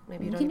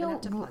maybe you don't even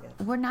have to plug it.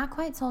 We're not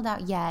quite sold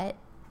out yet.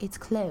 It's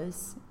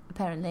close,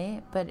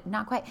 apparently, but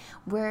not quite.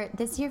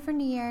 This year for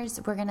New Year's,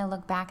 we're going to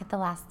look back at the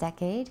last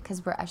decade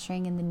because we're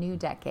ushering in the new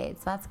decade.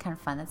 So that's kind of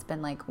fun. That's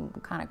been like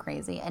kind of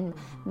crazy. And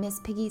Miss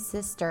Piggy's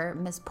sister,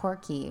 Miss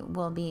Porky,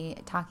 will be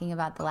talking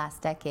about the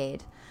last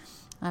decade.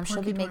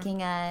 She'll be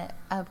making a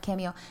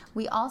cameo.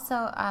 We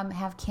also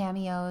have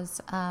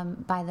cameos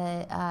by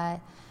the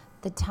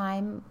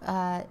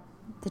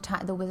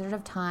Wizard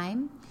of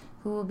Time,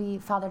 who will be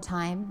Father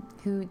Time,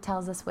 who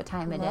tells us what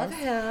time it is. Love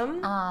him.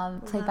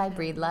 Played by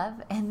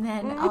Breedlove. And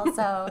then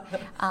also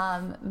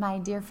my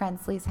dear friend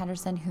Sleaze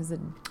Henderson, who's a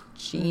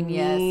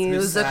genius.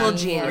 Musical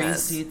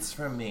genius. 3 seats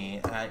from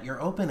me at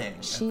your opening,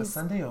 at the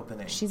Sunday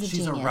opening. She's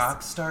She's genius. a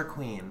rock star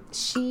queen.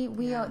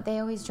 They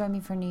always join me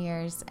for New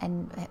Year's,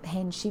 and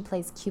she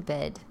plays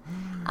Cupid.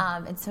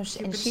 And so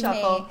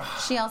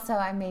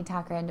I may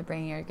talk her into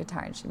bringing her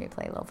guitar, and she may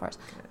play a little for us.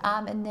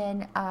 And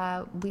then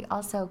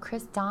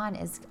Chris Don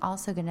is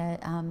also going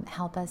to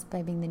help us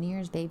by being the New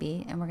Year's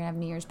baby, and we're going to have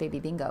New Year's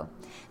baby bingo.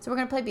 So we're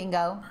going to play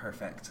bingo.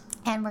 Perfect.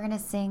 And we're going to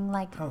sing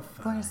we're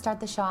going to start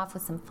the show off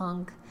with some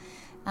funk.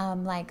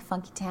 Like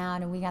Funky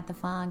Town, and We Got the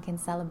Funk and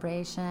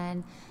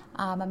Celebration.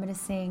 I'm going to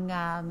sing,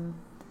 I'm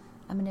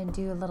going to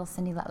do a little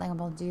Cindy Letling.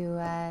 We'll do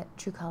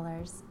True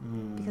Colors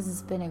because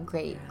it's been a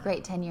great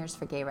 10 years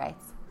for gay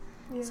rights.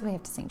 Yeah. So we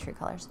have to sing True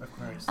Colors. Of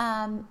course.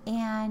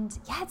 And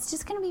yeah, it's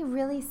just going to be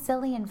really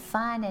silly and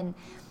fun, and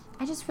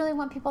I just really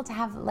want people to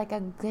have like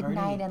a good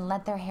night and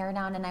let their hair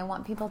down, and I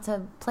want people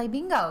to play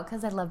bingo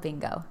because I love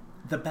bingo.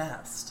 The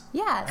best.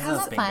 Yeah, I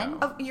love it's fun.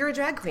 Oh, you're a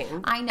drag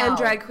queen. I know. And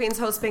drag queens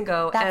host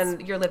bingo, and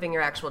you're living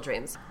your actual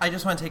dreams. I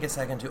just want to take a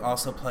second to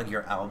also plug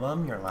your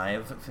album, your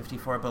live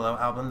 54 Below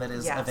album that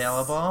is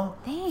available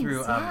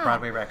through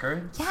Broadway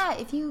Records. Yeah,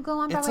 if you go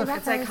on Broadway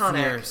Records. It's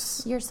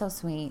iconic. You're so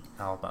sweet.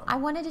 Album. I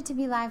wanted it to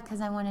be live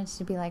because I wanted it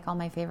to be like all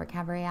my favorite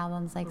cabaret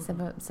albums, like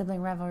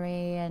Sibling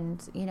Revelry,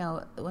 and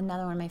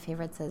another one of my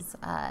favorites is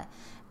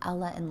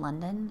Ella in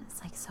London.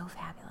 It's like so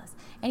fabulous.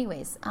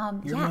 Anyways,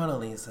 your Mona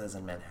Lisa's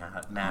and Mad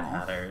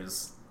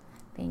Hatters.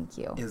 Thank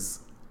you. Is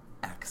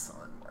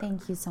excellent work.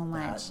 Thank you so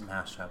much. That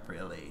mashup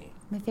really.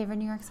 My favorite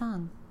New York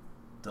song.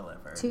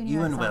 Delivered. 2 New you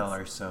York and songs. Will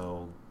are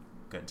so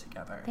good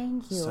together.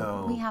 Thank you.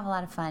 So we have a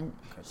lot of fun.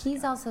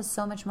 He's also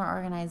so much more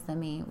organized than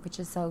me, which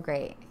is so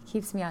great. He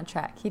keeps me on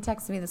track. He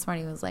texted me this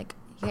morning. He was like,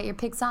 "You got your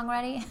pig song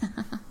ready?"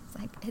 It's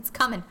like, "It's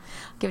coming.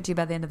 I'll give it to you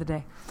by the end of the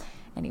day."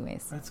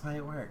 Anyways. That's why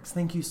it works.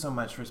 Thank you so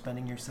much for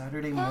spending your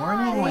Saturday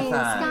morning with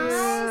us.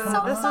 Guys,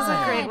 so this is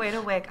a great way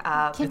to wake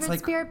up. Kindred like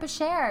spirit but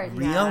shared.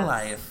 Real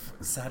life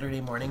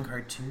Saturday morning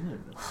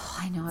cartoon.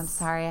 I know. I'm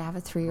sorry. I have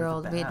a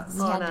 3-year-old. We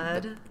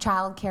had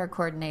child care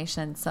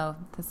coordination, so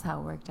that's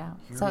how it worked out.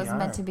 So it was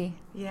meant to be.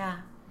 Yeah.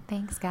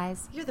 Thanks,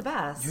 guys. You're the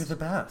best. You're the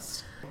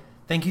best.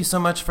 Thank you so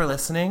much for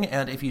listening.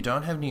 And if you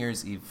don't have New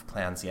Year's Eve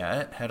plans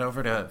yet, head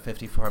over to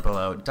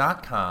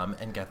 54below.com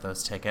and get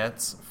those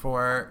tickets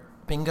for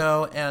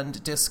bingo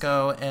and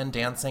disco and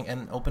dancing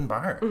and open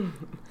bar.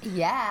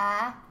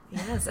 Yeah.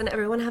 Yes, and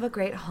everyone have a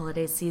great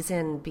holiday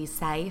season. Be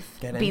safe.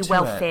 Be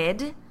well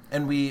fed.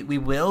 And we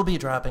will be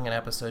dropping an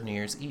episode New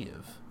Year's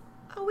Eve.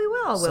 Oh, we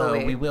will, will we?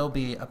 So we will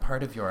be a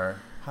part of your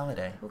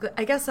holiday. Well,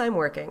 I guess I'm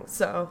working,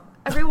 so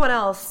everyone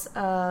else,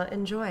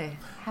 enjoy.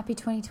 Happy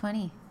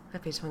 2020.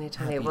 Happy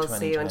 2020. Happy We'll 2020.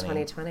 see you in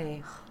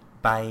 2020.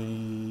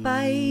 Bye.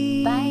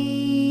 Bye. Bye.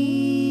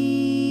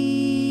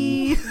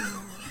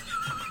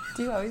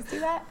 Do you always do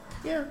that?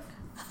 Yeah.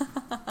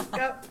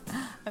 Yep.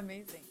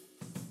 Amazing.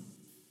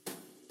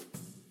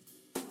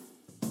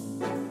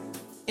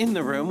 In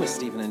the Room with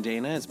Stephen and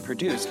Dana is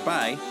produced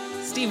by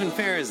Stephen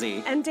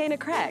Farazi and Dana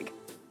Craig.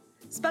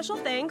 Special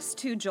thanks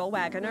to Joel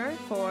Wagoner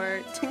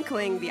for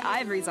tinkling the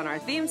ivories on our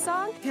theme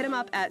song. Hit him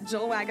up at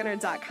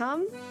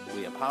joelwagoner.com.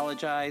 We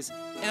apologize,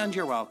 and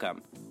you're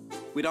welcome.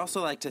 We'd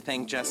also like to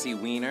thank Jesse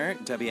Wiener,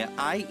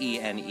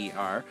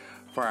 Wiener,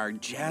 for our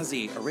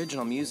jazzy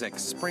original music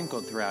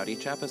sprinkled throughout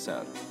each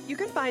episode. You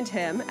can find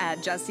him at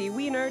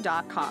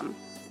jessewiener.com.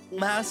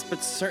 Last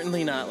but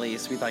certainly not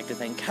least, we'd like to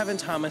thank Kevin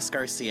Thomas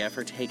Garcia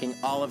for taking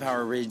all of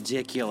our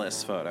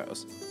ridiculous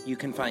photos. You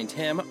can find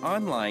him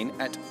online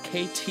at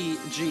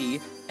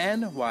ktgnyc.com.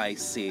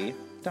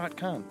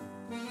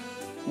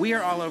 We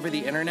are all over the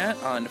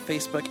internet on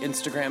Facebook,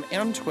 Instagram,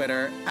 and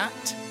Twitter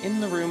at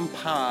In The Room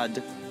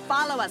Pod.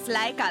 Follow us,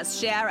 like us,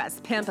 share us,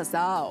 pimp us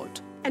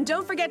out. And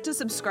don't forget to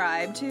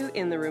subscribe to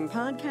In The Room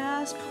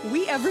Podcast.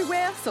 We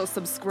everywhere, so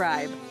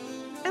subscribe.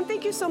 And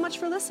thank you so much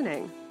for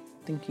listening.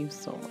 Thank you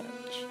so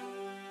much.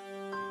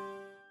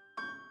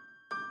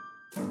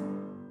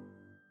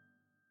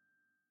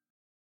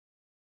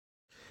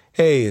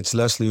 Hey, it's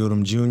Leslie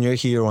Odom Jr.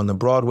 here on the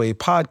Broadway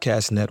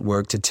Podcast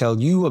Network to tell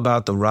you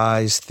about the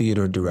Rise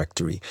Theater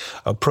Directory,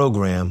 a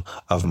program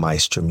of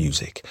Maestro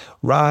Music.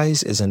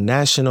 Rise is a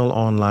national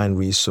online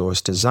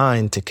resource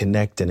designed to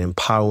connect and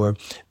empower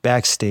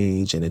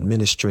backstage and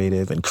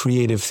administrative and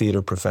creative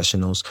theater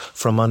professionals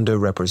from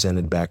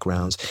underrepresented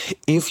backgrounds.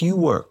 If you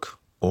work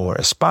or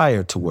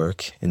aspire to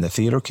work in the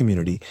theater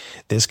community,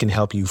 this can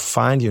help you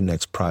find your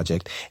next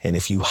project. And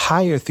if you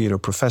hire theater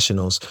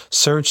professionals,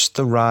 search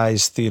the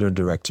Rise Theater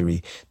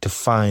Directory to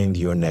find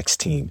your next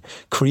team.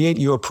 Create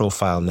your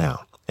profile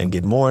now and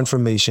get more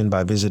information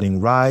by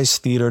visiting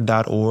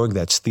risetheater.org.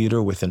 That's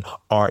theater with an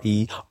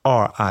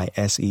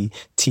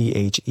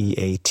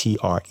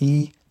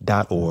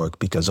RERISETHEATRE.org,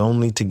 because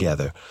only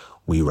together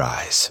we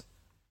rise.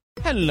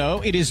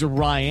 Hello, it is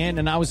Ryan,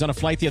 and I was on a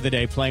flight the other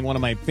day playing one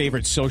of my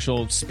favorite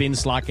social spin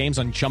slot games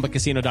on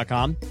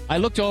ChumbaCasino.com. I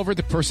looked over at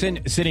the person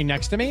sitting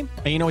next to me,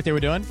 and you know what they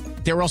were doing?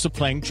 They were also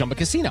playing Chumba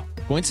Casino.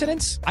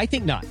 Coincidence? I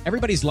think not.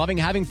 Everybody's loving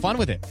having fun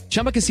with it.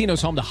 Chumba Casino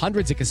is home to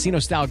hundreds of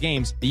casino-style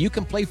games that you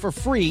can play for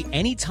free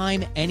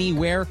anytime,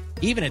 anywhere,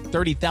 even at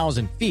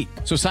 30,000 feet.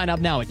 So sign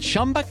up now at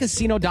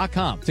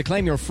ChumbaCasino.com to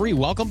claim your free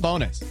welcome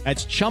bonus.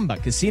 That's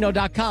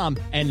ChumbaCasino.com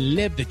and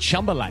live the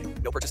Chumba life.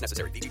 No purchase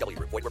necessary. VGW.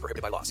 Void where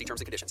prohibited by law. See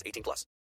terms and conditions. 18+.